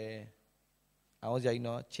လာတယ်အောင်စရိုက်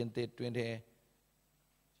နော်ချင်းသေးတွင်းတဲ့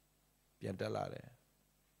ပြန်တက်လာတယ်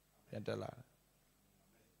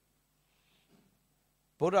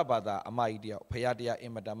ဗုဒ္ဓဘာသာအမကြီးတယောက်ဖရာတရားအ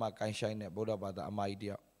င်မတန်မှကိုင်းဆိုင်တဲ့ဗုဒ္ဓဘာသာအမကြီးတ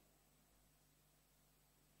ယောက်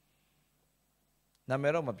နာမ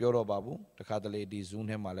ည်တော့မပြောတော့ပါဘူးတခါတလေဒီ Zoom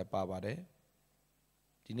ထဲမှာလည်းပါပါတယ်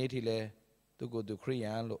ဒီနေ့ထိလည်းသူကိုသူခရိယ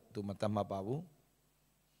န်လို့သူမတတ်မှတ်ပါဘူး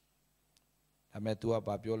ဒါပေမဲ့ तू က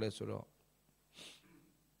ဘာပြောလဲဆိုတော့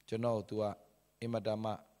ကျွန်တော် तू ကအင်မတန်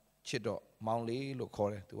မှချစ်တော့မောင်လေးလို့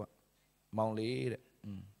ခေါ်တယ် तू ကမောင်လေးတဲ့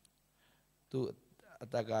သူအ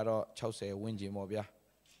သက်ကတော့60ဝန်းကျင်ပေါ့ဗျာ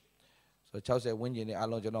ဆို60ဝန်းကျင်နဲ့အား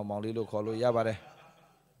လုံးကျွန်တော်မောင်လေးလို့ခေါ်လို့ရပါတယ်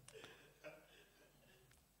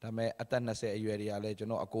ဒါပေမဲ့အသက်20အရွယ်တွေကလည်းကျွန်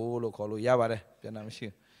တော်အကိုလို့ခေါ်လို့ရပါတယ်ပြန်တာမရှိ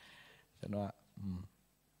ဘူးကျွန်တော်က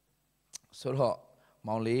ဆိုတော့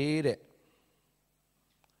မောင်လေးတဲ့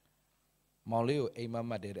မောင်လေးကိုအိမ်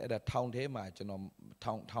မက်တယ်တဲ့အဲ့ဒါထောင်ထဲမှာကျွန်တော်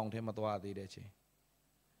ထောင်ထဲမှာသွားသေးတဲ့ချိန်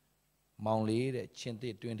မောင်လေးတဲ့ချင်းသ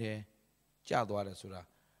စ်တွင်းထဲကျသွားတယ်ဆိုတာ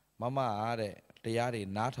မမအားတဲ့တရားတွေ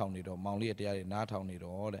နားထောင်နေတော့မောင်လေးရဲ့တရားတွေနားထောင်နေ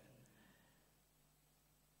တော့တဲ့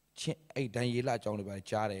ချင်းအဲ့တန်ရီလာအကြောင်းတွေပဲ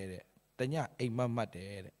ကြားတယ်တဲ့တညအိမ်မက်တ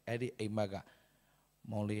ယ်တဲ့အဲ့ဒီအိမ်မက်က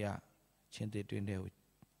မောင်လေးကချင်းသစ်တွင်းထဲကို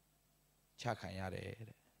ချခံရတယ်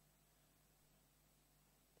တဲ့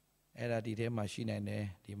အဲ့ဒါဒီထဲမှာရှိနိုင်တယ်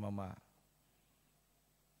ဒီမမ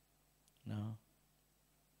နော်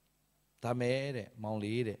ဒါမဲ့တဲ့မောင်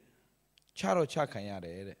လေးတဲ့ချတော့ချခံရတ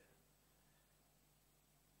ယ်တဲ့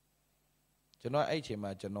ကျွန်တော်အဲ့အချိန်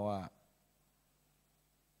မှာကျွန်တော်က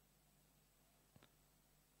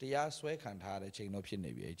တရားစွဲခံထားတဲ့ချိန်တော့ဖြစ်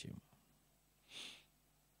နေပြီအဲ့အချိန်မှာ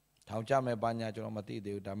ထောင်ကြမဲ့ဘာညာကျွန်တော်မသိ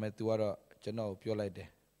သေးဘူးဒါမဲ့ तू ကတော့ကျွန်တော်ပြောလိုက်တယ်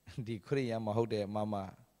ဒီခရိယန်မဟုတ်တဲ့မမ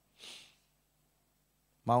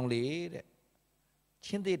မောင်လေးတဲ့ချ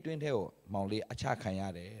င်းသေးတွင်းထဲကိုမောင်လေးအချခံရ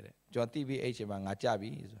တယ်တဲ့ကျွန်တော်သိပြီးအဲ့ချိန်မှာငါကြပြီ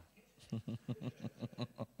ဆို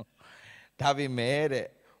ဒါပေမဲ့တဲ့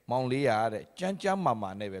မောင်လေးရတဲ့ကြမ်းကြမ်းမာမာ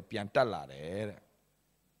နဲ့ပဲပြန်တက်လာတယ်တဲ့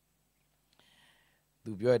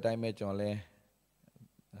သူပြောတဲ့အတိုင်းပဲကျွန်တော်လဲ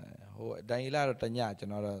ဟိုအတိုင်းလာတော့တညကျွ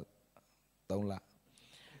န်တော်တော့3လ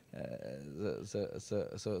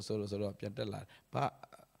ဆိုတော့ပြန်တက်လာ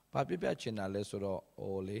ဘာပြချင်တာလဲဆိုတော့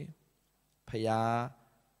ဟိုလေဖယား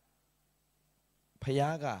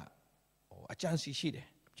ကဟိုအကြံစီရှိတယ်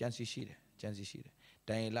ကြံစီရှိတယ်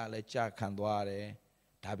ဒိုင်လာလည်းကြာခံသွားတယ်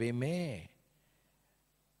ဒါပေမဲ့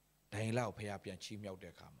ဒိုင်လာကိုဖယားပြန်ချီးမြှောက်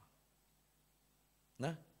တဲ့အခါမှာ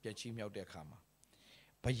နော်ပြန်ချီးမြှောက်တဲ့အခါမှာ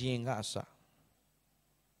ဘယင်ကအစ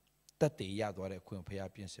တက်တည်ရသွားတဲ့ခွင့်ဖ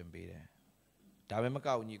ယားပြင်ဆင်ပေးတယ်ဒါပဲမ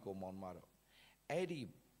ကောက်ညီကိုမောင်မတော့အဲ့ဒီ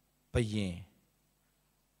ဘယင်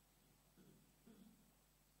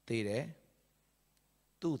တည်တယ်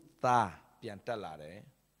သူ့သားပြန်တက်လာတယ်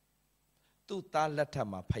သူ့သားလက်ထက်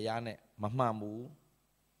မှာဖယားနဲ့မမှန်ဘူး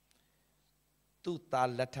သူ့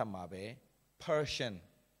သားလက်ထက်မှာပဲ Persian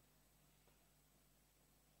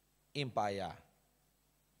Empire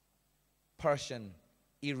Persian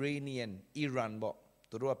Iranian Iran ပေါ့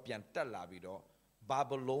သူတို့ကပြန်တက်လာပြီးတော့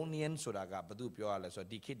Babylonian ဆိုတာကဘာလို့ပြောရလဲဆို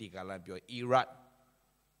တော့ဒီခေတ်ဒီကာလပြော Iraq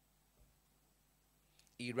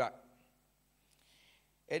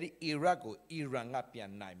အဲ့ဒီ Iraq ကို Iran ကပြ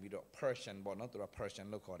န်နိုင်ပြီးတော့ Persian ပေါ့နော်သူက Persian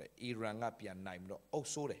လို့ခေါ်တယ် Iran ကပြန်နိုင်ပြီးတော့အုပ်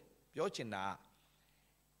စိုးတယ်ပြောချင်တာ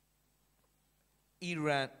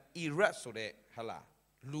Iraq ဆိုတဲ့ဟာလာ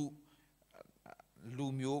လူ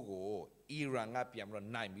မျိုးကို Iran ကပြန်ပြီးတော့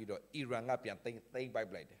နိုင်ပြီးတော့ Iran ကပြန်သိမ်းပိုက်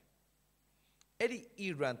လိုက်တယ်အဲ့ဒီ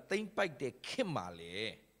Iran သိမ်းပိုက်တဲ့ခေတ်မှာလေ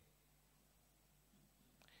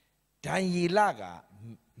ဒိုင်ယေလက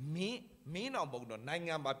မင်းအောင်ဘုံတော့နိုင်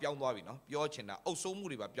ငံမှာပြောင်းသွားပြီနော်ပြောချင်တာအုပ်စိုးမှု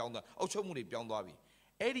တွေပါပြောင်းသွားအုပ်ချုပ်မှုတွေပြောင်းသွားပြီ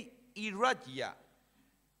အဲ့ဒီ Iraq ကြီးက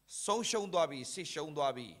ဆုံးရှုံးသွားပြီစစ်ရှုံး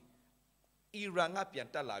သွားပြီ Iran ကပြန်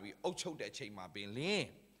တက်လာပြီးအုပ်ချုပ်တဲ့အချိန်မှာပင်လင်း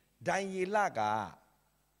ဒိုင်ယေလက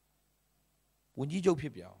ဝန်ကြီးချုပ်ဖြ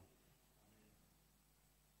စ်ပြောင်း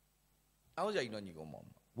အောင်ကြိုင်တော့ညီကောင်မောင်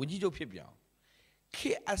ဝန်ကြီးချုပ်ဖြစ်ပြောင်း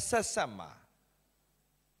ခေအဆက်မှာ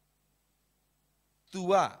तू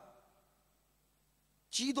က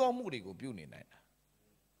ကြီးတော်မှုတွေကိုပြုနေနိုင်တာ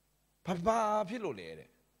ဘာဖြစ်လို့လဲတဲ့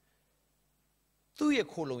သူ့ရဲ့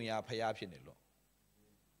ခိုလုံရာဖျားဖြစ်နေလို့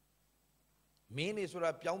မင်းနေဆို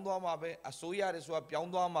တာပြောင်းသွားမှာပဲအစိုးရတွေဆိုတာပြော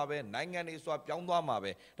င်းသွားမှာပဲနိုင်ငံတွေဆိုတာပြောင်းသွားမှာ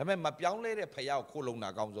ပဲဒါပေမဲ့မပြောင်းလဲတဲ့ဖျားကိုခိုလုံတာ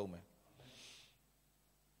အကောင်းဆုံးပဲ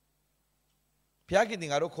ဖျားခင်တ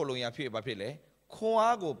င်ကတော့ခိုလုံရာဖြစ်ဘာဖြစ်လဲခွန်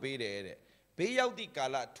အားကိုပေးတယ်တဲ့ဘေးရောက်သည့်ကာ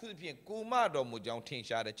လအထူးသဖြင့်ကိုမတော်မူကြောင်းထင်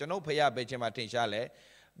ရှားတယ်ကျွန်ုပ်ဖျားပဲချင်းမှာထင်ရှားလဲ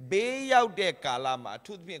ဘေးရောက်တဲ့ကာလမှာအ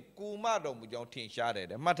ထူးသဖြင့်ကိုမတော်မူကြောင်းထင်ရှားတယ်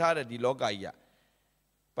မှတ်ထားတဲ့ဒီလောကကြီးက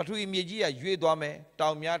ပထဝီမြေကြီးကရွေ့သွားမယ်တော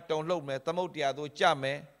င်များတုန်လှုပ်မယ်သမုတ်တရားသို့ကျမ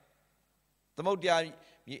ယ်သမုတ်တရား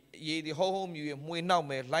ရေဒီဟုံးမြူမှွေနှောက်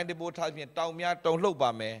မယ်လိုင်းတဘိုးထားဖြင့်တောင်များတုန်လှုပ်ပါ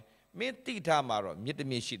မယ်မင်းတိထားမှာတော့မြစ်တ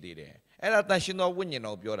မြစ်ရှိသေးတယ်အဲ့ဒါတန်ရှင်တော်ဝိညာဉ်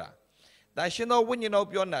တော်ပြောတာတန်ရှင်တော်ဝိညာဉ်တော်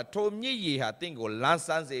ပြောတာထိုမြစ်ရေဟာတင့်ကိုလန်းဆ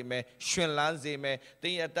န်းစေမယ်ရှင်လန်းစေမယ်တ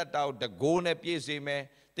င်းရတတ်တောက်တကိုးနဲ့ပြည့်စေမယ်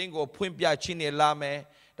တင်းကိုဖွင့်ပြခြင်းနဲ့လာမယ်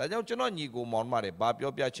ဒါကြောင့်ကျွန်တော်ညီကိုမောင်မတွေဘာ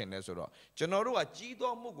ပြောပြချင်လဲဆိုတော့ကျွန်တော်တို့ကကြီး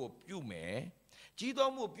တော်မှုကိုပြုမယ်ကြီး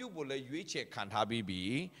တော်မှုပြုဖို့လဲရွေးချယ်ခံထားပြီးပြီ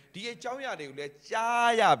ဒီအကြောင်းအရာတွေကိုလဲ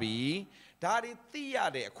ကြားရပြီဒါတွေသိရ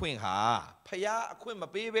တဲ့အခွင့်ဟာဖယားအခွင့်မ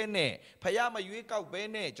ပေးဘဲနဲ့ဖယားမရွေးကောက်ဘဲ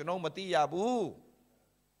နဲ့ကျွန်တော်မသိရဘူး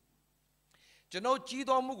ကျွန်တော်ကြီး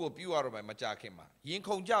တော်မှုကိုပြုရတော့မယ်မကြခင်မှာရင်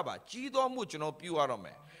ခုန်ကြပါကြီးတော်မှုကျွန်တော်ပြုရတော့မ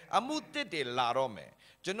ယ်အမှုတစ်တွေလာတော့မယ်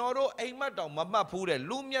ကျွန်တော်တို့အိမ်မက်တောင်မမှတ်ဘူးတဲ့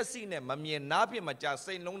လူမျက်စိနဲ့မမြင်နားဖြင့်မကြ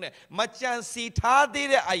စိတ်လုံးနဲ့မကြံစီထားသေး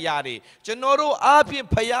တဲ့အရာတွေကျွန်တော်တို့အားဖြင့်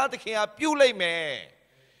ဖယားသခင်ကပြုလိုက်မယ်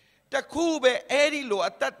တခုပဲအဲ့ဒီလို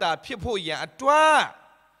အတ္တတာဖြစ်ဖို့ရန်အတွန်း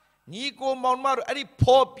ညီကိုမောင်မတို့အဲ့ဒီ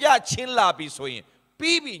ဖော်ပြချင်းလာပြီဆိုရင်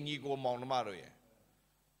ပြီးပြီညီကိုမောင်မတို့ရဲ့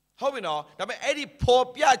ဟုတ်ပြီနော်ဒါပေမဲ့အဲ့ဒီဖော်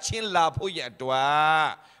ပြချင်းလာဖို့ရန်အတွက်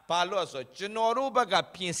ဘာလို့ဆိုကျွန်တော်တို့ဘက်က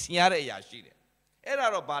ပြင်ဆင်ရတဲ့အရာရှိတယ်အဲ့ဒါ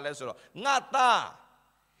တော့ဘာလဲဆိုတော့ငါသား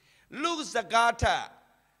လူစကားထက်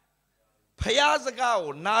ဖျားစကား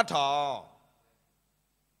ကိုနားထောင်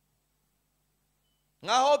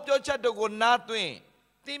ငါဟောပြောချက်တို့ကိုနားသွင်း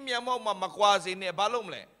တင်းမြန်မောက်မှာမကွာစေနဲ့ဘာလို့မ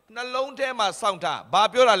လဲနှလုံးထဲမှာစောင့်ထားဘာ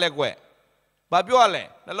ပြောတာလဲကွဘာပြောရလဲ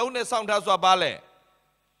နှလုံးထဲစောင့်ထားဆိုတာဘာလဲ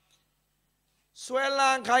ဆွဲလ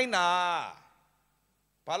န်းခိုင်းတာ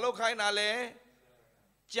ဘာလို့ခိုင်းတာလဲ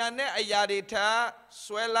ကြံတဲ့အရာတွေထပ်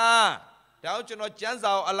ဆွဲလန်းဒါကြောင့်ကျွန်တော်ကျမ်း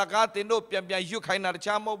စာကိုအလကားတင်တို့ပြန်ရွတ်ခိုင်းတာတ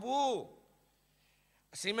ခြားမဟုတ်ဘူး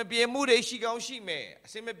အစင်မပြေမှုတွေရှိကောင်းရှိမယ်အ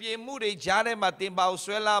စင်မပြေမှုတွေကြားထဲမှာတင်ပါ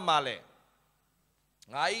ဆွဲလန်းမှာလဲ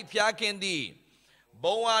ငါဤဖျားခင်သည်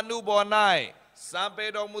ဘုံအနုဘော်၌စံပေ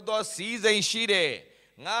တော်မူသောစီးစိမ်ရှိတယ်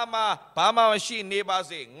ငါမှဘာမှမရှိနေပါ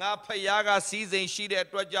စေငါဖျားကစီးစိမ်ရှိတဲ့အ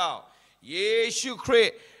တွက်ကြောင့်ယေရှုခရ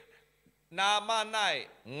စ် နာမ၌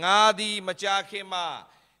ငါသည်မကြာခင်မှာ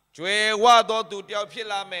ကျွယ်ဝသောသူတယောက်ဖြစ်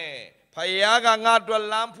လာမယ်ဖယားကငါတို့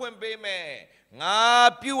လမ်းဖွင့်ပေးမယ်ငါ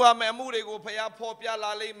ပြုရမယ့်အမှုတွေကိုဖယားဖော်ပြ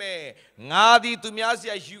လာလိမ့်မယ်ငါသည်သူများစီ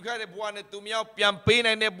ယူခဲ့တဲ့ဘဝနဲ့သူများပြန်ပေး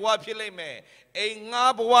နိုင်တဲ့ဘဝဖြစ်လိမ့်မယ်အိမ်ငါ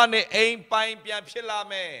ဘဝနဲ့အိမ်ပိုင်ပြန်ဖြစ်လာ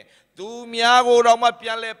မယ်သူများကိုတော့မှပြ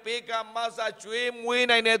န်လဲပေးကမဆာကျွေးမွေး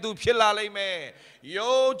နိုင်တဲ့သူဖြစ်လာလိမ့်မယ်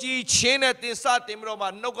ယုံကြည်ခြင်းနဲ့တင်စတင်ပြီးတော့မှ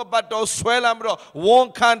နှုတ်ကပတ်တော်ဆွဲလာပြီးတော့ဝန်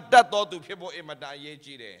ခံတတ်တော်သူဖြစ်ဖို့အင်မတန်အရေး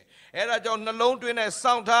ကြီးတယ်အဲ့ဒါကြောင့်နှလုံးသွင်းနဲ့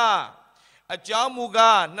စောင့်ထားအကြောင်းမူ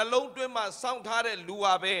ကားနှလုံးသွင်းမှစောင့်ထားတဲ့လူ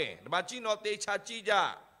ပါပဲဒီမှာကြည့်တော့တေချာကြည့်ကြ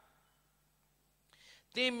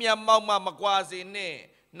တင်းမြတ်မောက်မှမကွာစေနဲ့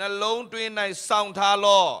နှလုံးသွင်း၌စောင့်ထား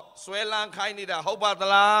လို့ဆွဲလန်းခိုင်းနေတာဟုတ်ပါသ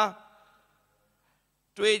လား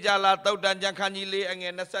တွေ့ကြလားတုတ်တန်ကြံခန်းကြီးလေးအင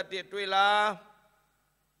ယ်21တွေ့လား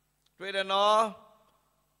တွေ့တယ်နော်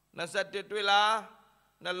21တွေ့လား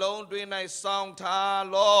နှလုံးသွင်း၌စောင့်ထား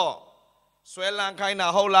လို့ဆွဲလန်းခိုင်းတာ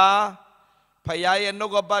ဟုတ်လားဖယားရဲ့နှု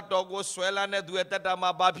တ်ကပတ်တော်ကိုဆွဲလန်းတဲ့သူရဲ့တတ္တ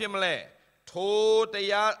မှာဘာဖြစ်မလဲထိုတ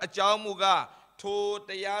ရားအကြောင်းမူကားထိုတ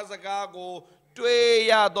ရားစကားကိုတွေ့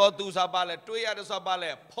ရတော့သူစားပါလဲတွေ့ရတဲ့စားပါ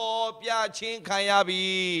လဲဖော်ပြခြင်းခံရပြီ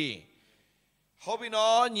ဟုတ်ပြီ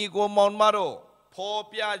နော်ညီကိုမောင်မတို့ဖော်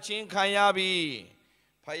ပြခြင်းခံရပြီ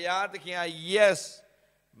ဖယားသခင်က yes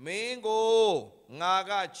မင်းကိုငါ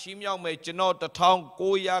ကချီးမြှောက်မယ်ကျွန်တော်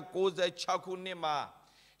1996ခုနှစ်မှာ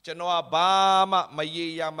ကျွန်တော်ကဘာမှမရေ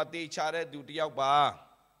ရာမသေးချတဲ့သူတယောက်ပါ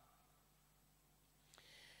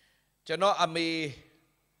ကျွန်တော်အမေ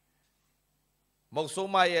မုတ်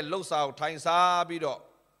ဆိုးမရဲ့လှုပ်ဆောင်ထိုင်စားပြီးတော့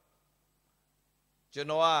ကျွန်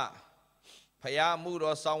တော်ကဖယားမှု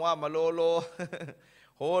တော်ဆောင်ရမလို့လို့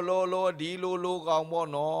ဟိုလိုလိုဒီလိုလိုကောင်းပေါ့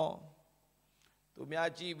နော်သူများ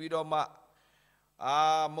ကြည့်ပြီးတော့မှ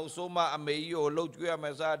မုတ်ဆိုးမအမေကြီးကိုလှုပ်ကြွရမ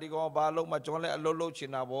ယ်စားဒီကောင်ဘာလုံးမကျွန်တော်လည်းအလုပ်လုပ်ချ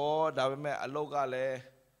င်တာပေါ့ဒါပေမဲ့အလုပ်ကလည်း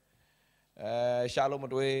ရှာလို့မ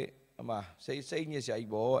တွေ့အမစိတ်ညစ်စရာ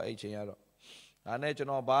ကြီးပေါ့အဲ့ချိန်ကတော့ဒါနဲ့ကျွန်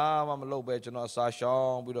တော်ဘာမှမလုပ်ပဲကျွန်တော်စာရှော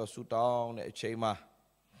င်းပြီးတော့ဆူတောင်းတဲ့အချိန်မှာ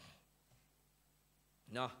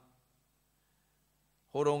နော်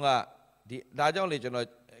ဟိုတုန်းကဒီဒါကြောင့်လေကျွန်တော်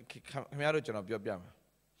ခင်ဗျားတို့ကျွန်တော်ပြောပြမယ်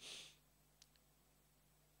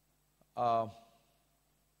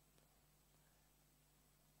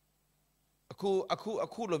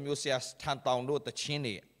အခုလိုမျိုးဆရာထန်တောင်တို့တချင်း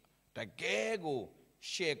တွေတကယ်ကို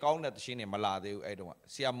ရှေ့ကောင်းတဲ့တချင်းတွေမလာသေးဘူးအဲ့တုန်းက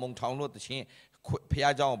ဆရာမုံထောင်တို့တချင်းဖះ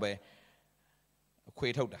เจ้าပဲအခွေ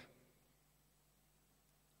ထုတ်တာ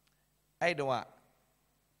အဲ့တုန်း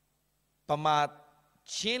ကဗမာ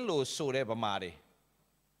ချင်းလို့ဆိုတဲ့ဗမာတွေ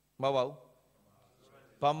မဟုတ်ပါဘူး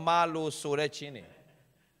ဗမာလို့ဆိုတဲ့ချင်းတွေ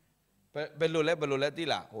ဘယ်လိုလဲသိ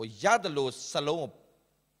လားဟိုရတယ်လို့စလုံးကို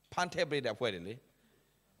ဖမ်းထည့်ပေးတဲ့အဖွဲ့တွေလေ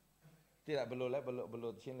သိလားဘယ်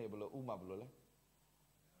လိုချင်းတွေဘယ်လိုဥမာဘယ်လိုလဲ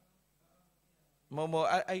မ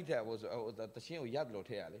အဲ့တဲ့ဟိုတချင်းကိုရတယ်လို့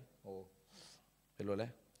ထည့်ရလေဟိုဘယ်လိုလဲ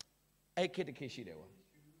အဲ့ခေတ်ရှိတယ်ကွာ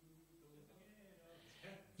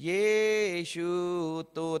ယေရှု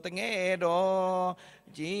သူတငယ်တော်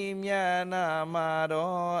ကြီးမြတ်နာမှာ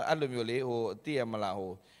တော့အဲ့လိုမျိုးလေဟိုသိရမလား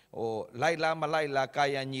ဟိုလိုက်လားမလိုက်လားကာ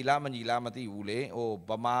ယညီလားမညီလားမသိဘူးလေဟို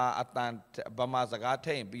ဗမာဗမာစကားထ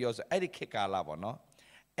ည့်ရင်ပြီးရောဆိုအဲ့ဒီခေတ်ကာလပေါ့နော်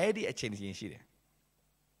အဲ့ဒီအချိန်ချင်းရှိတယ်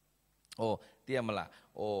ဟိုသိရမလား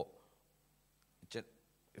ဟို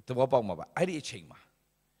သဘောပေါက်မှာပါအဲ့ဒီအချိန်မှာ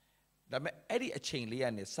ဒါပေမဲ့အဲ့ဒီအချိန်လေးက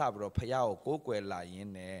နေစပြီးတော့ဖယားကိုကိုးကွယ်လာရ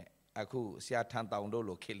င်းနဲ့အခုဆရာထန်တောင်တို့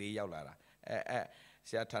လိုခေတ်လေးရောက်လာတာဆ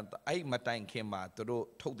ရာထန်အဲ့မတိုင်ခင်မှာသူတို့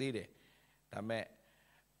ထုတ်သေးတယ်ဒါပေမဲ့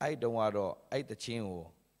အဲ့တုန်းကတော့အဲ့တချင်းကို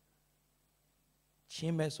ချ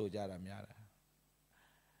င်းပဲဆိုကြတာများတာ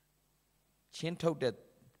ချင်းထုတ်တဲ့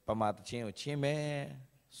ဗမာတချင်းကိုချင်းပဲ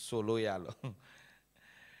ဆိုလို့ရလို့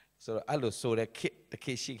ဆိုတော့အဲ့လိုဆိုတဲ့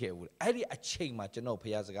ခေတ်ရှိခဲ့ဘူးအဲ့ဒီအချိန်မှာကျွန်တော်ဖ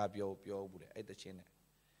ယားစကားပြောဘူးတဲ့အဲ့တချင်းနဲ့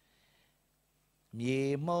မြေ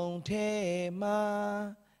မုံထဲမှာ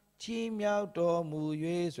ချီးမြှောက်တော်မူ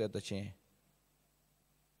၍ဆိုတဲ့ချင်း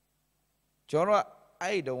ကျွန်တော်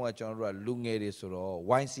အဲ့တုန်းကကျွန်တော်တို့ကလူငယ်တွေဆိုတော့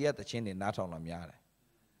YC ရဲ့တချင်းတွေနားထောင်လာများတယ်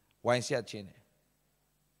YC ရဲ့ချင်းတွေ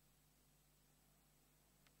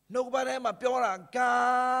နှုတ်ကပတ်ထဲမှာပြောတာက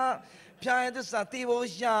ဖျားရတဲ့စာတီးဖို့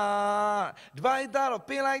ရှာဒီပိုက်သားတော့ပ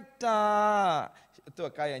င်လိုက်တာသူက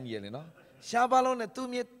ကာယညီရလေနော်ရှားပါလုံးနဲ့သူ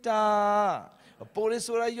မြစ်တာပိုလီ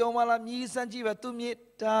ဆိုရယုံမလားမြည်စမ်းကြည့်ပဲသူမြစ်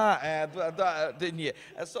တာသူညီ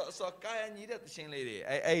ဆောကာယညီတဲ့တချင်းလေးတွေ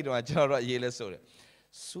အဲ့တော့ကျွန်တော်တို့ရေးလဲဆိုတယ်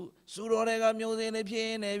စူတော်တွေကမျိုးစင်းလေးဖြစ်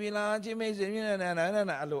နေပြီလားချင်းမိတ်ဆွေဖြစ်နေနာအဲ့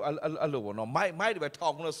လိုပေါ့နော်မိုက်တွေပဲထော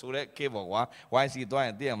င်လို့ဆိုတဲ့ကေပေါ့ကွာ YC သွားရ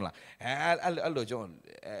င်သိရမလားအဲ့လိုကျွန်တော်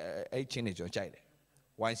အဲ့ချင်းတွေကျွန်တော်ကြိုက်တယ်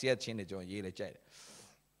YC ရဲ့ချင်းတွေကျွန်တော်ရေးလဲကြိုက်တယ်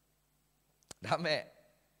ဒါမဲ့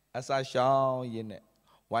အစာရှောင်းရင်းနဲ့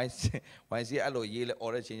wine see allo yele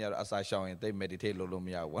or change asa showing they meditate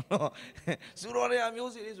lolomia one surore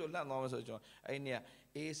music is land no so jo ai ne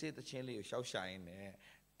a say the chin li shao shine ne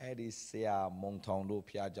ai di sia mong thong do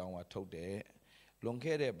phya jaung wa thot de lon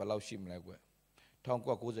khe de ba law shi mle kwet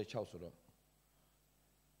 1996ဆိုတော့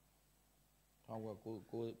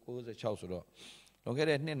1996ဆိုတော့လွန်ခဲ့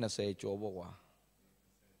တဲ့နှစ်20ကျော်ပေါ့ကွာ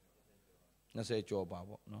20ကျော်ပါ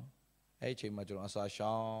ပေါ့နော်အဲ့ဒီအချိန်မှာကျွန်တော်အစာ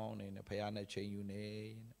ရှောင်းနေနဲ့ဖယားနဲ့ချိန်ယူနေ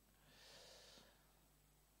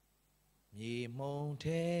မြေမုံ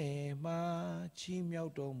ထဲမှာချီးမြှော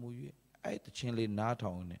က်တော်မူ၍အဲ့တချင်းလေးနား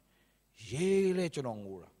ထောင်နေရေးလဲကျွန်တော်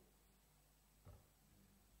ငိုတာ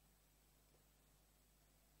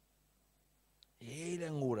ရေးလဲ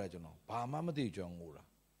ငိုတာကျွန်တော်ဘာမှမသိကျွန်တော်ငိုတာ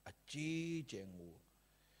အကြီးကျယ်ငို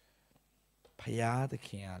ဖယားသခ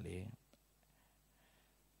င်ကလေ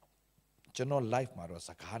ကျွန်တော် live မှာတော့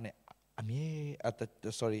စကားနဲ့အမြဲ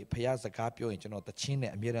sorry ဖယားစကားပြောရင်ကျွန်တော်တချင်း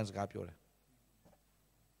နဲ့အမြဲတမ်းစကားပြောတယ်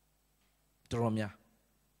တော်များ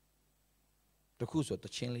တခုဆိုတ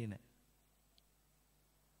ချင်းလေးနဲ့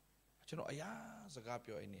ကျွန်တော်အရာစကား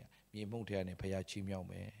ပြောနေရမြေမှုန့်ထဲကနေဖယားချီးမြှောက်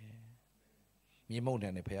မယ်မြေမှုန့်ထဲ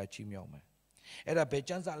ကနေဖယားချီးမြှောက်မယ်အဲ့ဒါဘယ်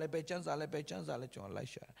ကျန်းစာလဲကျွန်တော်လိုက်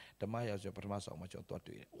ရှာဓမ္မရာဇဝင်ပထမဆုံးမှာကျွန်တော်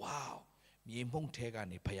တွေ့တယ်ဝေါမြေမှုန့်ထဲက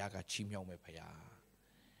နေဖယားကချီးမြှောက်မယ်ဖယား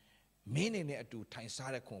မင်းနေနဲ့အတူထိုင်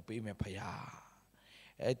စားတဲ့ခွန်ပေးမယ်ဖယား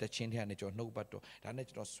အဲ့တချင်းထဲကနေကျွန်တော်နှုတ်ပတ်တော့ဒါနဲ့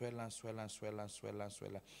ကျွန်တော်ဆွဲလန်း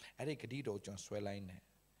အဲ့ဒီဂတိတော်ကျွန်တော်ဆွဲလိုက်နေ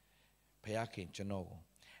ဖယားခင်ကျွန်တော်ကို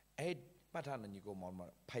အဲ့ပတ်ထားနေညီကိုမောင်မ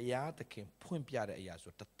ဖယားသခင်ဖွင့်ပြတဲ့အရာ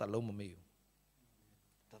ဆိုတလုံးမမေ့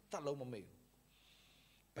ဘူးတလုံးမမေ့ဘူး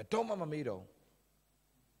ဘယ်တော့မှမမေ့တော့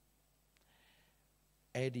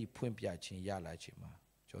အဲ့ဒီဖွင့်ပြခြင်းရလာခြင်းမှာ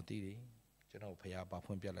ကျွန်တော်သိတယ်ကျွန်တော်ဖယားပါ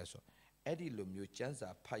ဖွင့်ပြလိုက်ဆိုအဲ့ဒီလိုမျိုးကျမ်းစာ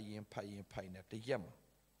ဖတ်ရင်နဲ့တရက်မှာ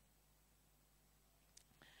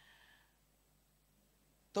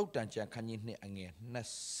တုတ်တန်ကြံခန်းကြီးနှစ်အငယ်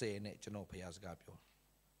20နဲ့ကျွန်တော်ဖယားစကားပြော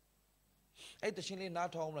အဲ့တရှင်လေးနား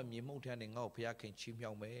ထောင်လာမြေမှုန့်ထန်းနေငါ့ကိုဖယားခင်ချီး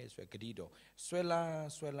မြှောက်မယ်ဆိုရယ်ဂတိတော်ဆွဲလ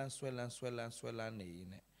န်းနေ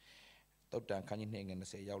နဲ့တုတ်တန်ခန်းကြီးနှစ်အငယ်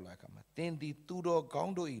20ရောက်လာခါမှာတင်းဒီသူတော်ကော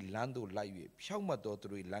င်းတို့ဤလမ်းသို့လိုက်၍ဖြောက်မတ်တော်သူ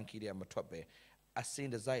တို့ဤလမ်းခီးထဲမထွက်ပဲအစင်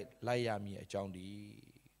တစိုက်လိုက်ရမည်အကြောင်းဒီ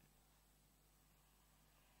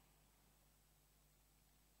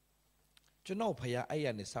ကျွန်တော်ဖယားအဲ့ရ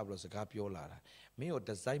နေစပြီးတော့စကားပြောလာတာမင်းကို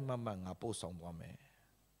ဒီဇိုင်းမတ်ငါပို့ဆောင်သွားမယ်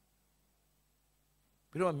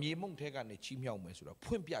ပြီးတော့မြေမှုန့်ထဲကနေချီးမြှောက်မယ်ဆိုတော့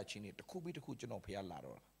ဖွင့်ပြခြင်းတွေတစ်ခုပြီးတစ်ခုကျွန်တော်ဖယားလာ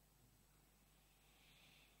တော့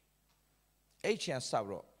အဲ့ချန်စ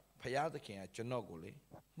ပြီးတော့ဖယားသခင်ကကျွန်တော်ကိုလေ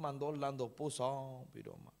မှန်တော်လမ်းတော်ပို့ဆောင်ပြီး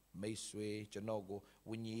တော့မှမိတ်ဆွေကျွန်တော်ကို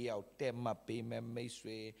ဝိညာဉ်ရောက်တက်မှတ်ပေးမယ်မိတ်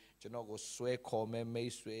ဆွေကျွန်တော်ကိုဆွဲခေါ်မယ်မိ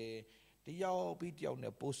တ်ဆွေတယောက်ပြီးတယောက်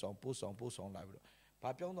နဲ့ပို့ဆောင်လာပြီးတော့ဘာ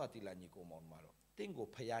ပြောင်းသွားတိလာညီကိုမောင်မှာတော့တင့်ကို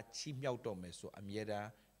ဖယားချီးမြှောက်တော့မယ်ဆိုအမြဲတမ်း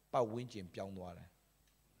ပတ်ဝန်းကျင်ပြောင်းသွားတယ်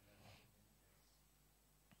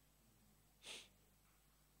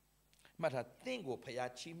မှတ်ထားတင့်ကိုဖ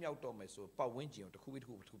ယားချီးမြှောက်တော့မယ်ဆိုပတ်ဝန်းကျင်ကိုတစ်ခုပြီးတစ်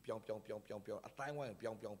ခုပြောင်းအတိုင်းဝိုင်း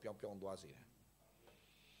ပြောင်းသွားစေတယ်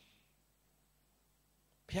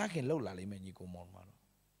ဖယားခင်လှုပ်လာလိမ့်မယ်ညီကိုမောင်မှာတော့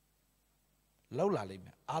လှုပ်လာလိမ့်မ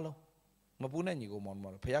ယ်အားလုံးမပူနဲ့ညီကိုမောင်မှာ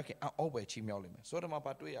တော့ဖယားခင်အောက်ပဲချီးမြှောက်လိမ့်မယ်ဆိုတော့မှ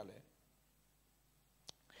ဘာတွေ့ရလဲ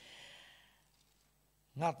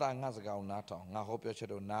ငါသားငါစကားကိုနားထောင်ငါဟောပြောချက်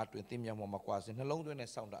တို့နားတွင်သင်မြတ်မကွာစင်နှလုံးသွင်းနဲ့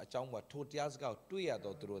စောင့်တာအကြောင်းကထိုတရားစကားကိုတွေ့ရ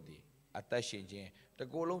တော့သူတို့သည်အသက်ရှင်ခြင်းတ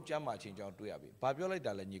ကိုယ်လုံးကျမ်းမာခြင်းကြောင့်တွေ့ရပြီဘာပြောလိုက်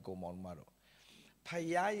တာလဲညီကိုမောင်တို့ဖ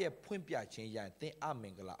ယားရဲ့ဖွင့်ပြခြင်းရရင်သင်အမ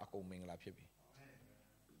င်္ဂလာအကုန်မင်္ဂလာဖြစ်ပြီ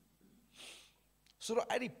ဆိုတော့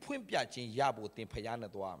အဲ့ဒီဖွင့်ပြခြင်းရဖို့သင်ဖယား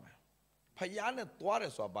နဲ့သွားမယ်ဖယားနဲ့သွားတ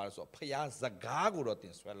ယ်ဆိုတာဘာလဲဆိုတော့ဖယားစကားကိုတော့သ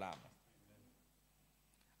င်ဆွဲလာမယ်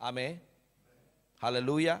အာမင်ဟာလေ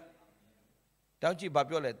လုယာတောင်းကြည့်ဘာ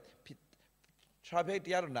ပြောလဲ traffic တ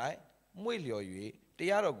ရားတော်၌မွေ့လျော်၍တ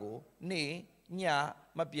ရားတော်ကိုနေ့ည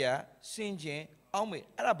မပြတ်စင်ကျင်အောက်မေ့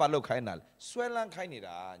အဲ့ဒါဘာလို့ခိုင်းတာလဲဆွဲလန်းခိုင်းနေ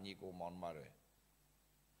တာညီကိုမောင်မတွေ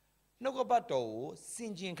နှုတ်ကပတ်တော်ကိုစ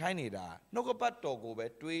င်ကျင်ခိုင်းနေတာနှုတ်ကပတ်တော်ကိုပဲ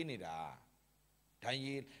တွေးနေတာဒံ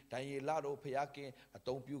ယေလတို့ဖယားကင်းအ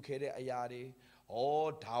တုံးပြုခဲ့တဲ့အရာတွေ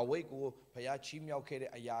ဒါဝိဒ်ကိုဖယားချီးမြှောက်ခဲ့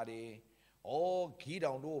တဲ့အရာတွေဂီ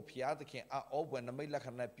တောင်တို့ဖယားသခင်အောဘွယ်နမိတ်လက္ခ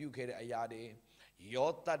ဏာပြုခဲ့တဲ့အရာတွေယော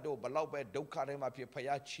သတ်တို့ဘလောက်ပဲဒုက္ခတွေမှာဖြစ်ဖ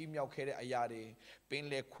ယားချီးမြှောက်ခဲ့တဲ့အရာတွေပင်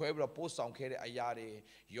လေခွဲပြီးတော့ပို့ဆောင်ခဲ့တဲ့အရာတွေ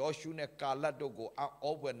ယောရှုနဲ့ကာလတ်တို့ကို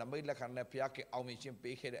အောဘွယ်နမိတ်လက္ခဏာနဲ့ဖယားကအောင်မြင်ခြင်း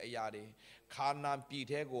ပေးခဲ့တဲ့အရာတွေခါနာန်ပြည်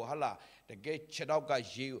ထဲကိုဟလာတကယ်ခြေတော့က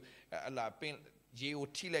ရေပင်ရေကို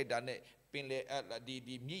ထိလိုက်တာနဲ့ပင်လေ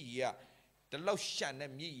ဒီမြည်ကြီးကတလောက်ရှန်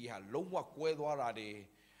တဲ့မြည်ကြီးဟာလုံးဝကွဲသွားတာတွေ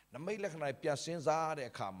နမိတ်လက္ခဏာပြန်စင်းစားတဲ့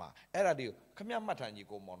အခါမှာအဲ့ဒါတွေကိုခမမှတ်ထားညီ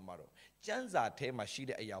ကိုမောင်မတော်ကျမ်းစာထဲမှာရှိ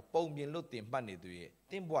တဲ့အရာပုံပြင်လို့တင်မှတ်နေသူရဲ့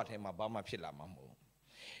တင်းဘွားထဲမှာဘာမှဖြစ်လာမှာမဟုတ်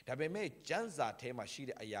ဒါပေမဲ့ကျမ်းစာထဲမှာရှိ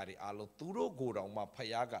တဲ့အရာတွေအားလုံးသူတို့ကိုယ်တော်မှဖခ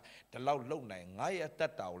င်ကဒီလောက်လုံနိုင်ငါရဲ့အသ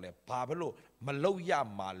က်တာကိုလည်းဘာဖြစ်လို့မလုံရ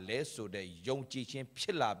မှာလဲဆိုတဲ့ယုံကြည်ခြင်းဖြ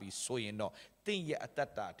စ်လာပြီးဆိုရင်တော့သင်ရဲ့အသ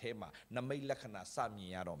က်တာထဲမှာနမိတ်လက္ခဏာစမြ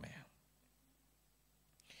င်ရတော့မယ်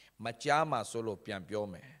မကြားမှာဆိုလို့ပြန်ပြော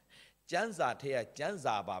မယ်ကျမ်းစာထဲကကျမ်း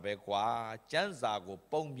စာပါပဲကွာကျမ်းစာကို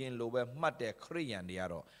ပုံပြင်လိုပဲမှတ်တဲ့ခရိယန်တွေက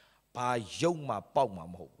တော့ဘာယုံမှပေါက်မှာ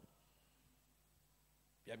မဟုတ်ဘူး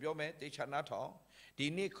ပြန်ပြောမယ်တေချာနာထောင်ဒီ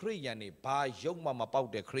နေ့ခရိယန်တွေဘာယုံမှမပေါက်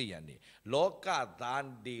တဲ့ခရိယန်တွေလောကသား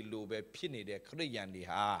တွေလိုပဲဖြစ်နေတဲ့ခရိယန်တွေ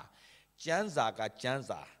ဟာကျမ်းစာကကျမ်း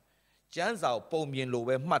စာကိုပုံပြင်လို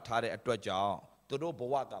ပဲမှတ်ထားတဲ့အတွက်ကြောင့်သူတို့ဘ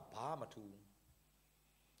ဝကဘာမှမထူး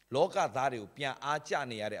လောကသားတွေကိုပြန်အားကျ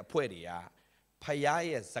နေရတဲ့အဖွဲ့တွေကဖခင်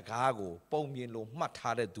ရဲ့စကားကိုပုံပြင်လိုမှတ်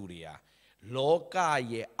ထားတဲ့သူတွေဟာလောက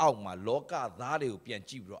ရဲ့အောက်မှာလောကသားတွေကိုပြန်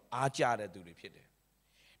ကြည့်ပြီးတော့အားကျတဲ့သူတွေဖြစ်တယ်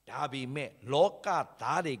ဒါပေမဲ့လောက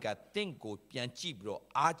သားတွေကတင့်ကိုပြန်ကြည့်ပြီးတော့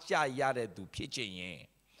အားကျရတဲ့သူဖြစ်ခြင်းရင်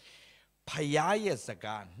ဖခင်ရဲ့စ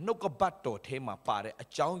ကားနှုတ်ကပတ်တော်ထဲမှာပါတဲ့အ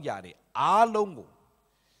ကြောင်းအရာတွေအားလုံးကို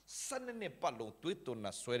12နှစ်ပတ်လုံးသွေးသွန်း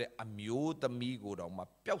ဆွဲတဲ့အမျိုးသမီးကိုတော့မ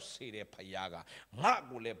ပျောက်စေတဲ့ဖခင်ကငါ့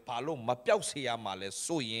ကိုလည်းဘာလို့မပျောက်စေရမှာလဲ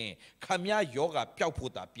ဆိုရင်ခမည်းယောဂပျောက်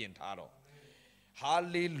ဖို့တာပြင်ထားတော့ဟာ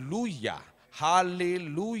လေလုယာဟာလေ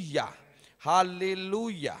လုယာဟာလေလု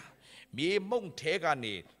ယာမြေမုံထဲက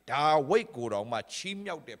နေဒါဝိတ်ကိုတော့မှချီး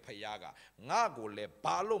မြှောက်တဲ့ဖခင်ကငါ့ကိုလည်း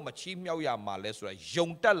ဘာလို့မချီးမြှောက်ရမှာလဲဆိုတာယုံ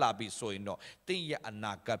တက်လာပြီဆိုရင်တော့သင်ရဲ့အ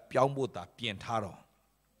နာဂတ်ပြောင်းဖို့တာပြင်ထားတော့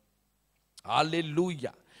ဟာလေလု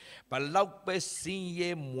ယာဘလောက်ပဲစင်ရဲ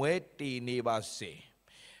မွဲတေနေပါစေ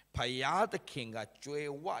ဖယားသခင်ကကြွယ်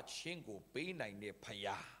ဝခြင်းကိုပေးနိုင်တဲ့ဖ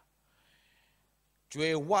ယားကြွ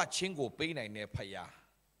ယ်ဝခြင်းကိုပေးနိုင်တဲ့ဖယား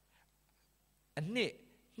အနှ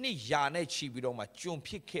စ်ရာနဲ့ချီပြီးတော့မှကျွန်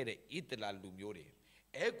ဖြစ်ခဲ့တဲ့ဣသလလူမျိုးတွေ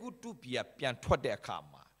အဲဂုတုပြည်ပြန်ထွက်တဲ့အခါ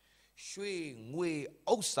မှာရွှေငွေ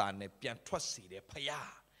ဥစ္စာနဲ့ပြန်ထွက်စေတဲ့ဖ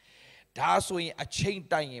ယားဒါဆိုရင်အချိန်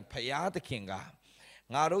တိုင်းရင်ဖယားသခင်က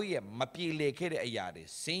ငါတို့ရဲ့မပြေလည်ခဲ့တဲ့အရာတွေ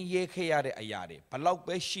ဆင်းရဲခဲ့ရတဲ့အရာတွေဘလောက်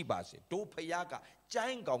ပဲရှိပါစေတို့ဖယားကကျို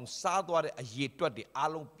င်းကောင်စားသွားတဲ့အရေတွက်တွေ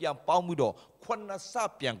အားလုံးပြန်ပေါင်းပြီးတော့ခုနှစ်ဆ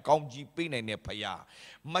ပြန်ကောင်းကြီးပေးနိုင်တဲ့ဖယား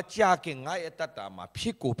မကြခင်ငါရဲ့တတ်တာမှာဖြ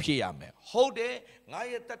စ်ကိုဖြစ်ရမယ်ဟုတ်တယ်ငါ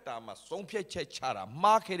ရဲ့တတ်တာမှာဆုံးဖြတ်ချက်ချတာ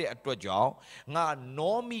မှားခဲ့တဲ့အတွက်ကြောင့်ငါ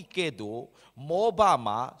နောမိကဲ့သို့မောဘ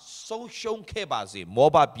မှာဆုံးရှုံးခဲ့ပါစေမော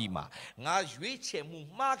ဘပြည်မှာငါရွေးချယ်မှု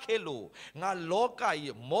မှားခဲ့လို့ငါလောက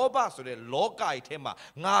ရဲ့မောဘဆိုတဲ့လောကရဲ့ထဲမှာ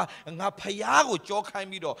ငါဖယားကိုကြောခိုင်း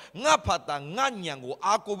ပြီးတော့ငါဖတ်တာငါညံကို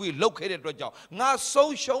အားကိုးပြီးလှုပ်ခဲ့တဲ့အတွက်ကြောင့်ငါ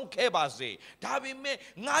ဆုံးရှုံးခဲ့ပါစေဒါပေမဲ့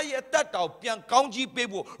ငါရဲ့တတ်တော်ပြန်ကောင်းကြီးပေး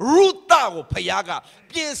ဖို့ရုသကိုဖယားက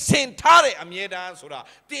ပြင်ဆင်ထားတဲ့အမြဲတမ်းဆိုတာ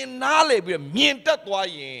တင်နားလေပြီးမြင်တတ်သွား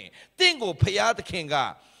ရင်တင့်ကိုဖယားသခင်က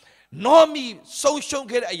နောမီဆုံးရှုံး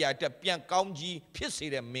ခဲ့တဲ့အရာတက်ပြန်ကောင်းကြီးဖြစ်စေ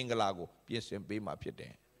တဲ့မင်္ဂလာကိုပြင်ဆင်ပေးမှာဖြစ်တ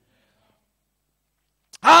ယ်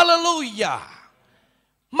ဟာလေလုယာ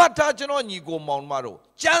မှတ်ထားကျွန်တော်ညီကိုမောင်မတို့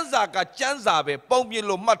ကျမ်းစာကကျမ်းစာပဲပုံပြင်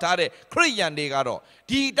လို့မှတ်ထားတဲ့ခရိယန်တွေကတော့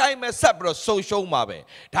ဒီအတိုင်းပဲဆက်ပြီးတော့ဆုံးရှုံးမှာပဲ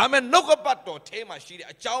ဒါမဲ့နှုတ်ကပတ်တော်ထဲမှာရှိတဲ့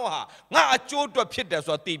အကြောင်းဟာငါအကျိုးအတွက်ဖြစ်တယ်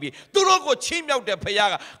ဆိုတာသိပြီးသူတို့ကိုချီးမြှောက်တဲ့ဖခင်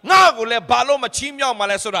ကငါ့ကိုလည်းဘာလို့မချီးမြှောက်မှ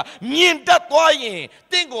လဲဆိုတာမြင်တတ်သွားရင်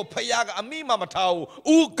တင့်ကိုဖခင်ကအမိမထား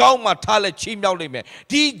ဘူးဥကောင်းမှထားလဲချီးမြှောက်လိုက်မယ်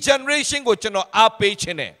ဒီ generation ကိုကျွန်တော်အားပေးခြ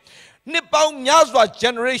င်းနဲ့နှစ်ပေါင်းများစွာ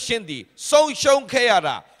generation ဒီဆုံးရှုံးခဲ့ရ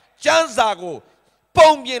တာကျမ်းစာကို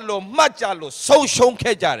ပုံပြင်လို့မှတ်ကြလို့ဆုံးရှုံး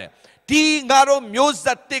ခဲ့ကြတယ်ဒီငါတို့မျိုးဆ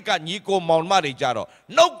က်တစ်ကညီကိုမောင်မတွေကြတော့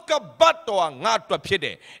နှုတ်ကပတ်တော်ငါအတွက်ဖြစ်တ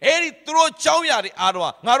ယ်အဲ့ဒီသူတို့ကြောင်းရာတွေအား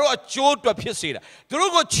လုံးငါတို့အကျိုးအတွက်ဖြစ်စေတာသူ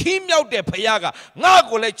တို့ကိုချီးမြှောက်တဲ့ဖခင်ကငါ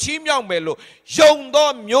ကိုလည်းချီးမြှောက်မယ်လို့ယုံသော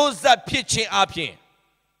မျိုးဆက်ဖြစ်ခြင်းအပြင်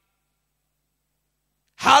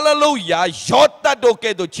ဟာလေလုယာယောသတ်တို့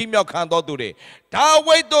ကဲ့သို့ချီးမြှောက်ခံတော်သူတွေဒါ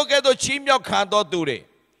ဝိဒ်တို့ကဲ့သို့ချီးမြှောက်ခံတော်သူတွေ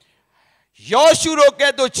ယောရှုတို့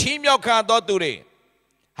ကဲ့သို့ချီးမြှောက်ခံတော်သူတွေ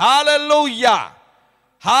ဟာလေလုယာ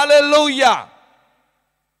ဟာလေလုယာ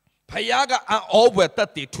ဖခင်ကအံ့ဩဖွယ်တတ်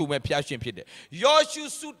တည်ထူမဲ့ဖခင်ရှင်ဖြစ်တယ်ယောရှု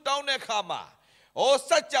ဆုတောင်းတဲ့အခါမှာ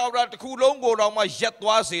စัจ java တစ်ခုလုံးကိုတော့မှရက်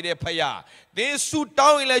သွားစေတဲ့ဖခင်သင်ဆုတော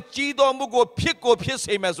င်းရင်လည်းကြီးတော်မှုကိုဖြစ်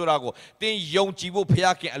စေမယ်ဆိုတာကိုသင်ယုံကြည်ဖို့ဖ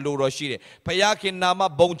ခင်အလိုတော်ရှိတယ်ဖခင်နာမ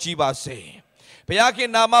ဘုန်းကြီးပါစေဖခင်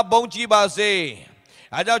နာမဘုန်းကြီးပါစေ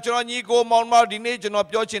အဲကြောင့်ကျွန်တော်ညီကိုမောင်မောင်ဒီနေ့ကျွန်တော်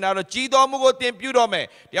ပြောချင်တာတော့ကြီးတော်မှုကိုသင်ပြုတော်မယ်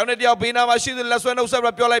တယောက်နဲ့တယောက်ဘေးနားမှာရှိတဲ့လက်ဆွဲနှုတ်ဆက်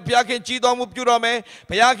ပြီးပြောလိုက်ဘုရားခင်ကြီးတော်မှုပြုတော်မယ်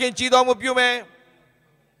ဘုရားခင်ကြီးတော်မှုပြုမယ်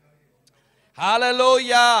ဟာလေလု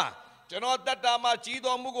ယာကျွန်တော်တတ်တာမှာကြီး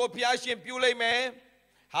တော်မှုကိုဘုရားရှင်ပြုလိုက်မယ်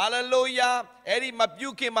ဟာလေလုယာ Eddie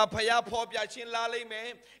Mabuki Mapaya Popiachin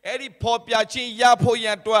Lalime, Eddie Popiachin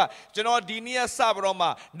Yapoyantua, General Dinia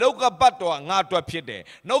Sabroma, Noga Batua, Natua Pide,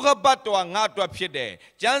 Noga Batua, Natua Pide,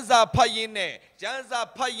 Janza Payine, Janza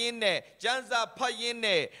Payine, Janza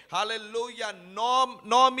Payine, Hallelujah,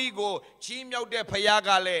 Nomigo, Chimyo de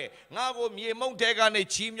Payagale, Nago Miemontegane,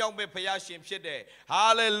 Chimyo me Payashim Pide,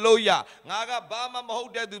 Hallelujah, Naga Bama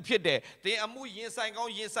Mohoda du Pide, the Amu Yinsang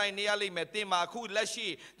on Yinsai Neali Metima, Ku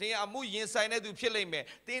Lashi, the Amu Yinsai du Pilime,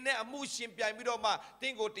 the Amu Shimpia Midoma,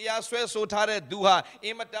 Tingo Tia Sweso Tare Duha,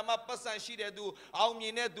 Imatama Pasan Shide du,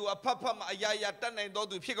 Aumine du, a Papa Ayaya Tana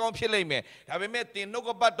do Picon Pilime, have met the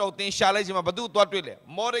Nogobato, the Shalajima Badu Twatwile,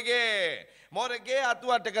 Morege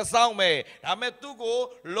atua teka saume, ame tugo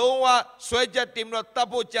loa sweja timno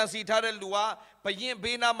tapo chansi thare lua, payin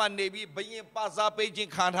bina manebi, payin pasa pejin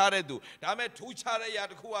khantare du, ame thuchare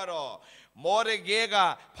yat kuaro, morege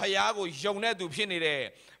ga payago yone du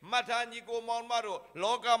pinire, matani ko monmaro,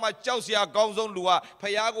 loka ma chausia gauzon lua,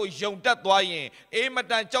 payago yon tat doyen,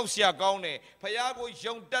 ematan chausia gaune, payago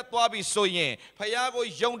yon tat doabi soyen, payago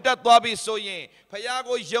yon tat doabi soyen,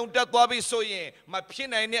 payago yon tat doabi soyen, ma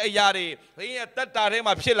pina ne ayare. Tata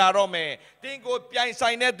ma pila rome, Tingo Pian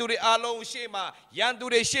Sine to the Alon Shema,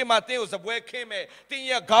 Yandure Shema Tales of where came,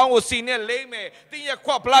 Tinya Gao Sine Lame, Tinya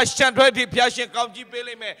Quaplash Chandreti Piashin Kamji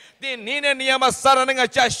Belime, Tin Nina Niama Sarananga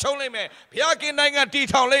Chash Sholeme, Piaki Nanga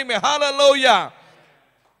Tita Lame, hallelujah.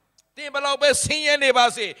 Timbalobe Senior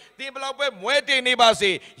Nebasi, Timbalobe Muete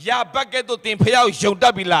Nebasi, Yabaketo Timpia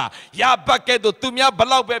Jondabila, Yabaketo Tumia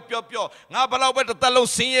Balabe Pio, Nabalabe the Talon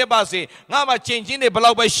Senior Basi, Nama changing the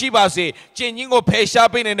Balabe Shibasi, changing of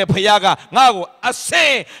Peshabin and the Payaga, Nago, a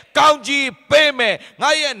say, Kaunji Peme,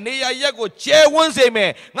 Naya Nia Yago, Che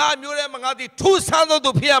Wunzeme, Namure Mangati, 2 sons of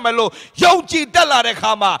the Piamelo, Yoji Dalare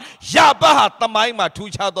Kama, Yabaha Tamaima, 2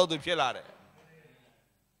 child of the Pilare.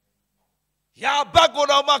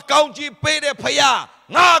 Yabagorama County paid a paya,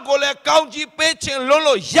 Nagole County Pechin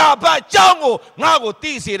Lolo, Yaba Jango, Nago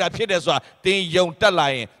Tisi, the Pedeswa, Tin Yon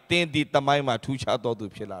Talayan, Tin di Tamaima, 2 child of the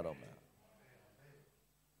Pilaro.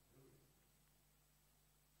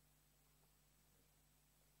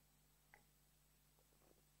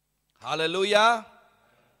 Hallelujah.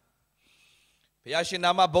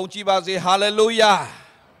 Piashinama Bonchibazi, hallelujah.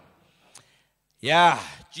 Yeah.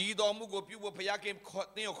 Jido Mugo people Payakim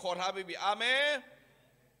Neo Korhabi, Amen.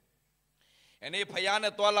 And a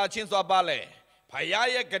Payana Tola Chinzo Bale,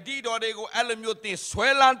 Payaya Gadido de go Alamuti,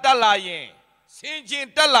 Swelan Talayen,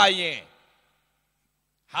 Sinjin Talayen.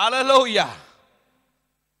 Hallelujah.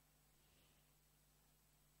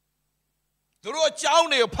 Through a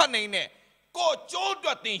chowne upon it, go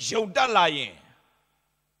Jodatin Jodalayen.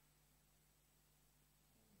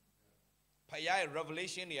 Payaya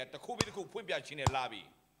Revelation here, the Kubiku Pumbia in a lobby.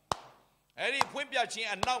 Any Pumbia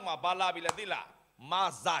and now my Balabi Ladilla,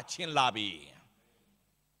 Maza Chin Labi.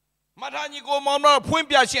 Matani go Mama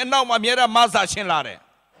Pumbia and now my Mira Maza Chin Lade.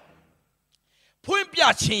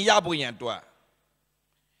 Pumbia Chin Yabu Yantua.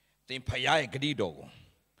 Then Payaya Gadido.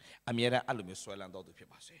 Amira Alumi Swelland of the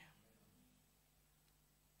Pipase.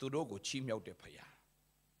 Tudogo Chimio de Paya.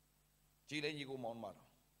 Chile you go Monmaro.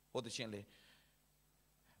 Or the Chinle.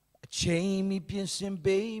 Jamie Pinson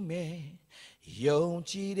Bay, Yon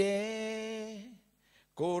Chide,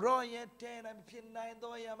 Goroya ten and Pinai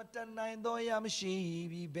doyam at 9 doyam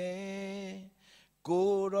she be,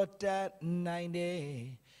 Gorotat 9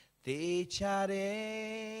 day, they chare.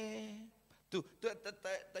 To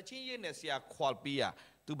the Chinesia qualpia,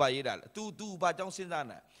 to buy it, to buy John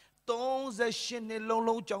Sinzana. Don't the shin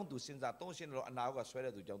low John to Sinza, don't shin an hour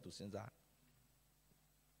sweater to John to Sinza.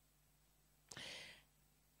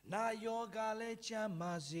 Na yoga lecha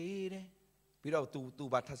mazire, piro tu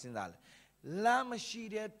batasinal. La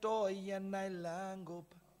machide toya nailango.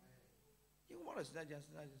 You want to snatch.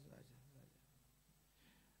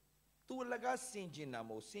 Tu laga sinjin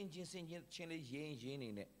namo, sinjin chile yin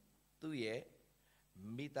in it. Tu ye,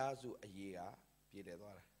 mitazu a year,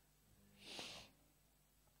 piedora.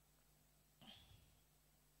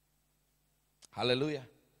 Hallelujah.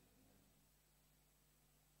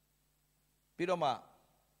 Piroma.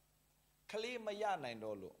 Kali Mayana and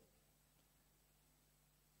Olo.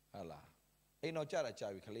 Allah. Ain't no chara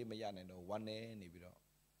chavi, Kali Mayana and 1 day, Nibido.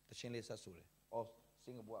 The Chinese Sasure. Or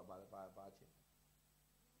sing about it.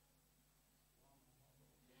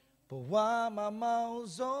 But why my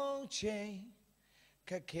mouth's on chain,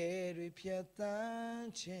 Kakeri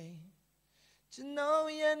Piatan chain. To know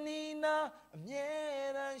Yanina,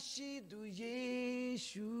 Miera, she do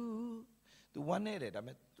Yeshu. The 1 day that I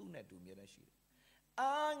met 2 net to Miera she.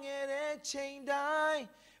 Angere chain die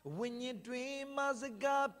when you dream as a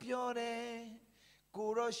gap yore.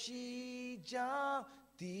 Kuroshi jao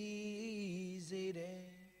di zede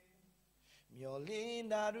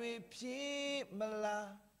Myolinda rui pi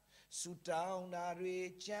mala Sutaunda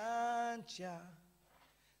rui chancha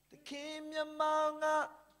The king yamanga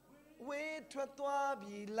we twa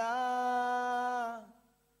bila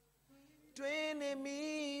Twene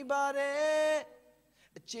mi bare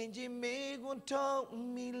a changing me gunto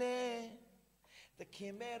mile The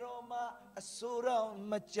Kimeroma Asura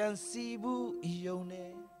Machansibu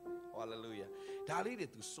Ione. Hallelujah. Dali de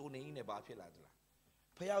tu so ne ba phit la tla.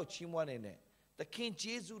 Phayao chimwa ne ne. The King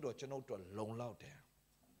Jesus do chano to long laut there.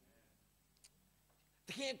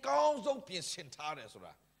 The King kaung song pien sin tha de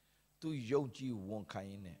soda. Tu yong ji won khai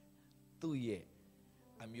yin ne. Tu ye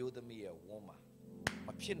a myo thami ye won ma.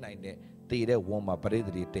 Ma phit nai de te de won ma parit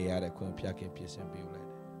de te ya de khwin phya khin phit sin pi lai.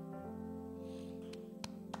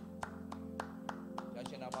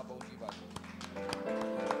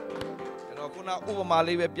 Kuna Uba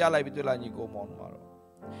Mali Piala Vitula Nico Monmaro.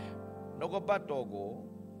 No go batogo,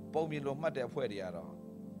 Pomilo Mate Fueriaro.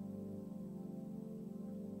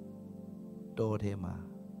 Dodema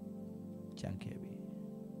Jankebi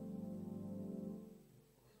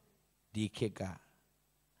Dikeka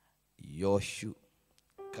Yoshu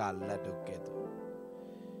Kalado Keto.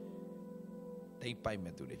 They pay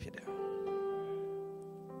me to the Fida.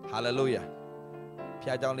 Hallelujah.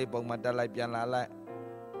 Piajonli Bongmatala Pianala.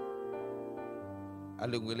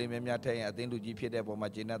 Alung William Yate, I think to GP for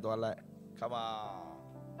Magina Dola. Come on.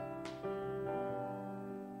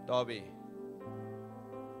 Dobby.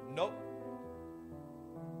 Nope.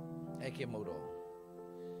 Ekemodo.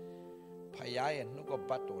 Payay and Nuko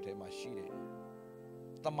Bato te Mashide.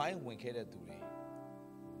 The mind wink headed to me.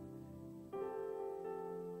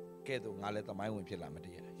 Kedo, I let the mind wink Pilamadi.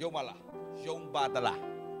 Yomala. Yom Badala.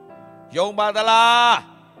 Yom Badala.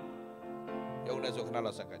 Yom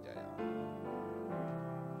Nesoknala Sakajaya.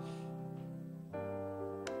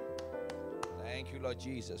 Thank you, Lord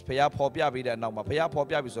Jesus. Paya popia be there now. Paya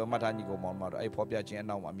popia is so matani go mama. I popia chain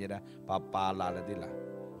now. Mamma, Papa la dilla.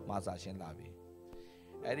 Masa shin lavi.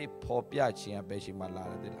 Any popia chain beshima la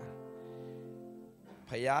dilla.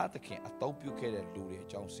 Paya the king, a top you can do it.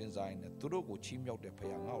 John sins I in the Turugo chim out the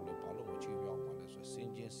payang out the palo chim out. So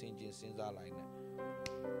sinjin sins are line.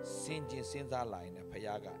 Sinjin sins are line.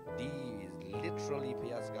 Payaga. D is literally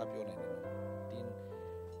Payasgapion and Din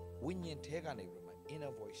Winyan Tegan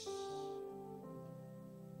inner voice.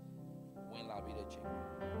 When la be the chick,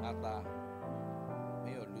 Nata,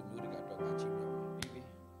 may you look good at dog chim, baby.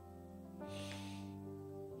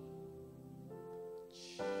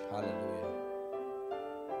 Hallelujah.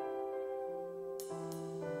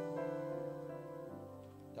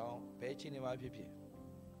 Don't pay chin in my pipi.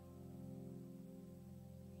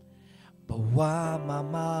 Bawa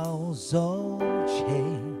mama zo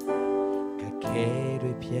chain,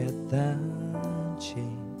 kakere pietan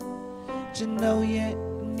chain, to know yet.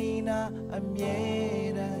 Nina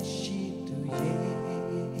Amiera Shitu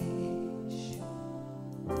Yesh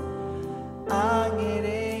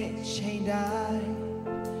Angere Chaindai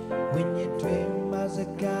when you dream as a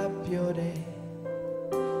capiore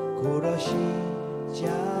Kuroshi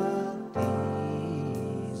Jati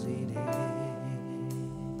Zide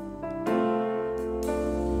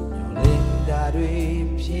Yolinda Rui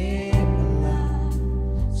Piemala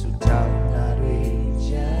Sutana Rui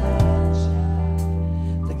Jan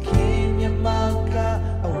Maka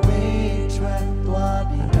away track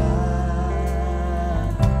Dwabina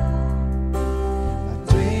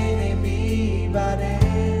Atwene mi bade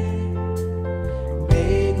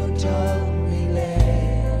Bego Tomile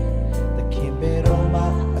The Kimberoma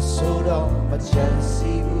Asodo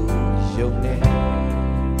Machansibu Yone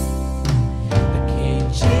The King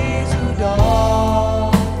Jesus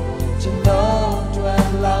Dog to know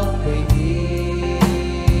Dwell out baby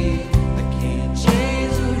The King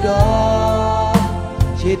Jesus Dog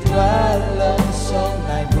It was long song I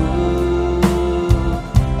moved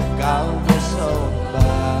a gown song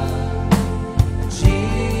by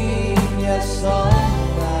genius song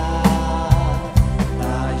by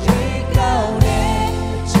now you down it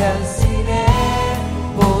chance in it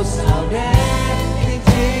both out there in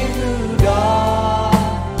the dark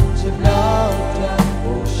to blow the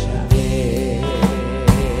ocean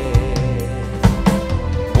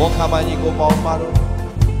walk how many go maro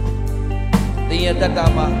the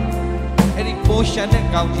Tadama, any potion and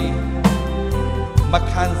county,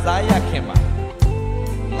 Makanzaya Kema.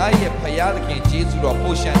 I a Payalkin, Jesus or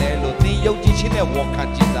Potion, the Yogi walk at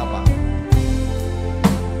Jizama.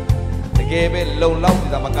 The gave it low loud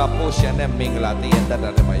the Maka potion and Mingla, the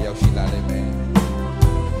Tadama Yoshila.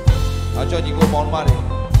 I judge you go on Mari.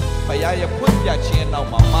 ရားရဲ့ဖွင့်ပြခြင်းနောက်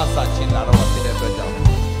မှာမဆခြင်းလာတော့မှဖြစ်တဲ့အတွက်ကြောင့်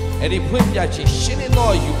အဲ့ဒီဖွင့်ပြခြင်းရှင်းလင်းသော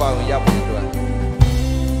ယူပါကိုရဖို့အတွက်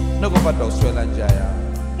နှုတ်ကပတ်တော်ဆွဲလန်းကြရ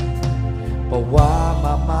ဘဝ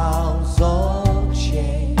မှာမောင်ဆုံးခြ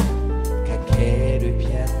င်းခက်ခဲတွေ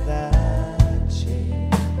ဖြတ်သန်းခြင်း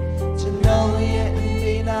ကျွန်တော်ရဲ့အ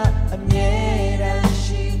မိနာအမြဲတမ်း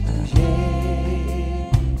ရှိသူရဲ့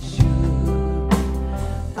ရှု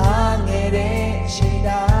အားငယ်တဲ့ချိန်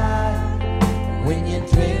တိုင်းဝိညာဉ်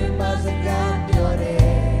တွေမှာစကားပြောတ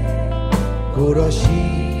ယ်ကိုယ်တော်ရှိ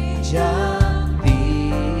ချသ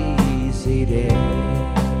ည်စေတယ်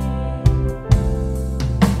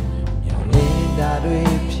မြောင်လင်းတာတွေ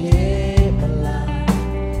ဖြစ်မလား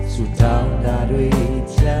ဆူတောင်းတာတွေ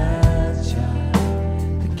ချမ်းချမ်း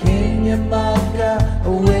သခင်မြတ်မကအ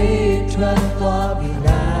ဝေးထွက်သွားပြီ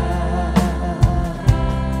လား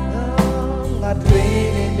ငါတွေ့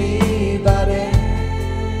နေမိပါတယ်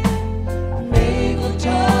မိကို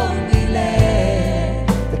ချောင်းနေလေ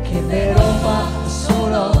သခင်ရဲ့ရောမဆို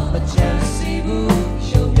တော့မချမ်းစီဘူး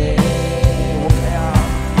ရှုံးတယ်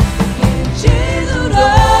ကျေးဇူး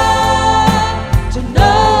တော်ကျွန်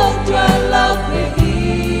တော်တွေ့လောက်ပြီ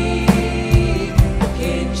ခ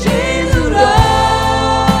င်ကျေးဇူး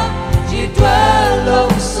တော်ဒီတွေ့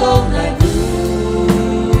လို့ဆုံးနိုင်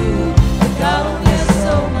ဘူးအကောင်းနဲ့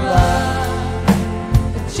ဆုံးပါ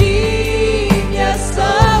အကြီးမြတ်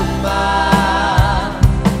ဆုံးပါ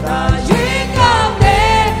ဒါရွေးကောင်း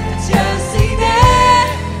တဲ့အချမ်းစီတဲ့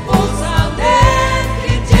ပို့ဆောင်တဲ့ခ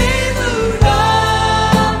င်ကျေးဇူး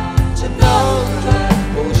တော်ကျွန်တော်တွေ့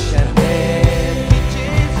ဖို့ရှမ်းတဲ့ခင်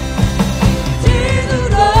ကျေးဇူး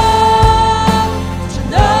တော်ကျွန်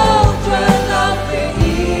တော်တွေ့လောက်ပြီ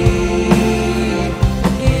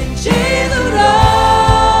ခင်ကျေးဇူး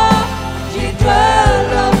တော်ဒီတွေ့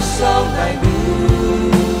လို့ဆုံးနိုင်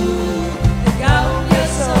ဘူးအကောင်းရဲ့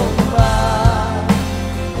ဆုံးပါ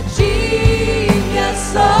အကြီးမြတ်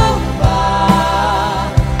ဆုံးပါ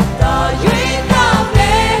ဒါရွေးကောင်း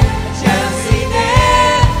တဲ့အချမ်းစီ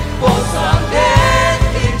နဲ့ပို့ဆောင်တဲ့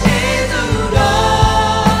ခင်ကျေးဇူး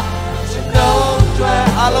တော်ကျွန်တော်တွေ့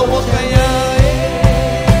အလုံးဝခံရ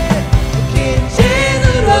ခင်ကျေး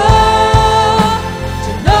ဇူးတော်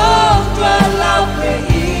ကျွန်တော်တွေ့လောက်ပြီ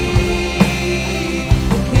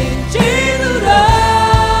ခင်ကျေးဇူး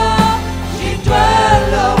တော်ဒီတွေ့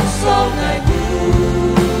လို့ဆုံးနိုင်ဘူး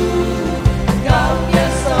ကောင်းမြ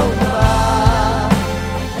တ်ဆုံးပါ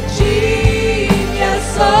အကြီးမြတ်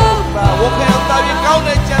ဆုံးပါဝခံအောင်တာပြီးကောင်း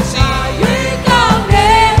တဲ့ချမ်းစီရွေးကောင်း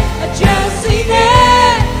တဲ့အချမ်းစီ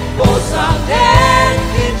နဲ့ပို့ဆောင်တဲ့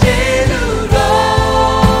ခင်ကျေးဇူး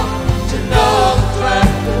တော်ကျွန်တော်တွေ့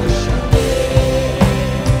ဖို့ရှမ်းတယ်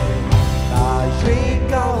ဒါရွေး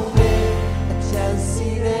ကောင်းတဲ့အချမ်းစီ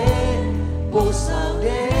နဲ့ပို့ဆောင်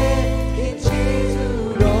တဲ့ခင်ကျေး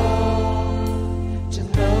ဇူးတော်ကျွန်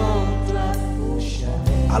တော်တွေ့ဖို့ရှမ်းတ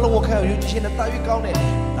ယ်အလုံးဝခံယူခြင်းနဲ့တာရွေးကောင်းတဲ့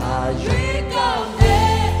ဒါရွေးကောင်းတဲ့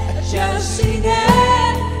အချမ်းစီ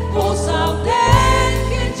နဲ့ပို့ဆောင်တဲ့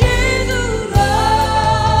ခင်ကျေးဇူး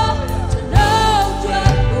တော်ကျွန်တော်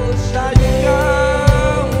တွေ့ဖို့ရှမ်းတယ်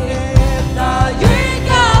ဒါရွေး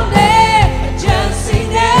ကောင်းတဲ့အချမ်းစီ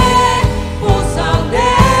နဲ့ပို့ဆောင်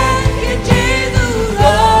တဲ့ခင်ကျေးဇူး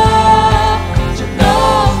တော်ကျွန်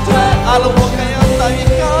တော်တွေ့အလုံးဝခံယူတာ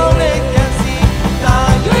ရွေးကောင်းတဲ့ချမ်းစီဒါ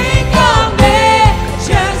ရွေးကောင်းတဲ့အ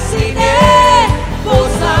ချမ်းစီနဲ့ပို့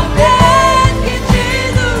ဆောင်တဲ့ခင်ကျေး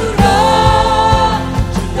ဇူးတော်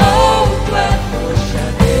ကျွန်တော်တွေ့ဖို့ရှ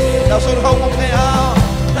မ်းတယ်နောက်ဆုံးတော့ဝန်ခံအောင်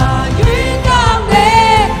ဒါရွေးကောင်းတဲ့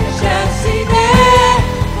အချမ်းစီနဲ့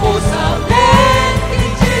ပို့ဆောင်တဲ့ခ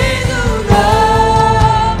င်ကျေးဇူး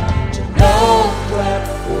တော်ကျွန်တော်တွေ့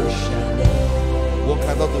ဖို့ရှမ်းတယ်ဝန်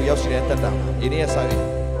ခံတော့သူရောက်ရှိတဲ့တတ်တာဒီနေ့ဆက်ရင်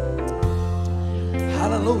ဟာ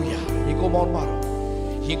လေလုယာဒီကောမောင်းမှာ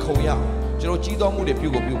ရင်ခုန်ရအောင်ကျွန်တော်ကြီးတော်မှုတွေပြု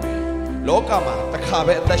ကိုပြုမယ်လောကမှာတစ်ခါ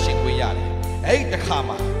ပဲအသက်ရှင်ခွင့်ရတယ်အဲ့ဒီတစ်ခါ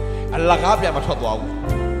မှာအလကားပြန်မထွက်သွားဘူး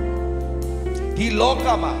ဒီလောက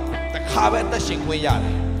မှာတစ်ခါပဲအသက်ရှင်ခွင့်ရတ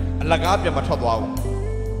ယ်အလကားပြန်မထွက်သွားဘူး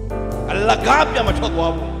အလကားပြန်မထွက်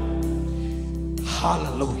သွားဘူးဟာ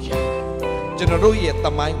လေလုယာကျွန်တော်တို့ရဲ့တ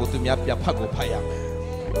မိုင်းကိုသူများပြန်ဖတ်ကိုဖတ်ရမယ်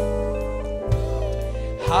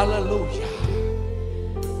ဟာလေလုယာ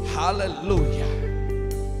ဟာလေလုယာ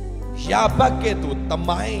ယာဘကဲ့သို့တ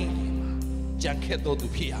မိုင်းကြံခဲ့တော်သူ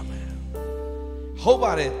ဖြစ်ရမယ်ဟုတ်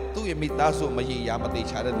ပါတယ်သူ့ရဲ့မိသားစုမရေရာမသိ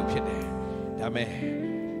ချတဲ့သူဖြစ်တယ်ဒါမဲ့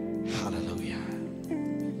ဟာလေလုယာ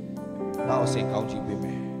နောက်အစဉ်ကောင်းချီးပေးမ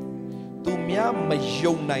ယ်သူများမ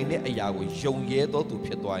ယုံနိုင်တဲ့အရာကိုယုံရဲတော်သူ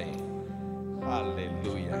ဖြစ်သွားရင်ဟာလေ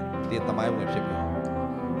လုယာဒီတမိုင်းဝင်ဖြစ်ပြီ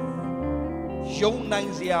ယုံနိုင်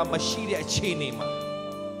စရာမရှိတဲ့အခြေအနေမှာ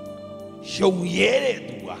ယုံရဲတဲ့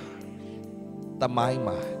သူဟာတမိုင်း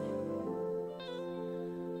မှာ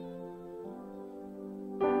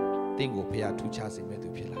တင်းကိုဖခင်ထူးခြားစေမဲ့သူ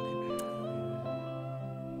ဖြစ်လာလိမ့်မယ်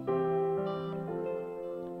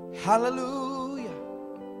Hallelujah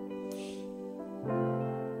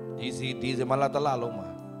ဒီဇင်ဘာလတလလုံးမှာ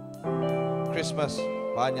Christmas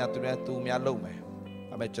ဘာညာသူများလုပ်မယ်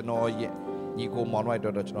ဒါပေမဲ့ကျွန်တော်ရဲ့ညီကိုမောင်နှမ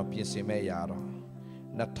တို့တော့ကျွန်တော်ပြင်ဆင်မဲ့ရတော့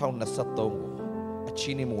2023ကိုအချ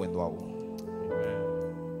င်းနေမဝင်သွားဘူး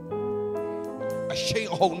အရှိန်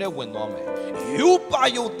အဟုန်နဲ့ဝင်သွားမယ်ယူပါ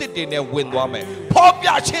ယုံတစ်တွေနဲ့ဝင်သွားမယ်ဖော်ပြ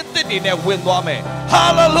ခြင်းတစ်တွေနဲ့ဝင်သွားမယ်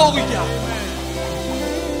Hallelujah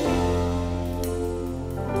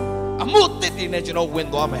အမှုတစ်တွေနဲ့ကျွန်တော်ဝင်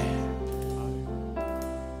သွားမယ်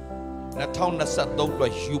2023အတွ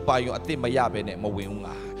က်ယူပါယုံအစ်မရဘဲနဲ့မဝင်ဘူး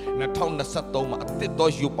ငါ2023မှာအစ်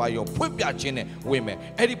တော်ယူပါယုံဖွင့်ပြခြင်းနဲ့ဝင်မယ်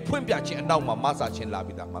အဲ့ဒီဖွင့်ပြခြင်းအနောက်မှာမဆာခြင်းလာ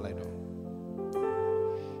ပြီးသားမှလိုက်တော့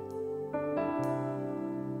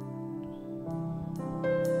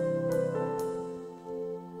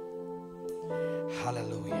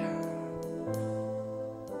Hallelujah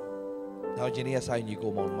နောက်ဒီနေ့ဆိုင်ညီ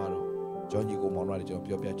ကိုမောင်မတို့ကျွန်တော်ညီကိုမောင်တို့ကျွန်တော်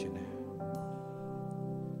ပြောပြခြင်းနဲ့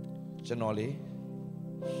ကျွန်တော်လေ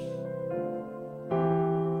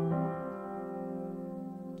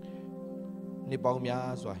နေပေါင်း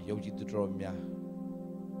များစွာယုံကြည်သူတော်များ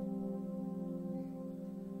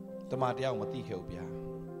တမန်တရားကိုမသိခဲ့ဘူးဗျာ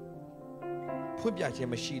ဖွင့်ပြခြင်း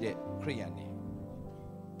မရှိတဲ့ခရိယန်တွေ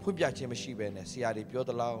ဖွင့်ပြခြင်းမရှိဘဲနဲ့ဆရာတွေပြောသ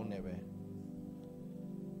လောက်နဲ့ပဲ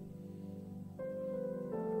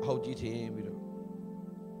အဟုတ်ကြီးထင်ပြီးတော့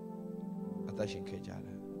အသက်ရှင်ခဲ့ကြတ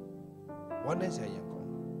ယ်ဝမ်းနဲ့ဆရာရင်ကော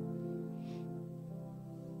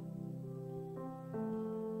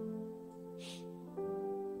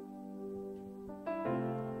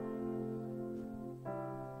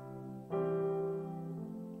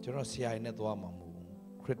ကျွန်တော်ဆရာနဲ့သွားမှာမဟုတ်ဘူး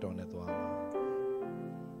ခရစ်တော်နဲ့သွားမှာ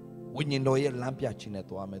ဝိညာဉ်တော်ရဲ့လမ်းပြခြင်းနဲ့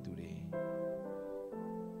သွားမယ်သူတွေ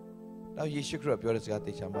တော့ယေရှုခရစ်ပြောတဲ့စကား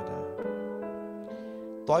သိချမှတ်တာ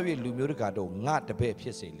သွားပြီးလူမျိုးတကာတော့ငါတပည့်ဖြ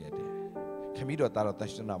စ်စေလေတဲ့ခမည်းတော်သားတော်တန်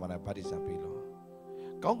ရှင်းနာမနဲ့ဗတ္တိဇံပေးလို့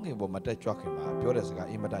ကောင်းကင်ဘုံမှာတက်ကြွခင်မှာပြောတဲ့စကား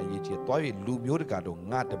အင်မတန်ရေးကြီးသွားပြီးလူမျိုးတကာတော့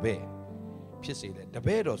ငါတပည့်ဖြစ်စေလေတပ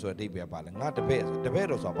ည့်တော်ဆိုတဲ့အဓိပ္ပာယ်ပါလဲငါတပည့်ဆိုတပည့်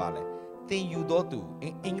တော်ဆိုပါလဲသင်ယူတော်သူ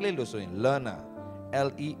အင်္ဂလိပ်လို့ဆိုရင် learner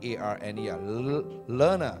L-E-A-R-N-E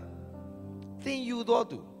learner သင်ယူတော်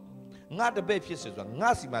သူငါတပည့်ဖြစ်စေဆိုတာငါ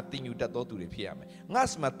စီမှာသင်ယူတတ်တော်သူတွေဖြစ်ရမယ်ငါ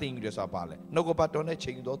စီမှာသင်ယူတယ်ဆိုတာပါလဲနှုတ်ကပတ်တော်နဲ့ချိ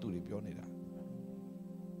န်ယူတော်သူတွေပြောနေတာ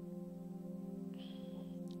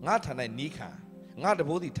ငါထန်တဲ့နီးခံငါတ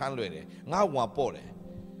ဘိုးစီထမ်းလွယ်တယ်ငါဝါပေါ့တယ်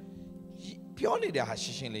ပြောနေတဲ့ဟာရှ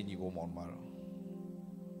င်းရှင်းလေးညီကိုမောင်မတော်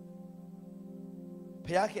ဖ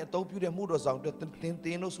ခင်ကအသုံးပြုတဲ့မှုတော်ဆောင်အတွက်တ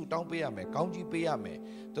င်းလို့ဆူတောင်းပေးရမယ်ကောင်းကြီးပေးရမယ်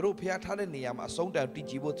သူတို့ဖခင်ထားတဲ့နေရာမှာအဆုံးတိုင်တည်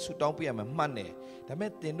ကြည်ဖို့ဆူတောင်းပေးရမယ်မှတ်နေဒါပေ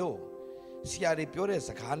မဲ့တင်းတို့ဆရာတွေပြောတဲ့စ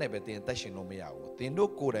ကားနဲ့ပဲတင်းအသက်ရှင်လို့မရဘူးတင်း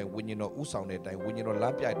တို့ကိုယ်တိုင်ဝိညာဉ်တော်ဥဆောင်တဲ့အတိုင်းဝိညာဉ်တော်လ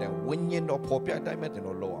မ်းပြတဲ့အတိုင်းဝိညာဉ်တော်ဖော်ပြတဲ့အတိုင်းပဲတင်း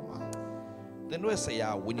တို့လုပ်ရမှာတင်းတို့ရဲ့ဆရာ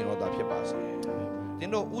ဝိညာဉ်တော်သားဖြစ်ပါစေတ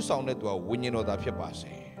င်းတို့ဥဆောင်တဲ့သူကဝိညာဉ်တော်သားဖြစ်ပါ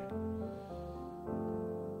စေ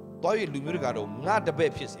တော်ရလူမျိုးတွေကတော့ငါတပ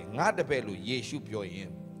ည့်ဖြစ်စေငါတပည့်လို့ယေရှုပြောရင်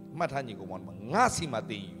မှတ်ထားညီကောင်မငါစီမှာ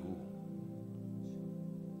တင်ယူ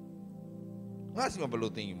ငါစီမှာဘယ်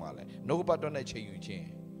လိုတင်ယူမှာလဲနှုတ်ကပတ်တော်နဲ့ချိန်ယူခြင်း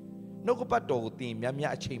နှုတ်ကပတ်တော်ကိုတင်များ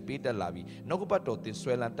များအချိန်ပေးတက်လာပြီနှုတ်ကပတ်တော်တင်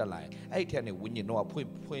ဆွဲလန်းတက်လာရင်အဲ့ဒီထက်နဲ့ဝိညာဉ်တော်ကဖွ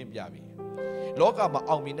င့်ပြပြီလောကမှာ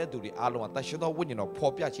အောင်မြင်တဲ့သူတွေအားလုံးကတန်ရှင်းသောဝိညာဉ်တော်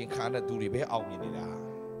ဖော်ပြခြင်းခံတဲ့သူတွေပဲအောင်မြင်နေတာ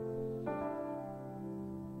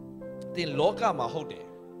တင်လောကမှာဟုတ်တယ်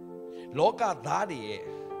လောကသားတွေရဲ့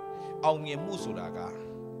အောင်မြင်မှုဆိုတာက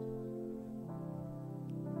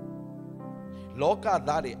လောက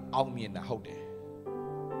သားတွေအောင်မြင်တာဟုတ်တယ်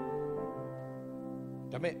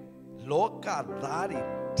ဒါပေမဲ့လောကသားတွေ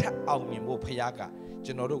ထက်အောင်မြင်ဖို့ဖခင်က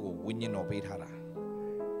ကျွန်တော်တို့ကိုဝိညာဉ်တော်ပေးထားတာ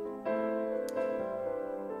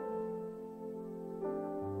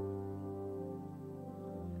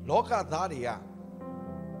လောကသားတွေက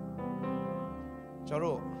ကျွန်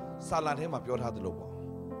တော်တို့စာလံထဲမှာပြောထားသလိုပေါ့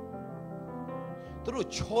သူတို့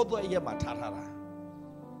ချောသွဲရက်မှာထားတာ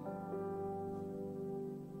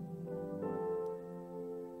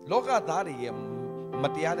လောကသားတွေရဲ့မ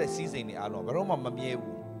တရားတဲ့စီးစိမ်တွေအားလုံးဘယ်တော့မှမမြဲ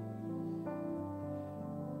ဘူး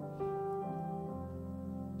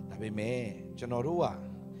ဒါပေမဲ့ကျွန်တော်တို့က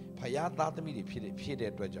ဖယားသားသမီးတွေဖြစ်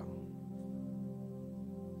တဲ့အတွက်ကြောင့်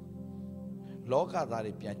လောကသား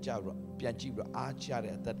တွေပြန်ကြည့်ပြီးအားချ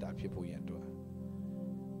တဲ့အသက်တာဖြစ်ဖို့ရန်အတွက်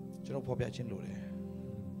ကျွန်တော်ဖော်ပြခြင်းလိုတယ်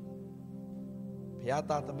ဖယား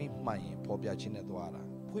သားသမီးမှန်ရင်ဖော်ပြခြင်းနဲ့သွားတာ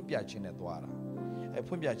ဖွင့်ပြခြင်းနဲ့သွားတာ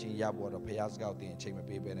ဖွင့်ပြခြင်းရဖို့တော့ဖယားစကားကိုသင်အချိန်မ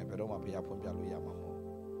ပေးဘဲနဲ့ဘယ်တော့မှဖယားဖွင့်ပြလို့ရမှာမဟုတ်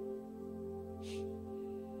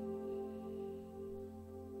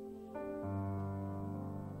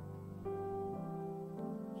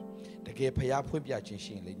တကယ်ဖယားဖွင့်ပြခြင်း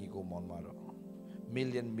ရှိရင်လေညီကိုမောင်မတော့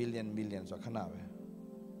million ဆိုခဏပဲ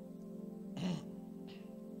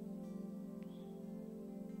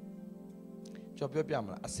cho biết biết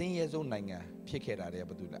mà sinh ye zone này nghe phía kia là đây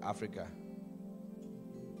bắt đầu là Africa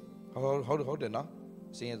how được nó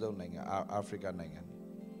sinh ye zone này nghe Africa này nghe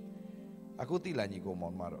aku tí là nhiều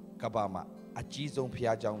món mà rồi các bạn mà chỉ zone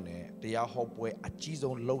phía trong này thì à học với chỉ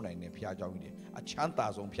zone lâu này phía trong này chán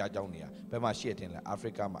ta zone phía trong này bây mà xịt thì là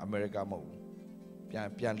Africa mà America mà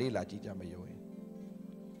pian lý là chỉ cho mấy người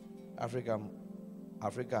Africa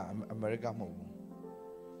America mà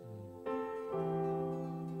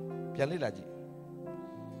pian lý là gì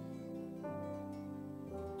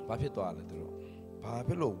ဘာဖြစ်သွားလဲသူတို့ဘာ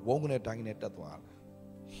ဖြစ်လို့ဝုန်းကနေတိုင်းနဲ့တက်သွားလဲ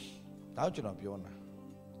ဒါကျွန်တော်ပြောတာ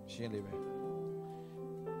ရှင်းလေးပဲ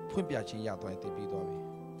ဖွင့်ပြချင်းရသွားရင်တည်ပြီးသွားပြီ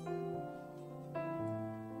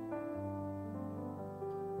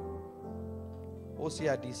အိုဆီ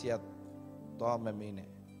ယာဒီဆီယာတော့မမင်းနဲ့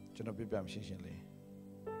ကျွန်တော်ပြပြမရှင်းရှင်းလေး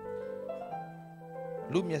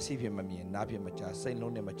လူမျက်စိဖြင့်မမြင်နားဖြင့်မကြားစိတ်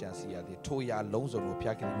လုံးနဲ့မကြံစီရသေးထိုရာလုံးစုံကိုဖျ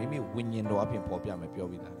က်ခင်မိမိဝိညာဉ်တော်အပြင်ပေါ်ပြမယ်ပြော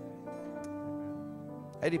ပြီးသား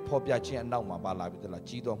အဲ့ဒီပေါ်ပြခြင်းအနောက်မှာပါလာပြီတလား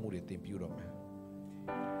ကြီးတော်မှုတွေသင်ပြုတော့မယ်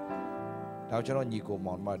ဒါကျွန်တော်ညီကို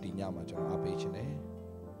မောင်မဒီညမှာကျွန်တော်အားပေးခြင်းတယ်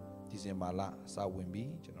ဒီဇင်ဘာလစဝင်ပြီ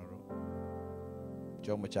ကျွန်တော်တို့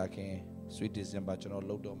ကြောမချခင် sweet December ကျွန်တော်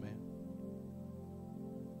လုပ်တော့မယ်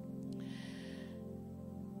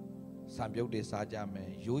စံပြုတ်တွေစားကြမယ်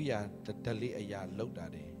ရိုးရာတလေးအရာလောက်တာ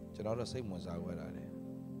တယ်ကျွန်တော်တို့စိတ်ဝင်စားခွဲတာတယ်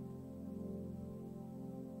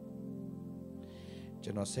ကျွ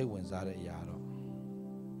န်တော်စိတ်ဝင်စားတဲ့အရာတော့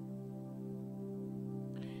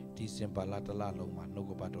ဒီစင်ပါလာတလလုံးမှာနှုတ်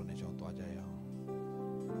ကပတ်တော်နဲ့ကျွန်တော်သွားကြရအောင်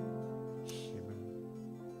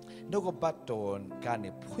နှုတ်ကပတ်တော်ကနေ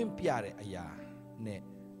ဖွင့်ပြတဲ့အရာနဲ့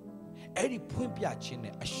အဲ့ဒီဖွင့်ပြခြင်း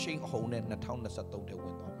နဲ့အရှိန်အဟုန်နဲ့2023ထဲဝ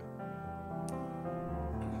င်သွားမယ်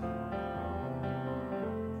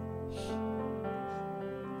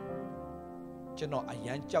ကျွန်တော်အရ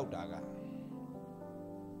န်ကြောက်တာက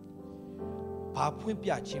ဘာဖွင့်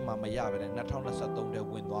ပြခြင်းမှမရဘဲနဲ့2023ထဲ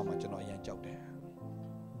ဝင်သွားမှာကျွန်တော်အရန်ကြောက်တယ်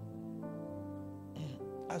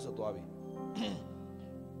အဲ့ဆိုသွားပြီ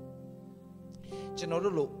ကျွန်တော်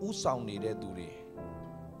တို့လိုဥဆောင်နေတဲ့သူတွေ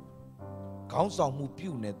ခေါင်းဆောင်မှု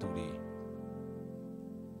ပြုနေသူတွေ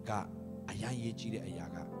ကအရန်ရေးကြီးတဲ့အရာ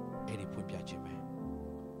ကအဲ့ဒီဖွင့်ပြခြင်းပဲ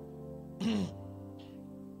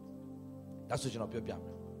ဒါဆိုကျွန်တော်ပြောပြမ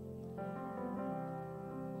ယ်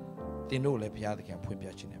တင်တို့လည်းဘုရားသခင်ဖွင့်ပြ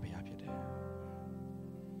ခြင်းနဲ့ဘုရားဖြစ်တယ်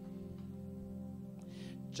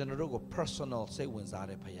ကျွန်တော်တို့ကို personal စိတ်ဝင်စား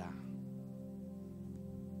တဲ့ဘုရား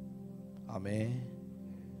အာမင်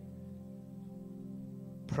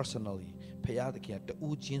personally ဘုရားသခင်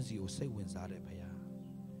တူးချင်းစီကိုစိတ်ဝင်စားတဲ့ဘုရား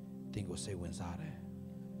သင်ကိုစိတ်ဝင်စားတယ်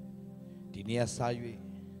ဒီနေ့စား၍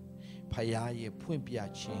ဘုရားရဲ့ဖွင့်ပြ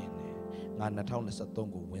ခြင်းနဲ့ငါ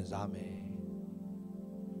2023ကိုဝင်စားမယ်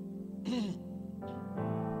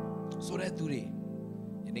ဆိုတဲ့သူတွေ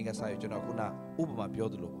ဒီနေ့ကစားရကျွန်တော်ခုနဥပမာပြော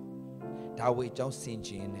သလိုဒါဝိအကြောင်းဆင်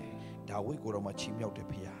ခြင်နဲ့ဒါဝိကိုတော့မှချီးမြှောက်တယ်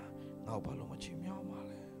ဘုရားငါ့ဘာလို့မချီးမြှောက်မှာ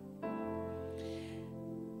လဲ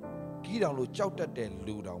ကြီးတောင်လို့ကြောက်တတ်တဲ့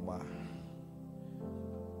လူတောင်မှ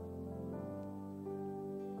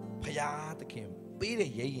ဘုရားသခင်ပေး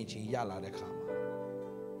တဲ့ရဲရင်ချင်းရလာတဲ့ခါမှာ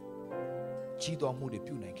ကြီးတော်မှုတွေ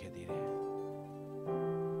ပြုနိုင်ခဲ့သေးတယ်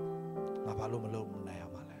ငါဘာလို့မလုပ်နိုင်ရ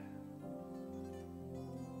မှာလဲ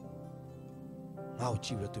ငါ့ကိုကြ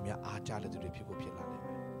ည့်ပြီးတော့သူများအားကြတဲ့သူတွေဖြစ်ဖို့ဖြစ်လာတယ်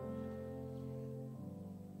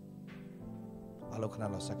အလောကနာ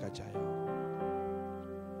လောစကားကြရအောင်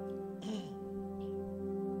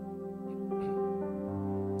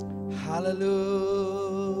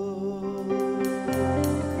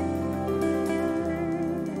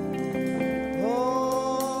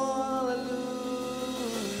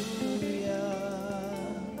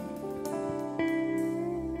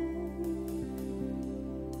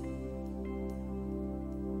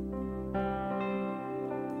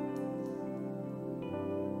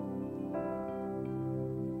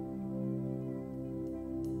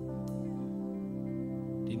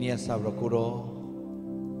ဒီနေ့ဆာဘရကိုရော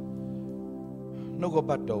နှုတ်ကပ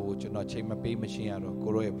တ်တော်ကိုကျွန်တော်ချိန်မပေးမရှင်းရတော့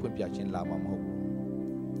ကိုရောရဲ့ဖွင့်ပြခြင်းလာမှာမဟုတ်ဘူး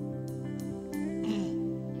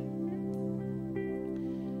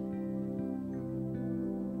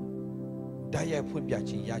ဒါရဲ့ဖွင့်ပြ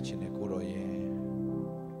ခြင်းရခြင်းနဲ့ကိုရောရဲ့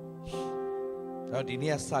တော့ဒီ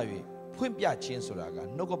နေ့ဆာ၍ဖွင့်ပြခြင်းဆိုတာက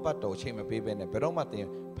နှုတ်ကပတ်တော်ချိန်မပေးဘဲနဲ့ဘယ်တော့မှသင်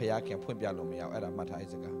ဖျားခင်ဖွင့်ပြလို့မရဘူးအဲ့ဒါမှတ်ထားရ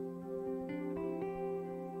စကား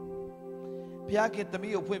ဘုရားခင်သ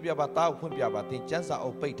မီးကိုဖွင့်ပြပါသားကိုဖွင့်ပြပါသင်ကျမ်းစာအု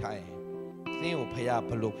ပ်ပိတ်ထားရင်သင်ကိုဘုရားဘ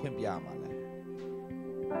ယ်လိုဖွင့်ပြမှာလဲ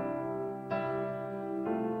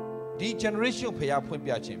ဒီ generation ဘုရားဖွင့်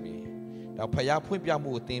ပြခြင်းပြီဒါဘုရားဖွင့်ပြ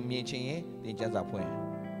မှုကိုသင်မြင်ခြင်းရင်သင်ကျမ်းစာဖွင့်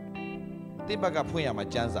သင်ဘက်ကဖွင့်ရမှာ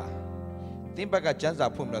ကျမ်းစာ တင်းဘက်ကကျမ်းစာ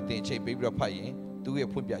ဖွင့်ပြီးတော့တင်းချိန်ပေးပြီးတော့ဖတ်ရင်သူရဲ့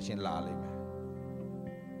ဖွင့်ပြခြင်းလာလိမ့်မယ်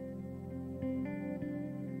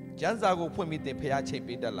ကျမ်းစာကိုဖွင့်ပြီးတင်းဖျားချိန်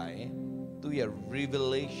ပေးတတ်လာရင်သူရဲ့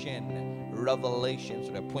revelation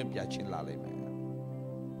ဆိုတဲ့ဖွင့်ပြခြင်းလာလိမ့်မယ်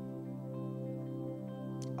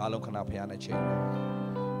အားလုံးခဏဖျားနဲ့ချိန်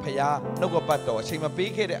ဖျားနှုတ်ကပတ်တော်အချိန်မ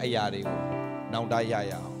ပေးခဲ့တဲ့အရာတွေကိုနောင်တရ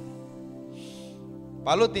ရအောင်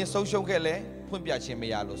ဘာလို့တင်းဆုံးရှုံးခဲ့လဲဖွင့်ပြခြင်းမ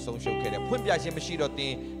ရလို့ဆုံးရှုံးခဲ့တယ်ဖွင့်ပြခြင်းမရှိတော့တ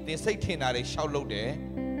င်းစိတ်ထင်တာတွေရှောက်လုပ်တယ်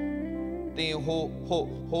တင်း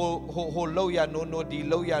ဟိုလောက်ရနိုးဒီ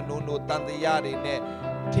လောက်ရနိုးတန်တရားတွေနဲ့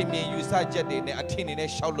ထင်မြင်ယူဆချက်တွေနဲ့အထင်တွေနဲ့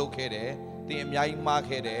ရှောက်လုပ်ခဲ့တယ်တင်းအများကြီးမှား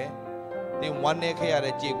ခဲ့တယ်တင်းဝမ်းနေခဲ့ရတ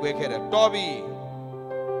ယ်ကြေကွဲခဲ့တယ်တော်ပြီ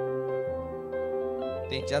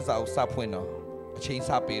တင်းကျမ်းစာအုပ်စဖွင့်တော့အချိန်စ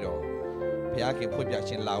ပေးတော့ဘုရားခင်ဖွင့်ပြ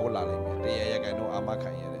ခြင်းလာဖို့လာလိမ့်မယ်တရားရကန်တော့အာမ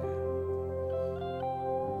ခံရတယ်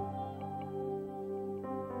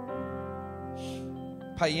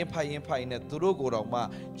ဖိုင်ရင်နဲ့သူတို့ကိုယ်တော်မှ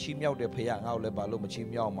ချီးမြှောက်တဲ့ဖခင်ငါ့ကိုလည်းဘာလို့မချီး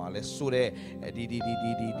မြှောက်မှာလဲဆိုတဲ့ဒီ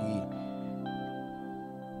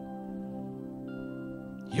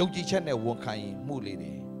ယုံကြည်ချက်နဲ့ဝန်ခံရင်မှုလေး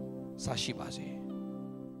တွေစရှိပါစေ